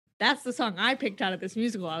 that's the song I picked out of this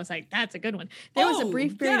musical. I was like, that's a good one. There was a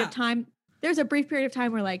brief period of time. There's a brief period of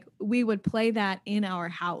time where like we would play that in our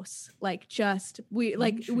house. Like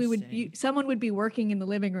someone would be working in the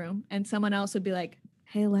living room and someone else would be like,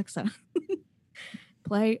 hey, Alexa,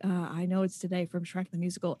 play I Know It's Today from Shrek the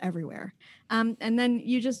Musical everywhere. And then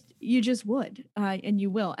you just would, and you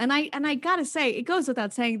will. And I gotta say, it goes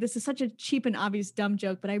without saying, this is such a cheap and obvious dumb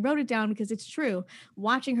joke, but I wrote it down because it's true.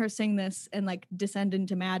 Watching her sing this and like descend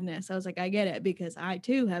into madness, I was like, I get it, because I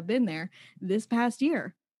too have been there this past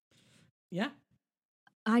year. Yeah.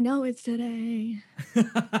 I know it's today.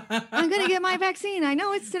 I'm gonna get my vaccine. I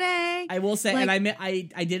know it's today. I will say, like, and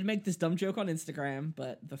I did make this dumb joke on Instagram,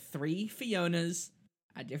 but the three Fionas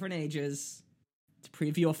at different ages to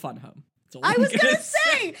preview a fun home. I was gonna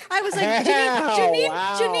say, I was like,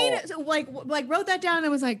 Janine, like wrote that down and I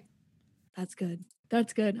was like, that's good.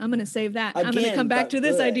 That's good. I'm gonna save that. I'm gonna come back to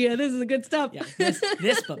this idea. This is good stuff. Yeah,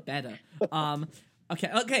 this but better.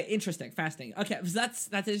 Okay, interesting, fascinating. Okay, so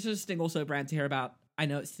that's interesting. Also, Brand, to hear about I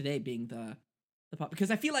Know It's Today being the part, because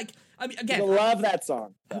I feel like, I mean, again, I love that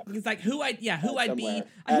song. It's like who I'd be. I'm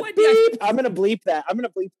gonna bleep that. I'm gonna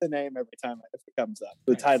bleep the name every time if it comes up.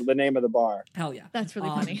 The title, the name of the bar. Hell yeah, that's really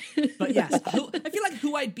funny. But yes, I feel like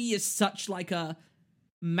Who I'd Be is such like a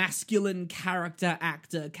masculine character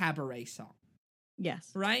actor cabaret song. Yes.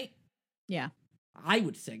 Right. Yeah. I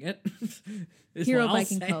would sing it. Hero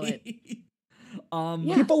Viking poet.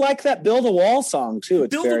 People like that Build a Wall song too.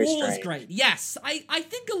 It's Build very a Wall strange. is great. Yes, I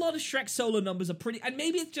think a lot of Shrek solo numbers are pretty, and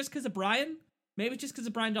maybe it's just because of Brian. Maybe it's just because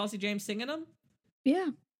of Brian Darcy James singing them.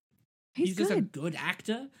 Yeah, he's just a good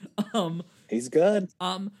actor. He's good.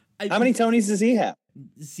 How many Tonys does he have?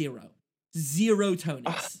 Zero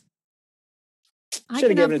Tonys.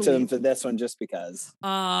 Should have given it to him for this one just because.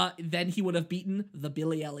 Then he would have beaten the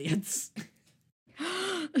Billy Elliots.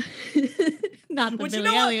 Not the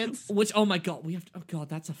Billy Elliots. Which, oh my god, we have to, oh god,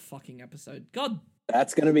 that's a fucking episode. God.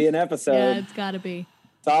 That's going to be an episode. Yeah, it's got to be.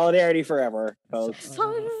 Solidarity forever, folks.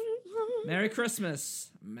 Merry Christmas,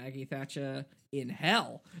 Maggie Thatcher in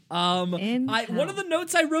hell. Hell. One of the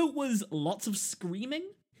notes I wrote was lots of screaming.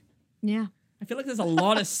 Yeah. I feel like there's a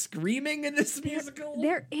lot of screaming in this musical.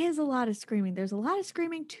 There is a lot of screaming. There's a lot of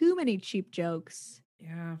screaming. Too many cheap jokes.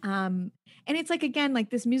 Yeah. And it's like, again, like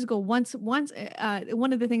this musical once one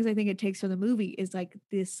of the things I think it takes from the movie is like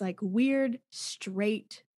this like weird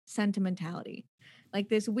straight sentimentality. Like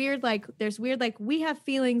this weird, like there's weird, like we have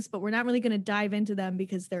feelings, but we're not really going to dive into them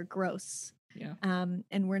because they're gross. Yeah.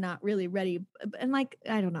 And we're not really ready. And like,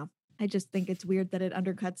 I don't know. I just think it's weird that it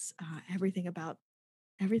undercuts everything about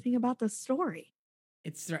the story.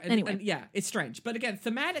 It's anyway. and yeah, it's strange. But again,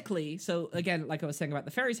 thematically, so again, like I was saying about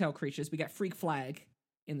the fairy tale creatures, we get Freak Flag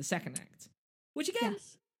in the second act, which again,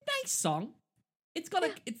 Yes. nice song. It's got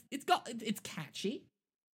it's catchy.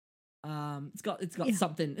 It's got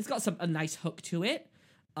something. It's got a nice hook to it.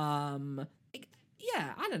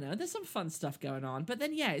 Yeah, I don't know. There's some fun stuff going on, but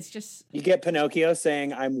then yeah, it's just you get Pinocchio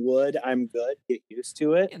saying, "I'm wood, I'm good. Get used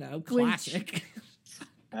to it." You know, classic.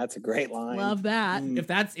 That's a great line. Love that. If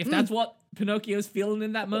that's what Pinocchio's feeling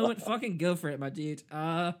in that moment, fucking go for it, my dude.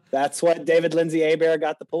 That's what David Lindsay Abair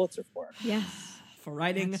got the Pulitzer for. Yes. For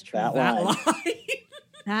writing that line.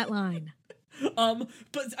 That line.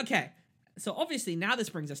 But okay. So obviously now this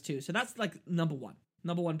brings us to, so that's like number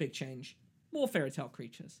one big change. More fairy tale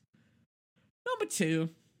creatures. Number 2,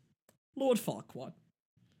 Lord Farquaad.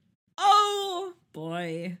 Oh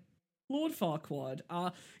boy. Lord Farquaad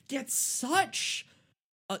gets such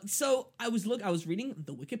so I was reading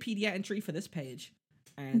the Wikipedia entry for this page,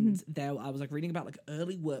 and I was like reading about like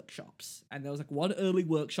early workshops, and there was like one early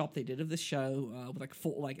workshop they did of this show with like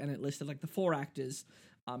 4 and it listed like the 4 actors.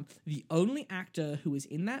 The only actor who was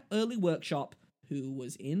in that early workshop who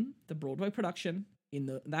was in the Broadway production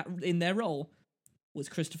in their role was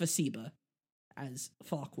Christopher Sieber as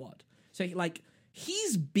Farquaad. So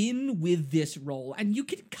he's been with this role, and you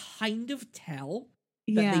can kind of tell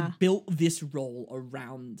that they built this role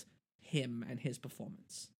around him and his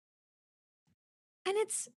performance. And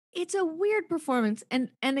it's a weird performance, and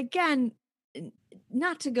again,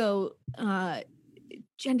 not to go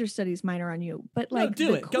gender studies minor on you, but like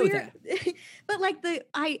go there. But like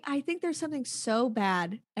I think there's something so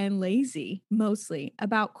bad and lazy mostly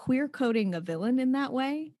about queer coding a villain in that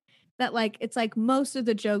way, that like it's like most of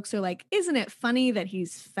the jokes are like, isn't it funny that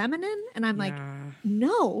he's feminine? And I'm like,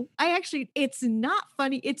 no, it's not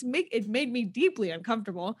funny. It made me deeply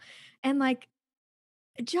uncomfortable, and like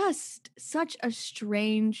just such a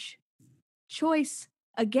strange choice,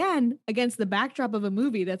 again, against the backdrop of a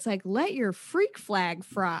movie that's like, let your freak flag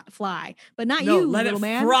fly, but not you, let little it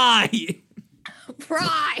man. Fry.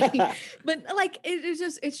 But like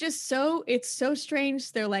it's just so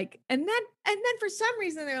strange. They're like, and then for some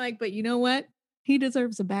reason they're like, but you know what? He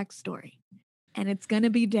deserves a backstory, and it's gonna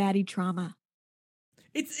be daddy trauma.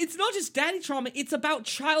 It's not just daddy trauma, it's about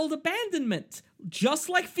child abandonment. Just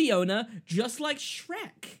like Fiona, just like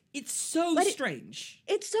Shrek. It's so strange.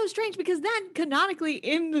 It's so strange because then canonically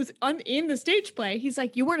in the stage play, he's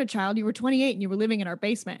like, you weren't a child, you were 28 and you were living in our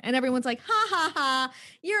basement. And everyone's like, ha ha ha,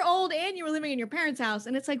 you're old and you were living in your parents' house.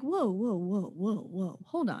 And it's like, whoa.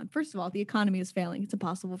 Hold on. First of all, the economy is failing. It's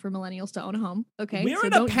impossible for millennials to own a home. Okay. We're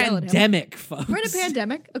in a pandemic, folks. We're in a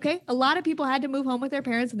pandemic. Okay. A lot of people had to move home with their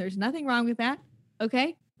parents, and there's nothing wrong with that.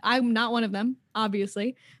 Okay. I'm not one of them,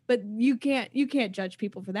 obviously, but you can't judge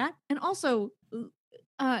people for that. And also,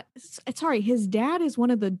 sorry, his dad is one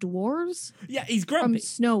of the dwarves. Yeah, he's grumpy. From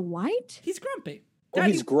Snow White. He's grumpy.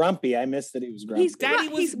 He's grumpy. I missed that he was grumpy.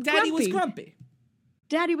 Daddy was grumpy.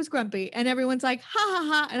 Daddy was grumpy, and everyone's like, ha ha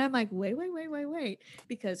ha, and I'm like, wait,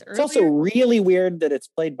 because it's also really weird that it's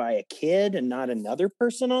played by a kid and not another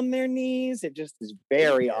person on their knees. It just is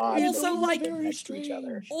very odd. Also, like next to each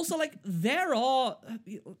other. Also, like there are,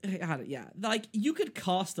 like you could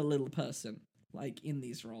cast a little person like in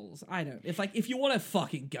these roles. If you want to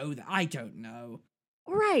fucking go there, I don't know.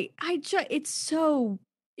 Right? It's so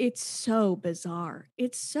bizarre.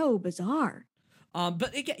 It's so bizarre.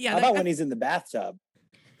 But again, how about when he's in the bathtub?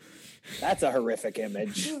 That's a horrific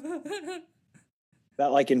image.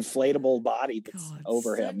 That like inflatable body that's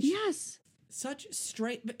over him. Yes. Such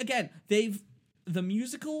straight. But again, the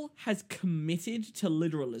musical has committed to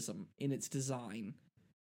literalism in its design,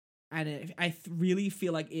 and I really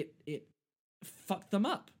feel like it fucked them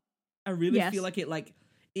up. I really feel like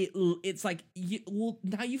it's like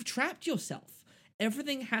now you've trapped yourself.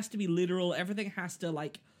 Everything has to be literal. Everything has to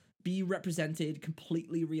like be represented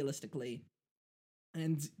completely realistically.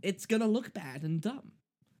 And it's gonna look bad and dumb.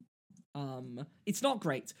 It's not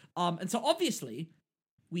great. And so obviously,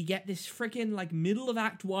 we get this freaking like middle of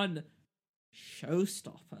Act 1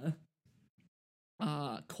 showstopper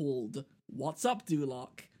called What's Up,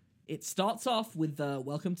 Duloc? It starts off with the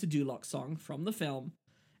Welcome to Duloc song from the film,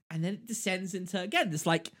 and then it descends into, again, this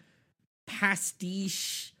like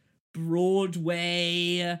pastiche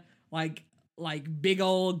Broadway, like like big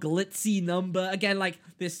old glitzy number. Again, like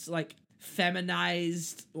this like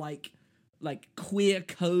feminized, like queer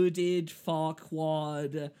coded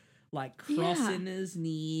Farquaad, like crossing his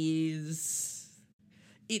knees.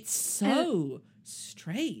 It's so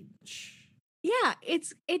strange. Yeah,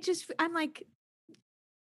 I'm like,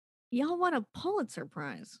 y'all want a Pulitzer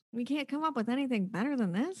Prize. We can't come up with anything better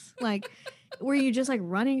than this. Like, were you just like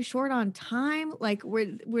running short on time? Like,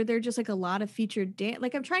 were there just like a lot of featured dance?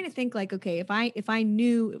 Like, I'm trying to think like, okay, if I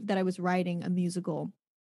knew that I was writing a musical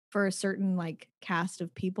for a certain like cast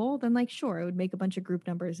of people, then like, sure, I would make a bunch of group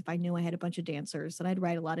numbers. If I knew I had a bunch of dancers, then I'd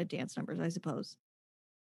write a lot of dance numbers, I suppose.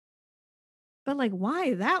 But like,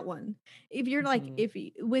 why that one? If you're like,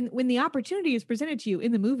 when the opportunity is presented to you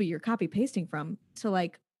in the movie, you're copy pasting from to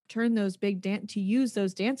like turn those to use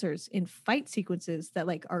those dancers in fight sequences that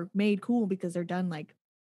like are made cool because they're done like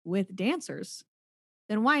with dancers,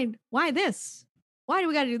 then why this? Why do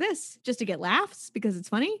we got to do this? Just to get laughs because it's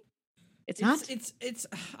funny? It's not. It's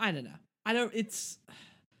I don't know.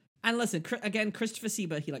 And listen, again, Christopher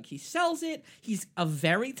Sieber, he sells it. He's a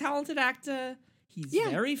very talented actor. He's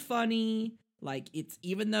very funny. Like, it's,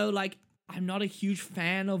 even though like I'm not a huge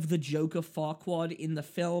fan of the Joker Farquaad in the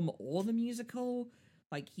film or the musical,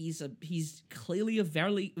 like he's clearly a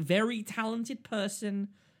very, very talented person.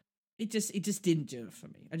 It just didn't do it for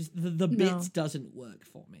me. The bits doesn't work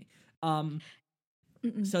for me.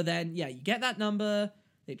 So then you get that number.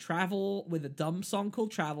 They travel with a dumb song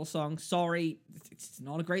called Travel Song. Sorry, it's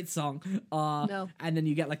not a great song. No. And then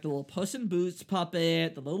you get like the little Puss in Boots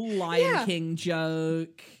puppet, the little Lion King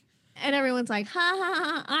joke. And everyone's like, ha ha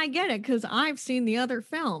ha, I get it, because I've seen the other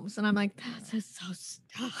films. And I'm like, that's just so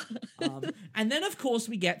stupid. And then, of course,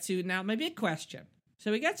 we get to, now, maybe a question.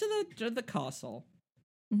 So we get to the castle,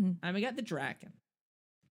 and we get the dragon.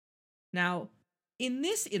 Now, in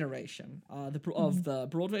this iteration of the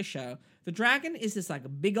Broadway show, the dragon is this, like, a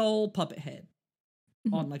big old puppet head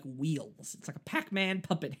on, like, wheels. It's like a Pac-Man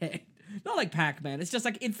puppet head. Not like Pac-Man. It's just,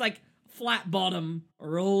 like, it's, like, flat bottom,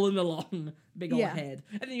 rolling along, big old head.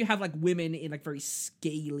 And then you have like women in like very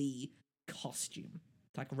scaly costume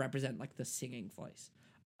to like represent like the singing voice.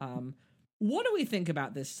 What do we think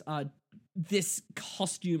about this this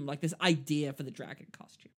costume, like this idea for the dragon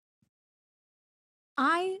costume?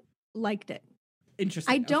 I liked it.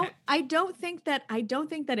 Interesting. I don't think that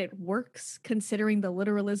it works considering the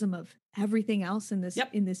literalism of everything else in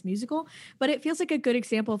this musical, but it feels like a good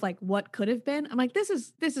example of like what could have been. I'm like, this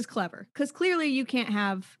is clever, because clearly you can't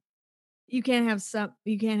have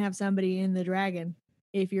somebody in the dragon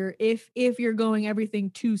if you're going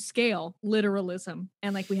everything to scale literalism,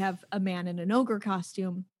 and like we have a man in an ogre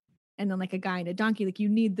costume and then like a guy in a donkey. Like, you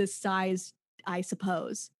need this size, I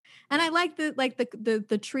suppose. And I like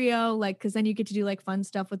the trio, like, because then you get to do like fun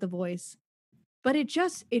stuff with the voice. But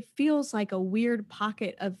it feels like a weird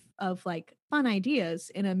pocket of like fun ideas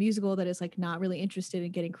in a musical that is like not really interested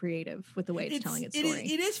in getting creative with the way it's telling its story.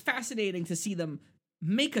 It is fascinating to see them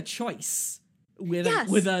make a choice with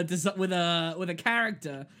a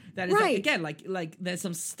character that is like, again like there's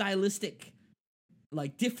some stylistic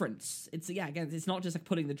like difference. It's again, it's not just like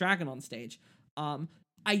putting the dragon on stage.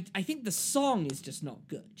 I think the song is just not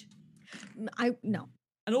good. No.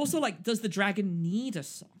 And also, like, does the dragon need a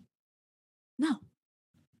song? No.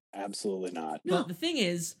 Absolutely not. But the thing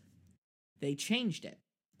is, they changed it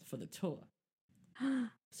for the tour.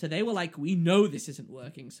 So they were like, we know this isn't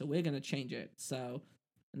working, so we're going to change it. So,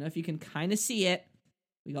 I don't know if you can kind of see it.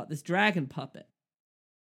 We got this dragon puppet.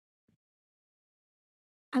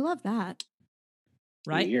 I love that.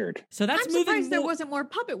 Right? Weird. So that's I'm surprised there wasn't more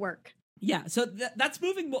puppet work. Yeah, so that's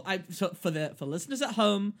moving more. So for listeners at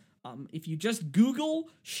home, if you just Google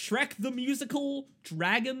Shrek the Musical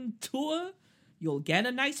Dragon Tour, you'll get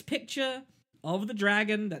a nice picture of the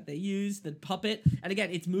dragon that they use, the puppet. And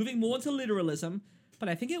again, it's moving more into literalism, but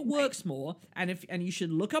I think it works more. And you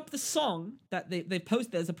should look up the song that they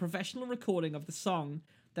post. There's a professional recording of the song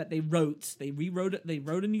that they wrote. They rewrote it. They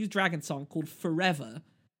wrote a new dragon song called Forever.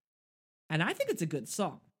 And I think it's a good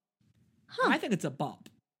song. I think it's a bop.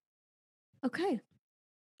 Okay.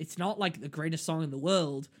 It's not like the greatest song in the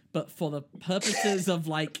world, but for the purposes of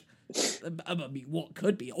like, I mean, what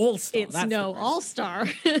could be All-Star? It's no All-Star.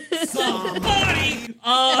 Somebody!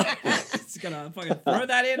 Just gonna fucking throw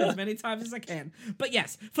that in as many times as I can. But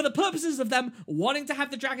yes, for the purposes of them wanting to have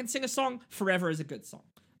the dragon sing a song, Forever is a good song.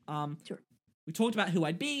 Sure. We talked about Who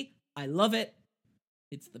I'd Be. I love it.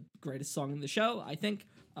 It's the greatest song in the show, I think.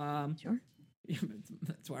 Sure.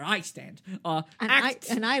 That's where I stand.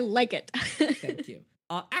 And I like it. Thank you.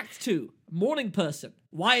 Act 2, Morning Person.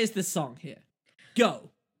 Why is this song here?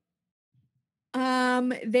 Go.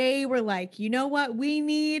 They were like, you know what? We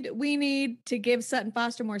need to give Sutton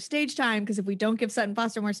Foster more stage time, because if we don't give Sutton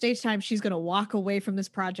Foster more stage time, she's gonna walk away from this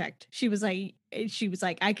project. She was like,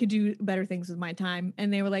 I could do better things with my time.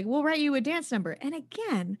 And they were like, we'll write you a dance number. And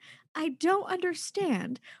again, I don't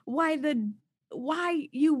understand why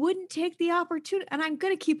you wouldn't take the opportunity. And I'm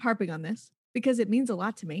gonna keep harping on this because it means a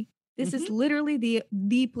lot to me. This is literally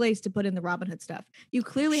the place to put in the Robin Hood stuff. You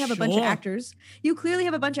clearly have a bunch of actors. You clearly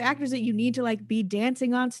have a bunch of actors that you need to like be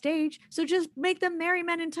dancing on stage. So just make them merry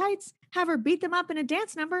men in tights, have her beat them up in a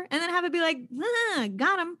dance number, and then have it be like,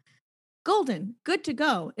 got him. Golden, good to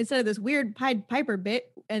go. Instead of this weird Pied Piper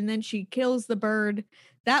bit, and then she kills the bird.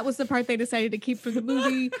 That was the part they decided to keep for the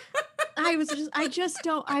movie. I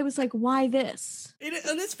was like, why this? It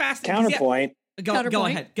is fascinating. Counterpoint.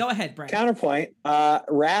 Go ahead, Brad. Counterpoint.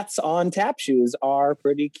 Rats on tap shoes are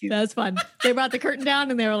pretty cute. That's fun. They brought the curtain down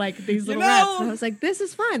and they were like, these little rats. And I was like, this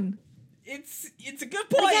is fun. It's a good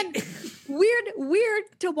point. Again, weird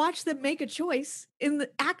to watch them make a choice in the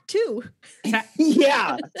act 2.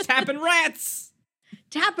 Yeah. Tapping rats.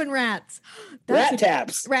 Tapping rats. Rat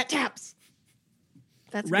taps. Rat taps.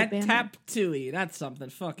 That's Rat Tap Tui. That's something.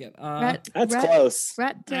 Fuck it. That's close.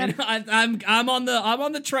 Rat Tap. I'm on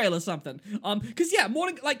the trail or something. Because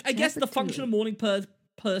morning. Like I guess the function of morning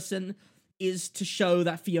person is to show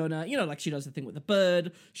that Fiona, like she does the thing with the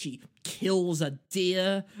bird. She kills a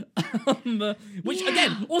deer, which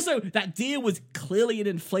again, also that deer was clearly an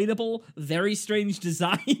inflatable, very strange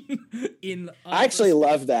design. I actually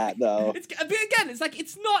love that though.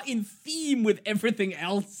 It's not in theme with everything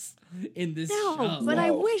else in this show. But I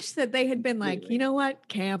wish that they had been like, you know what,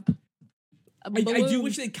 camp. I do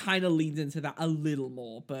wish they kind of leaned into that a little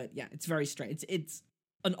more, but yeah, it's very strange. It's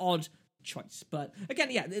an odd choice, but again,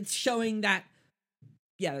 it's showing that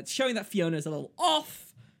Fiona's a little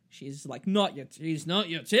off. She's like she's not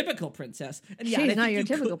your typical princess, and she's not your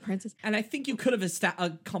typical princess. And I think you could have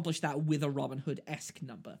accomplished that with a Robin Hood-esque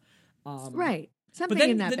number, right?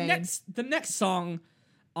 Something in that vein. The next song,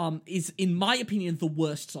 is in my opinion the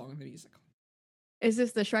worst song in the musical. Is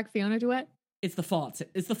this the Shrek Fiona duet? It's the fart.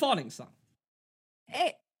 It's the farting song.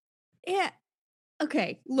 Yeah.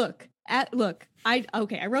 Okay. I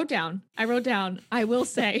wrote down. I will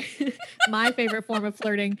say my favorite form of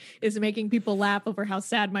flirting is making people laugh over how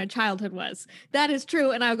sad my childhood was. That is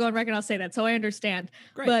true, and I'll go on record. I'll say that, so I understand.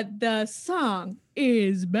 Great. But the song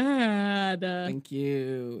is bad. Thank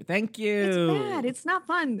you. It's bad. It's not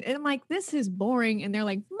fun. And I'm like, this is boring. And they're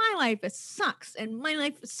like, my life sucks, and my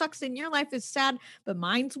life sucks, and your life is sad, but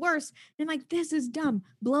mine's worse. And I'm like, this is dumb.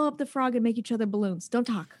 Blow up the frog and make each other balloons. Don't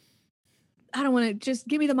talk. I don't want to. Just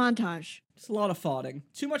give me the montage. It's a lot of farting.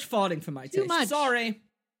 Too much farting for my taste. Much. Sorry.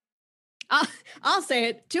 I'll say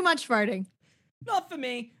it. Too much farting. Not for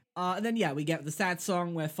me. And then we get the sad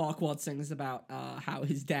song where Farquaad sings about how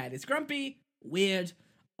his dad is grumpy. Weird.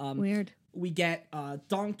 Weird. We get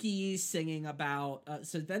Donkey singing about.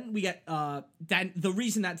 So then we get the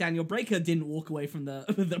reason that Daniel Breaker didn't walk away from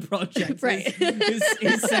the project. Right.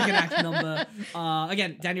 His second act number.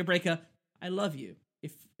 Again, Daniel Breaker, I love you.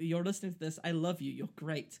 If you're listening to this, I love you. You're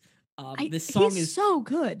great. This song is so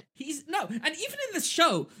good. And even in this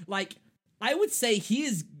show, like I would say he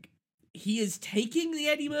is taking the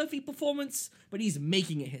Eddie Murphy performance, but he's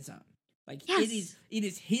making it his own. Like it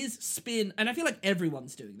is his spin, and I feel like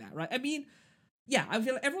everyone's doing that, right? I mean, I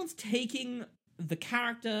feel like everyone's taking the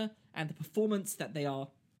character and the performance that they are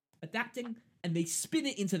adapting, and they spin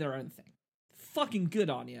it into their own thing. Fucking good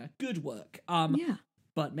on you. Good work.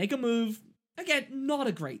 But Make a Move. Again, not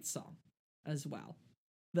a great song as well.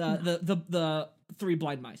 The Three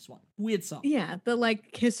Blind Mice one. Weird song. Yeah, the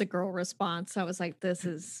like Kiss a Girl response. I was like, this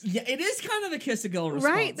is... Yeah, it is kind of the Kiss a Girl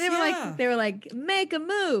response. Right? They were like, make a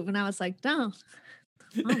move. And I was like, no.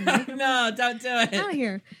 No, don't do it. Out of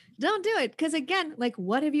here. Don't do it. Because again, like,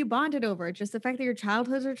 what have you bonded over? Just the fact that your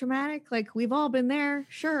childhoods are traumatic? Like, we've all been there.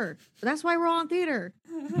 Sure. But that's why we're all in theater.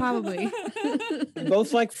 Probably.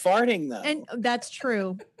 Both like farting, though. And that's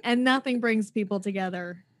true. And nothing brings people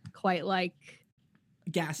together quite like...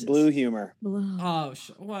 gases. Blue humor. Oh,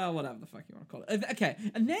 well, whatever the fuck you want to call it. Okay,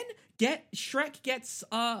 and then Shrek gets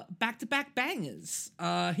back-to-back bangers.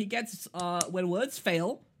 He gets When Words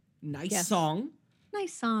Fail. Nice song.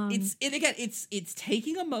 Nice song. It's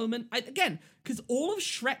taking a moment because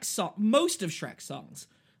most of Shrek's songs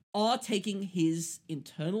are taking his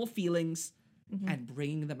internal feelings and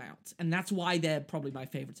bringing them out, and that's why they're probably my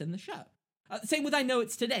favorites in the show. Same with I Know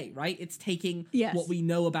It's Today, right? It's taking what we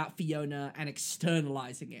know about Fiona and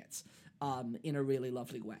externalizing it in a really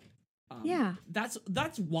lovely way. That's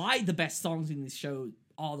why the best songs in this show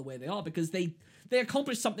are the way they are, because they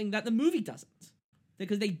accomplish something that the movie doesn't.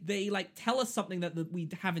 because they like tell us something that we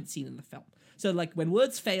haven't seen in the film. So like when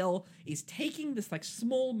words fail is taking this like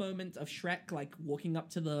small moment of Shrek like walking up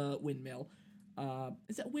to the windmill.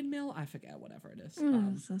 Is it a windmill? I forget, whatever it is.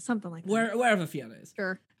 So something like that. Wherever Fiona is.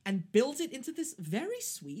 Sure. And builds it into this very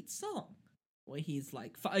sweet song where he's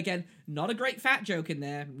like, again, not a great fat joke in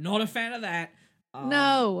there. Not a fan of that.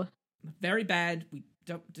 No. Very bad. We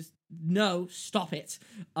don't just, no, stop it.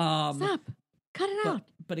 Stop. Cut it out.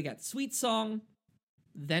 But again, sweet song.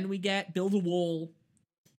 Then we get Build a Wall.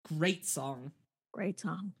 Great song. Great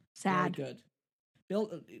song. Sad. Very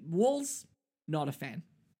good. Walls, not a fan.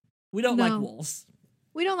 We don't like walls.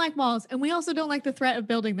 We don't like walls, and we also don't like the threat of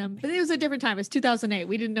building them. But it was a different time. It's 2008.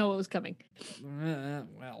 We didn't know what was coming. Then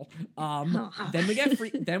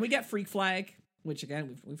we get Freak Flag, which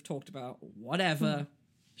again we've talked about. Whatever.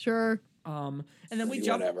 Sure. And then we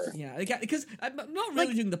jump. Whatever. Yeah, because I'm not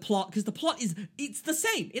really doing the plot because the plot it's the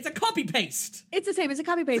same. It's a copy paste. It's the same. It's a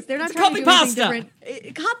copy paste. They're not It's trying to do copy-pasta. anything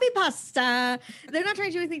different. Copy pasta. They're not trying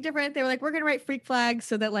to do anything different. They were like, we're gonna write Freak Flag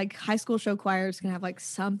so that like high school show choirs can have like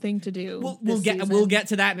something to do. We'll get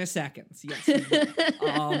to that in a second. Yes.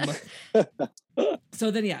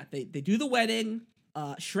 So then they do the wedding.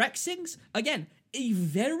 Shrek sings again a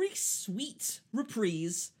very sweet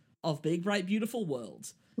reprise of Big Bright Beautiful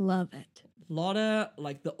World. Love it. A lot of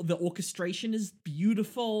like the orchestration is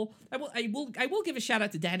beautiful. I will give a shout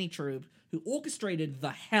out to Danny Trube, who orchestrated the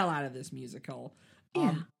hell out of this musical.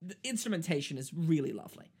 Yeah. The instrumentation is really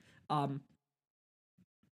lovely.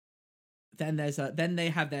 Then they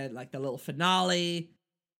have their like the little finale.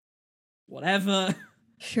 Whatever.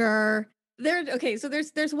 Sure. So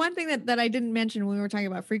there's one thing that I didn't mention when we were talking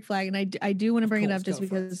about Freak Flag, and I do want to bring it up just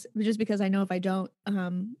because I know if I don't,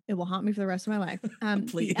 it will haunt me for the rest of my life.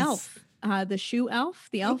 Please. The elf. The shoe elf,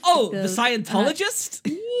 the elf. Oh, the Scientologist?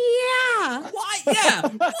 Yeah. Why? Yeah.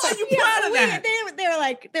 Why are you proud of that?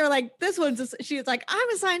 They were like, this one's. She was like, I'm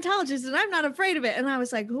a Scientologist and I'm not afraid of it. And I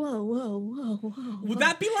was like, whoa. Would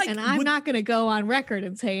that be like? And I'm not going to go on record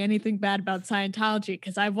and say anything bad about Scientology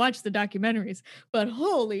because I've watched the documentaries. But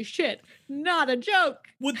holy shit, not a joke.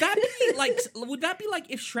 Would that be like? Would that be like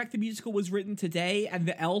if Shrek the Musical was written today and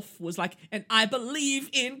the elf was like, and I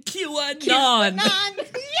believe in QAnon?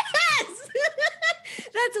 Yes.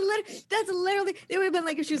 That's literally it would have been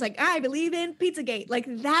like if she was like, I believe in Pizzagate. Like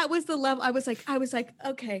that was the level. I was like,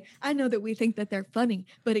 okay, I know that we think that they're funny,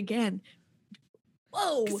 but again,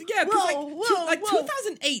 whoa,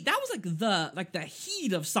 2008, that was like the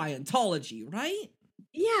heat of Scientology, right?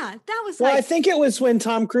 Yeah, that was I think it was when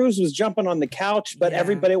Tom Cruise was jumping on the couch, but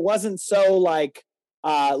everybody, it wasn't so like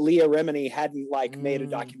Leah Remini hadn't like made a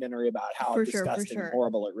documentary about how disgusting and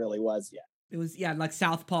horrible it really was yet. It was, like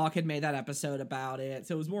South Park had made that episode about it.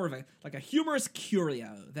 So it was more of a humorous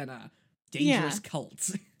curio than a dangerous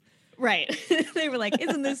cult. Right. They were like,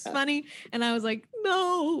 isn't this funny? And I was like,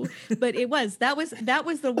 no. But that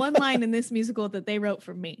was the one line in this musical that they wrote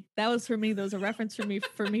for me. That was for me. That was a reference for me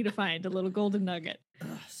to find a little golden nugget.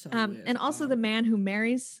 And also the man who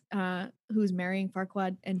marries, who's marrying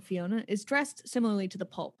Farquaad and Fiona is dressed similarly to the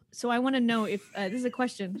pulp. So I want to know if this is a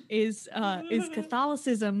question: is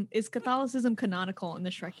Catholicism canonical in the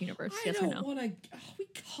Shrek universe? Yes or no? We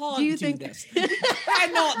can't do this. We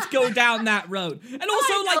cannot go down that road. And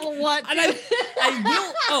also,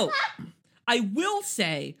 I will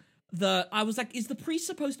say I was like, is the priest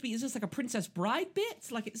supposed to be? Is this like a Princess Bride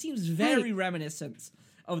bit? Like it seems very reminiscent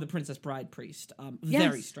of the Princess Bride priest.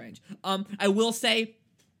 Very strange. I will say,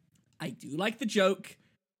 I do like the joke.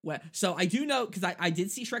 So I do know, because I did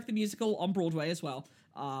see Shrek the Musical on Broadway as well,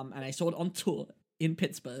 and I saw it on tour in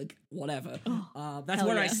Pittsburgh, whatever.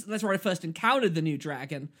 That's where I first encountered the new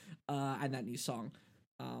dragon and that new song.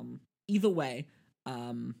 Either way,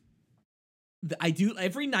 I do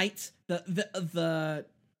every night the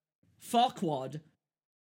Farquaad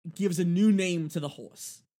gives a new name to the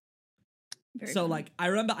horse. So like I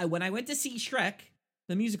remember when I went to see Shrek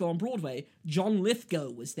the Musical on Broadway, John Lithgow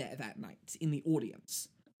was there that night in the audience.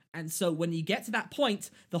 And so when you get to that point,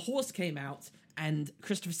 the horse came out and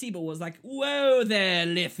Christopher Siebel was like, whoa there,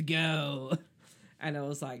 Lithgow. And it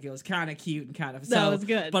was kind of cute and kind of... That was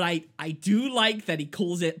good. But I do like that he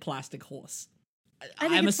calls it Plastic Horse. I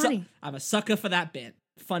think it's funny. I'm a sucker for that bit.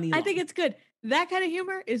 Funny. I think it's good. That kind of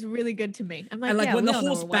humor is really good to me. I'm like, and when the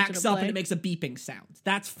horse backs up and it makes a beeping sound.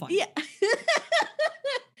 That's funny. Yeah.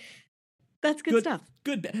 That's good stuff.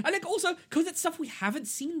 Good bit. And like also, because it's stuff we haven't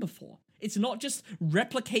seen before. It's not just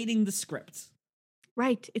replicating the script.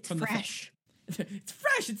 Right. It's fresh. It's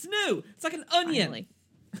fresh. It's new. It's like an onion. Finally.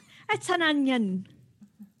 It's an onion.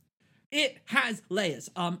 It has layers.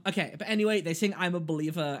 Okay, but anyway, they sing "I'm a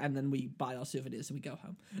Believer," and then we buy our souvenirs and we go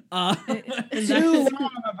home. Too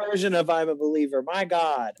long a version of "I'm a Believer." My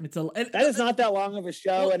God, that is not that long of a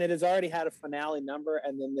show, and it has already had a finale number,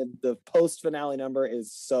 and then the post finale number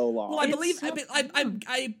is so long. Well, I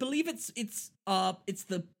believe it's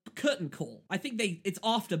the curtain call. I think it's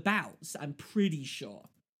after bows. I'm pretty sure.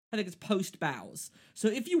 I think it's post bows. So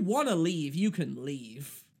if you want to leave, you can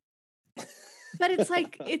leave. But it's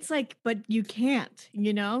like, but you can't,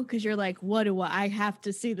 because you're like, what do I have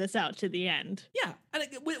to see this out to the end? Yeah, and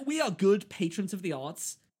we are good patrons of the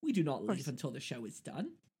arts. We do not leave until the show is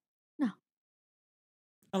done. No.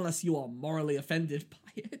 Unless you are morally offended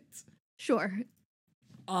by it. Sure.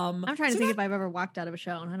 I'm trying to think if I've ever walked out of a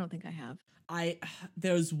show, and I don't think I have.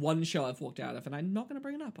 There's one show I've walked out of, and I'm not going to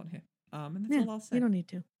bring it up on here. And that's all I'll say. You don't need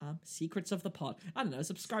to. Secrets of the pod. I don't know.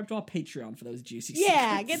 Subscribe to our Patreon for those juicy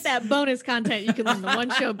secrets. Get that bonus content you can learn the one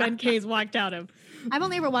show Ben K's walked out of. I've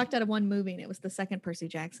only ever walked out of one movie, and it was the second Percy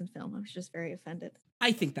Jackson film. I was just very offended.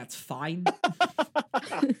 I think that's fine.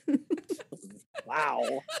 Wow.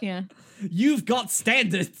 Yeah. You've got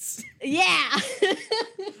standards. Yeah.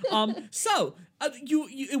 So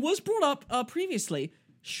it was brought up previously.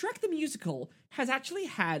 Shrek the Musical has actually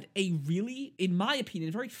had a really, in my opinion,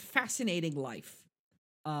 very fascinating life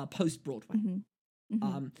post-Broadway. Mm-hmm.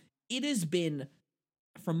 Mm-hmm. It has been,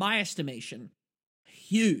 from my estimation,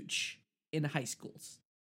 huge in high schools.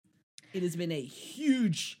 It has been a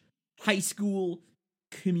huge high school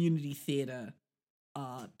community theater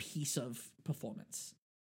piece of performance.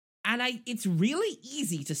 And it's really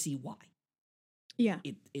easy to see why. Yeah.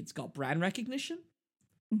 It's got brand recognition.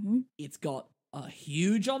 Mm-hmm. It's got a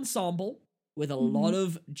huge ensemble with a lot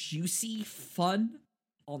of juicy, fun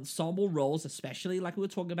ensemble roles, especially like we were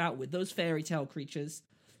talking about with those fairy tale creatures.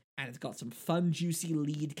 And it's got some fun, juicy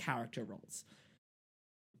lead character roles.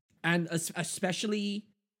 And especially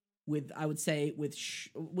with, I would say,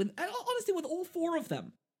 honestly, with all four of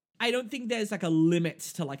them, I don't think there's like a limit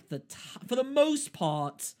to like for the most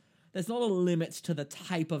part, there's not a limit to the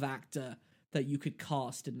type of actor that you could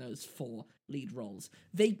cast in those four lead roles.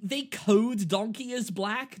 They code Donkey as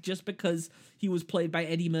black just because he was played by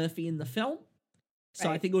Eddie Murphy in the film. So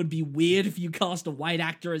right. I think it would be weird if you cast a white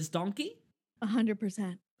actor as Donkey.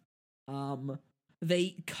 100%.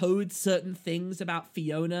 They code certain things about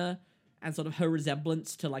Fiona and sort of her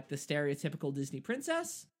resemblance to like the stereotypical Disney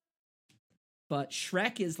princess. But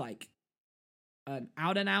Shrek is like an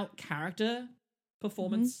out and out character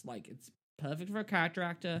performance. Like it's perfect for a character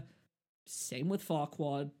actor. Same with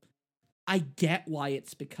Farquaad. I get why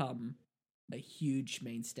it's become a huge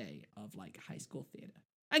mainstay of like high school theater.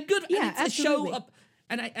 And good, yeah, and it's absolutely. A show up.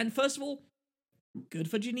 And first of all, good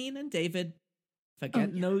for Janine and David for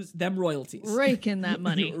getting them royalties, raking that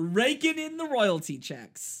money, raking in the royalty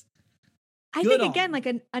checks. I think again, like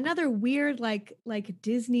another weird, like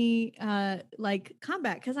Disney, like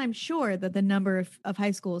comeback, because I'm sure that the number of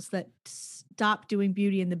high schools that stopped doing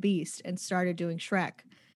Beauty and the Beast and started doing Shrek.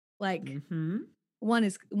 Like one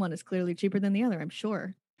is clearly cheaper than the other, I'm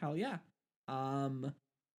sure. Hell yeah. And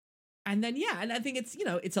then and I think it's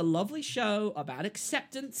it's a lovely show about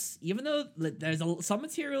acceptance, even though there's some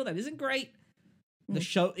material that isn't great. The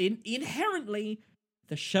show inherently,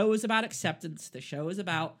 the show is about acceptance. The show is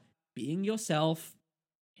about being yourself,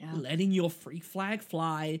 letting your freak flag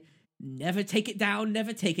fly, never take it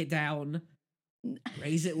down,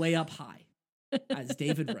 raise it way up high, as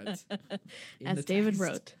David wrote.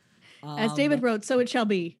 As David wrote, so it shall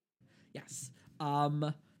be. Yes.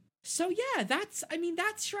 So yeah, that's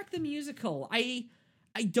Shrek the Musical. I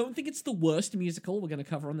don't think it's the worst musical we're going to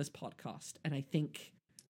cover on this podcast, and I think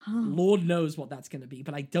Lord knows what that's going to be,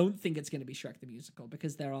 but I don't think it's going to be Shrek the Musical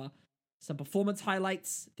because there are some performance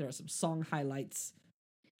highlights, there are some song highlights.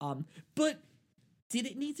 But did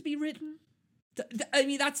it need to be written? I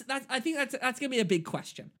mean, I think that's going to be a big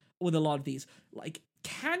question with a lot of these. Like,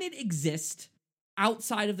 can it exist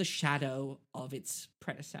outside of the shadow of its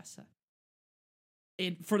predecessor?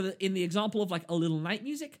 In the example of like A Little Night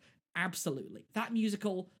Music, absolutely. That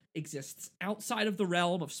musical exists outside of the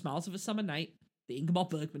realm of Smiles of a Summer Night, the Ingmar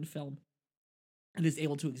Bergman film, and is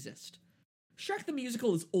able to exist. Shrek the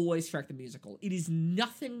Musical is always Shrek the Musical. It is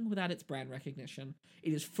nothing without its brand recognition.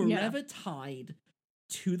 It is forever tied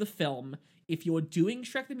to the film. If you're doing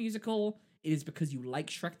Shrek the Musical, it is because you like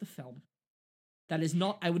Shrek the film. That is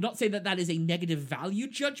not, I would not say that is a negative value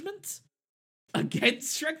judgment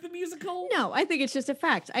against Shrek the Musical. No, I think it's just a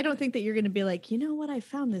fact. I don't think that you're going to be like, you know what, I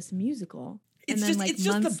found this musical. And then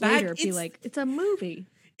months later be like, it's a movie.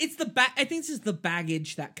 It's I think this is the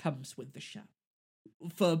baggage that comes with the show.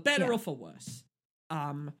 For better or for worse.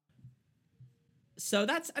 So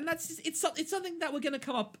it's something that we're going to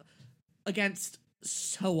come up against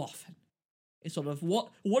so often. It's sort of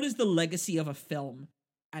what is the legacy of a film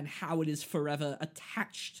and how it is forever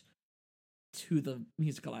attached to the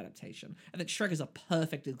musical adaptation. I think Shrek is a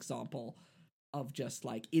perfect example of just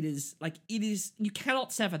it is you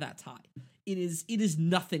cannot sever that tie. It is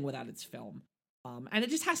nothing without its film. And it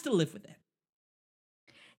just has to live with it.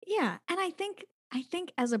 Yeah, and I think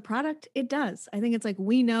as a product it does. I think it's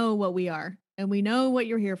we know what we are and we know what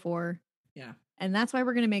you're here for. Yeah. And that's why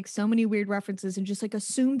we're going to make so many weird references and just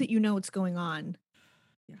assume that you know what's going on.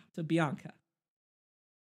 Yeah. So Bianca,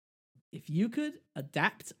 if you could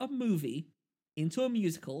adapt a movie into a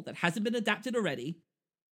musical that hasn't been adapted already,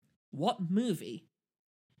 what movie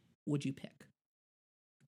would you pick?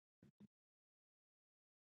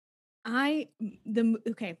 I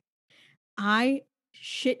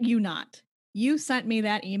shit you not. You sent me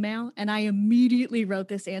that email and I immediately wrote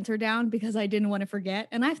this answer down because I didn't want to forget.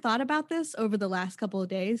 And I've thought about this over the last couple of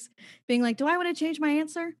days, being do I want to change my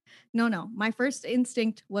answer? No. My first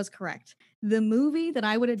instinct was correct. The movie that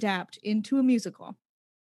I would adapt into a musical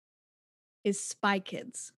is Spy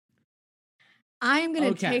Kids. I am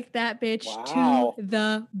going to take that bitch to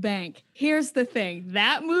the bank. Here's the thing.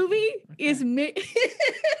 That movie is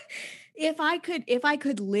if I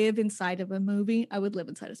could live inside of a movie, I would live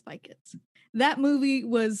inside of Spy Kids. That movie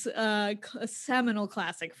was a seminal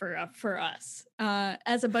classic for us.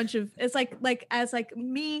 As a bunch of as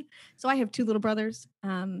me. So I have two little brothers.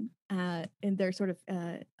 And they're sort of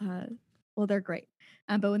they're great.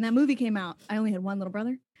 But when that movie came out, I only had one little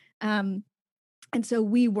brother. And so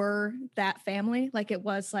we were that family. It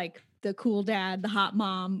was the cool dad, the hot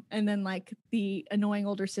mom, and then the annoying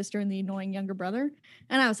older sister and the annoying younger brother.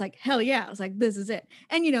 And I was hell yeah. I was this is it.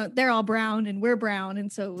 And they're all brown and we're brown.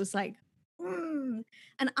 And so it was and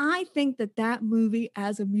I think that movie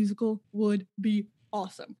as a musical would be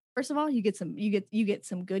awesome. First of all, you get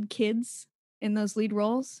some good kids in those lead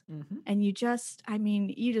roles. Mm-hmm. And you just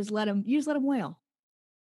let them wail.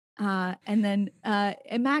 And then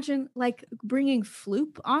imagine bringing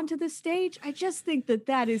Floop onto the stage. I just think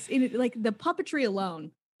that is in it, the puppetry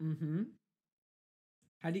alone. Mm-hmm.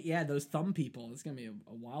 Those thumb people. It's gonna be a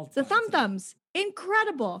wild. The thumbs,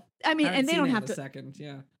 incredible. I mean, and they don't have to. Second,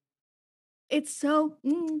 yeah. It's so.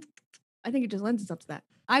 I think it just lends itself to that.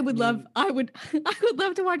 I would love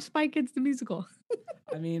to watch Spy Kids the musical.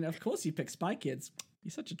 I mean, of course you pick Spy Kids.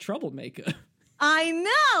 You're such a troublemaker. I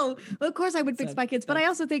know. Well, of course I would pick Spy Kids, but I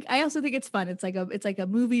also think it's fun. It's like a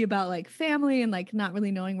movie about family and not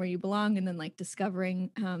really knowing where you belong and then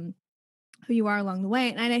discovering who you are along the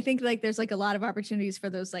way. And I think there's a lot of opportunities for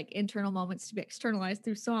those internal moments to be externalized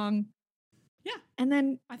through song. Yeah. And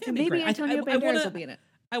then I think maybe Antonio Banderas will be in it.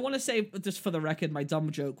 I want to say, just for the record, my dumb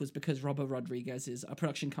joke was because Robert Rodriguez's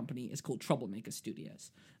production company is called Troublemaker Studios.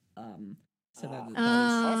 So that is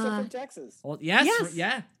also from Texas. Well, yes.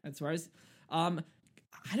 Yeah, that's where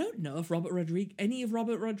I don't know if any of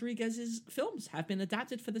Robert Rodriguez's films have been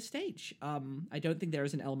adapted for the stage. I don't think there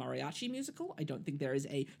is an El Mariachi musical. I don't think there is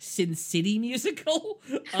a Sin City musical.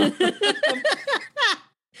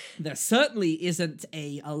 There certainly isn't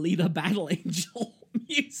a Alita Battle Angel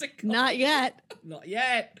musical. Not yet. Not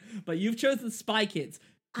yet. But you've chosen Spy Kids.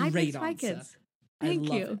 Great Spy answer. Kids.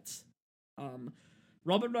 Thank you. It.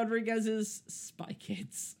 Robert Rodriguez's Spy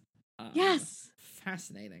Kids. Yes.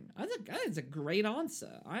 Fascinating. I think it's a great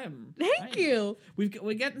answer. Thank you.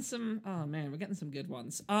 We're getting some. Oh man, we're getting some good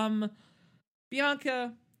ones.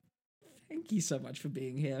 Bianca, thank you so much for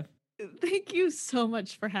being here. Thank you so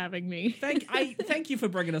much for having me. Thank you for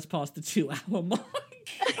bringing us past the 2-hour mark.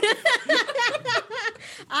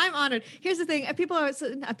 I'm honored. Here's the thing. People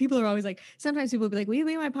are always sometimes people will be like, will you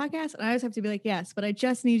be on my podcast? And I always have to be like, yes, but I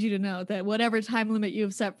just need you to know that whatever time limit you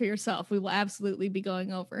have set for yourself, we will absolutely be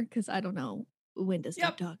going over because I don't know when to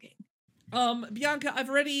stop talking. Bianca, I've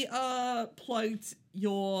already plugged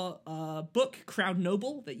your book, Crown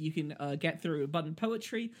Noble, that you can get through Button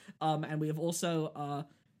Poetry. And we have also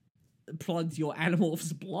plugged your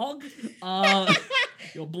Animorphs blog.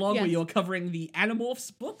 Your blog where you're covering the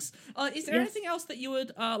Animorphs books. Is there anything else that you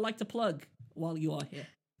would like to plug while you are here?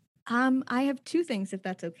 I have two things, if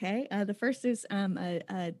that's okay. The first is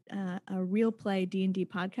a Real Play D&D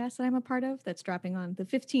podcast that I'm a part of that's dropping on the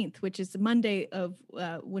 15th, which is the Monday of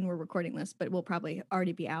when we're recording this, but it will probably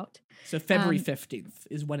already be out. So February 15th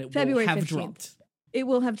is when it will have 15th. dropped. It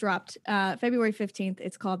will have dropped February 15th.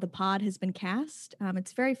 It's called The Pod Has Been Cast.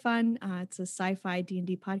 It's very fun. It's a sci-fi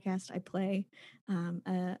D&D podcast. I play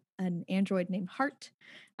an android named Hart.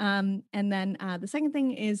 And then the second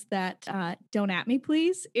thing is that Don't At Me,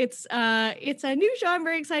 Please. It's a new show I'm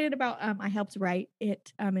very excited about. I helped write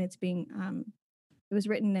it, and it's being It was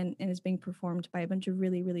written and is being performed by a bunch of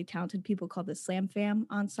really, really talented people called the Slam Fam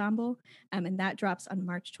Ensemble. And that drops on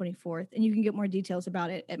March 24th. And you can get more details about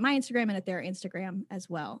it at my Instagram and at their Instagram as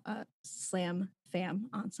well. Slam Fam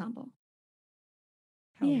Ensemble.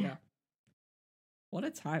 Hell yeah. What a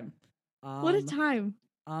time. What a time.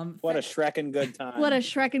 What a Shrekin good time. What a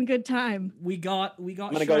Shrekin good time. We got I'm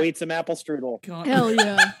gonna go eat some apple strudel. God. Hell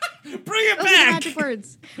yeah. Bring it back. Magic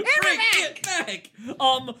words. Bring it back.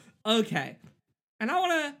 Okay. And I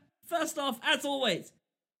want to, first off, as always,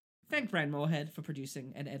 thank Brand Moorhead for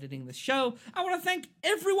producing and editing this show. I want to thank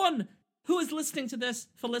everyone who is listening to this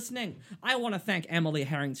for listening. I want to thank Emily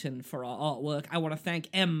Harrington for our artwork. I want to thank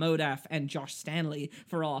M. Modaf and Josh Stanley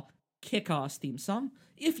for our kick-ass theme song.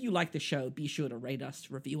 If you like the show, be sure to rate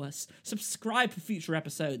us, review us, subscribe for future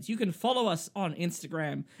episodes. You can follow us on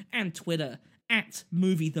Instagram and Twitter at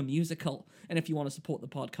Movie the Musical. And if you want to support the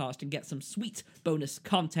podcast and get some sweet bonus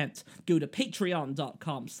content, go to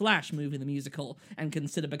patreon.com/Movie the Musical and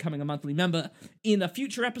consider becoming a monthly member. In a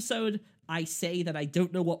future episode, I say that I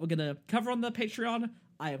don't know what we're going to cover on the Patreon.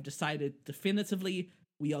 I have decided definitively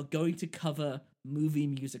we are going to cover movie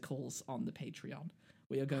musicals on the Patreon.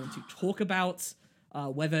 We are going to talk about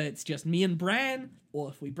whether it's just me and Bran, or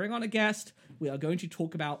if we bring on a guest, we are going to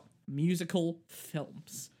talk about musical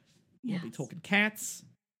films. We'll be talking Cats.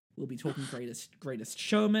 We'll be talking Greatest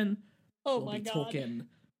Showman. We'll be talking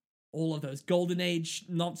all of those Golden Age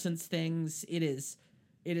nonsense things. It is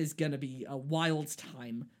going to be a wild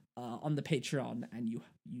time on the Patreon, and you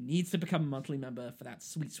need to become a monthly member for that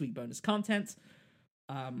sweet, sweet bonus content.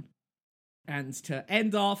 And to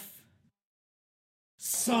end off,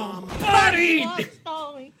 somebody!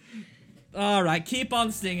 All right, keep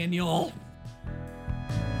on singing, y'all.